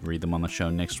will read them on the show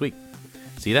next week.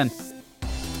 See you then.